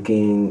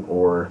groundbreaking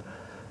or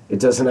it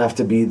doesn't have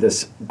to be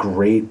this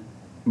great,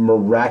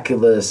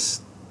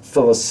 miraculous,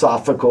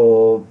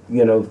 philosophical,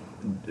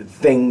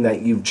 thing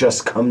that you've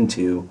just come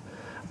to.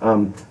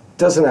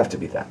 Doesn't have to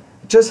be that.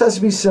 It just has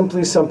to be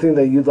simply something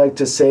that you'd like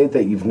to say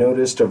that you've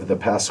noticed over the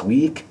past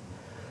week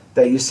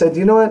that you said,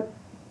 you know what?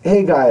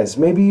 Hey guys,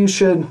 maybe you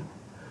should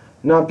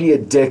not be a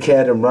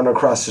dickhead and run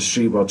across the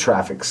street while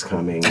traffic's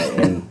coming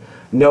and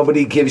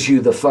nobody gives you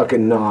the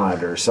fucking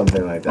nod or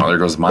something like that. Oh, there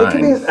goes mine.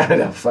 I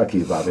know, fuck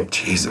you, Bobby.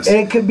 Jesus. And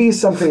it could be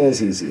something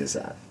as easy as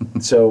that.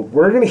 So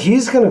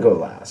he's gonna go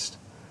last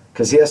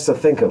because he has to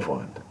think of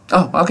one.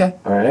 Oh, okay.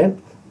 All right.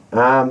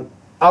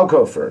 I'll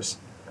go first.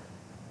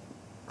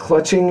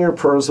 Clutching your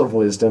pearls of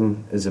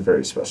wisdom is a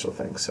very special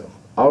thing, so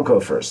I'll go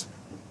first.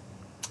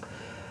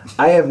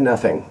 I have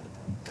nothing.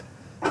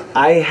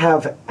 I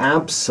have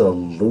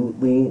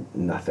absolutely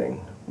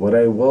nothing. What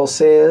I will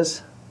say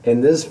is,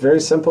 and this is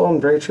very simple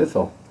and very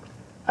truthful,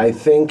 I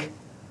think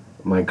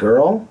my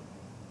girl,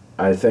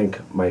 I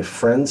think my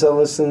friends that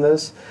listen to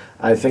this,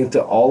 I think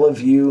to all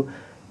of you,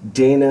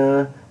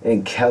 Dana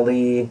and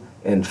Kelly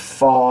and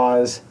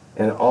Foz,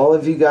 and all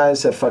of you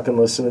guys that fucking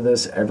listen to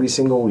this every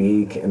single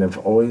week and have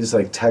always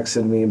like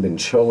texted me and been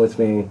chill with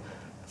me,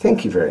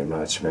 thank you very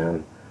much,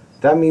 man.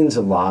 That means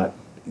a lot.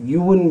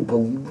 You wouldn't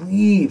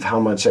believe how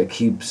much that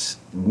keeps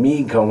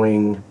me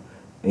going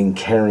and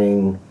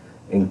caring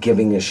and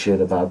giving a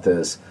shit about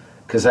this.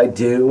 Because I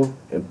do,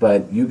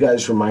 but you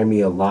guys remind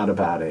me a lot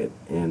about it.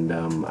 And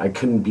I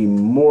couldn't be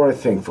more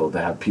thankful to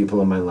have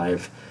people in my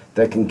life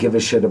that can give a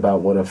shit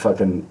about what a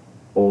fucking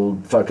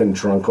old fucking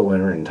drunkle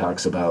Aaron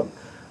talks about.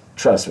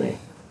 Trust me.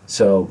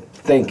 So,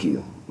 thank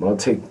you.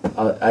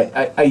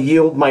 I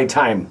yield my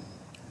time.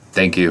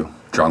 Thank you,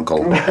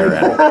 drunkle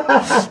Aaron.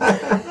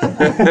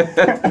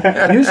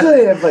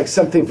 Usually I have like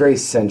something very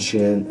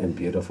sentient and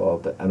beautiful,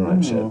 but I don't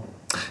have shit.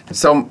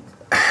 So,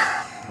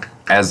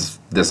 as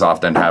this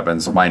often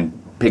happens, mine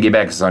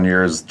piggybacks on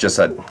yours just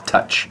a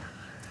touch.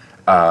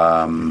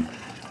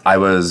 I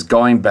was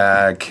going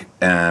back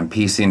and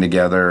piecing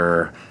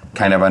together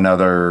kind of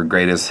another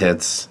greatest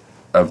hits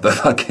of the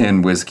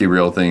fucking Whiskey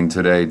Reel thing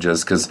today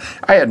just because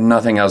I had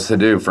nothing else to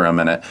do for a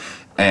minute.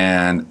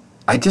 And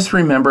I just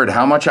remembered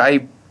how much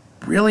I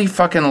really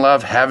fucking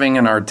love having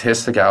an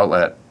artistic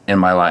outlet in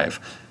my life.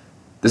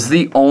 This is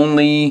the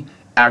only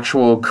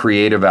actual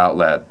creative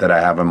outlet that I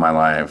have in my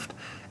life.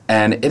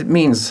 And it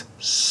means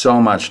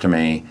so much to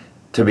me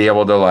to be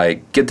able to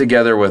like get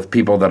together with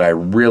people that I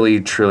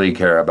really truly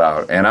care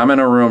about. And I'm in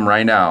a room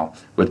right now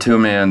with 2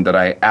 men that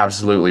I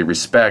absolutely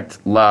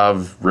respect,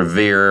 love,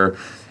 revere,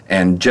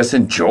 and just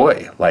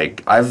enjoy.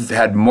 Like, I've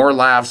had more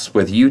laughs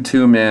with you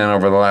 2 men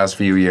over the last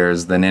few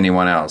years than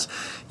anyone else.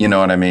 You know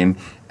what I mean?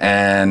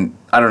 And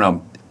I don't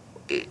know,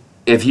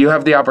 if you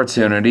have the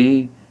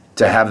opportunity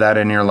to have that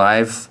in your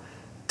life,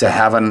 to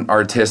have an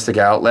artistic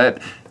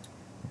outlet,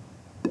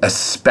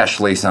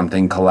 especially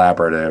something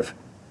collaborative,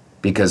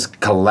 because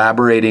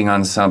collaborating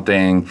on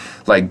something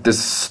like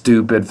this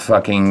stupid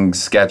fucking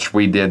sketch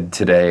we did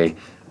today,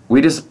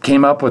 we just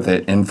came up with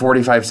it in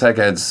 45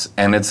 seconds,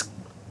 and it's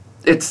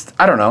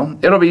I don't know,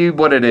 it'll be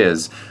what it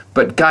is,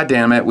 but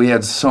goddamn it, we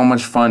had so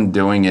much fun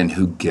doing it, and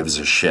who gives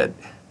a shit?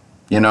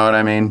 You know what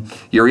I mean?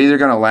 You're either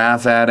gonna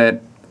laugh at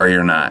it or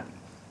you're not.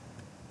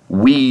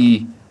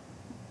 We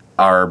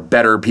are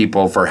better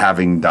people for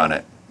having done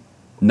it.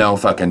 No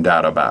fucking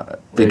doubt about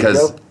it.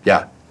 Because,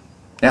 yeah.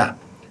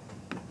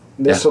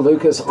 Mr.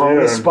 Lucas, on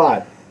the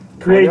spot,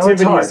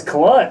 Creativity is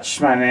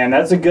clutch, my man.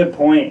 That's a good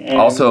point. And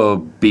also,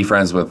 be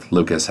friends with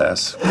Lucas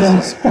Hess.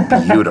 This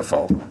is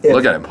beautiful.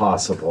 Look at him.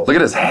 Possible. Look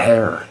at his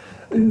hair.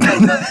 we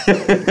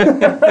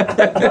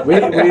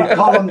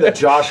call him the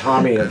Josh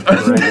Homme of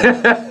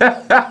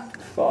the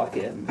Fuck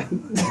him.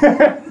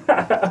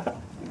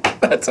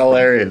 That's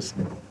hilarious.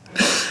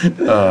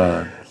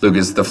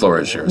 Lucas, the floor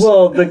is yours.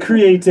 Well, the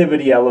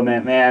creativity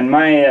element, man.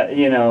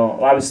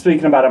 I was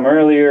speaking about him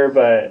earlier,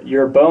 but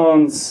your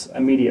bones,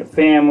 immediate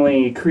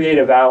family,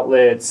 creative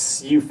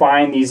outlets, you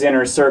find these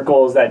inner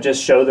circles that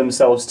just show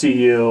themselves to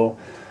you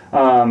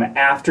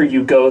after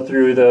you go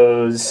through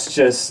those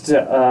just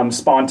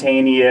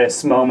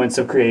spontaneous moments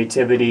of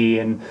creativity,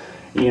 and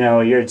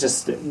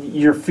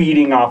you're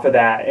feeding off of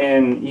that.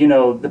 And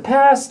the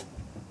past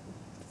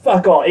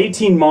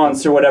 18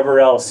 months or whatever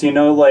else,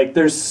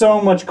 there's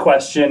so much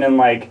question,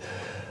 and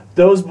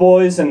those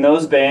boys and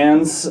those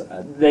bands,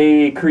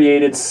 they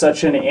created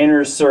such an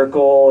inner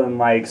circle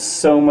and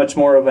so much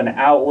more of an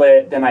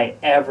outlet than I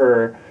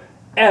ever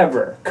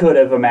could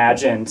have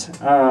imagined.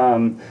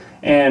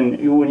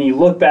 And when you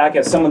look back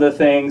at some of the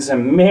things,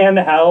 and man,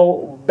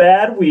 how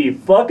bad we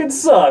fucking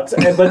sucked.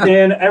 But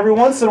then every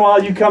once in a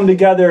while you come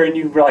together and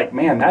you're like,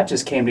 man, that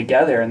just came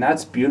together and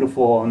that's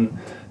beautiful, and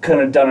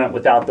couldn't have done it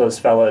without those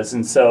fellas.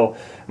 And so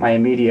my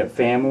immediate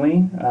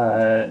family,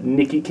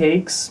 Nikki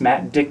Cakes,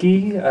 Matt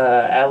Dickey,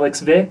 Alex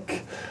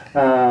Vick,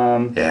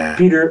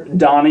 Peter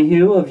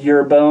Donahue of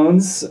Your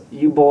Bones,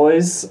 you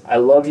boys, I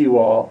love you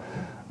all.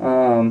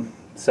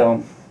 Thanks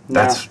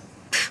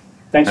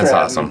for having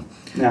awesome.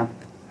 me. Yeah.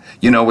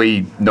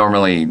 We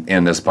normally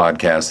end this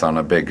podcast on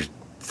a big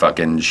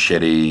fucking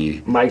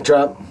shitty mic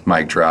drop. Do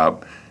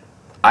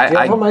you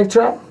have a mic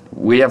drop?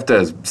 We have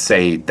to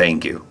say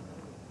thank you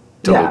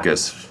to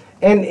Lucas.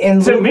 And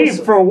to Lucas, me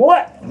for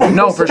what?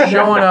 No, for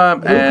showing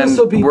up. Lucas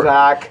will be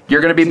back.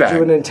 You're going to be back.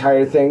 Do an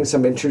entire thing. So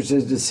I'm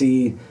interested to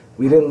see.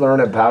 We didn't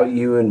learn about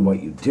you and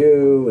what you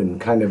do,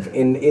 and kind of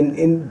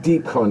in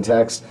deep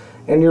context,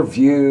 and your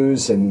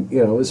views, and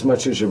as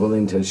much as you're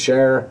willing to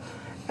share.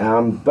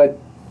 But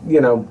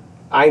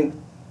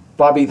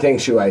Bobby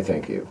thanks you. I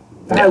thank you.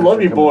 I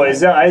love you,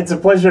 boys. Yeah, it's a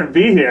pleasure to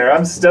be here.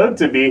 I'm stoked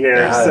to be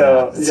here.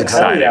 It's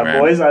exciting, man.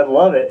 Boys. I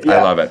love it. Yeah.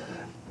 I love it.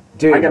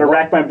 Dude, I got to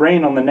rack my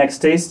brain on the next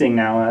tasting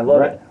now, and I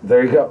love it.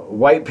 There you go.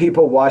 White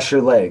people, wash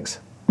your legs.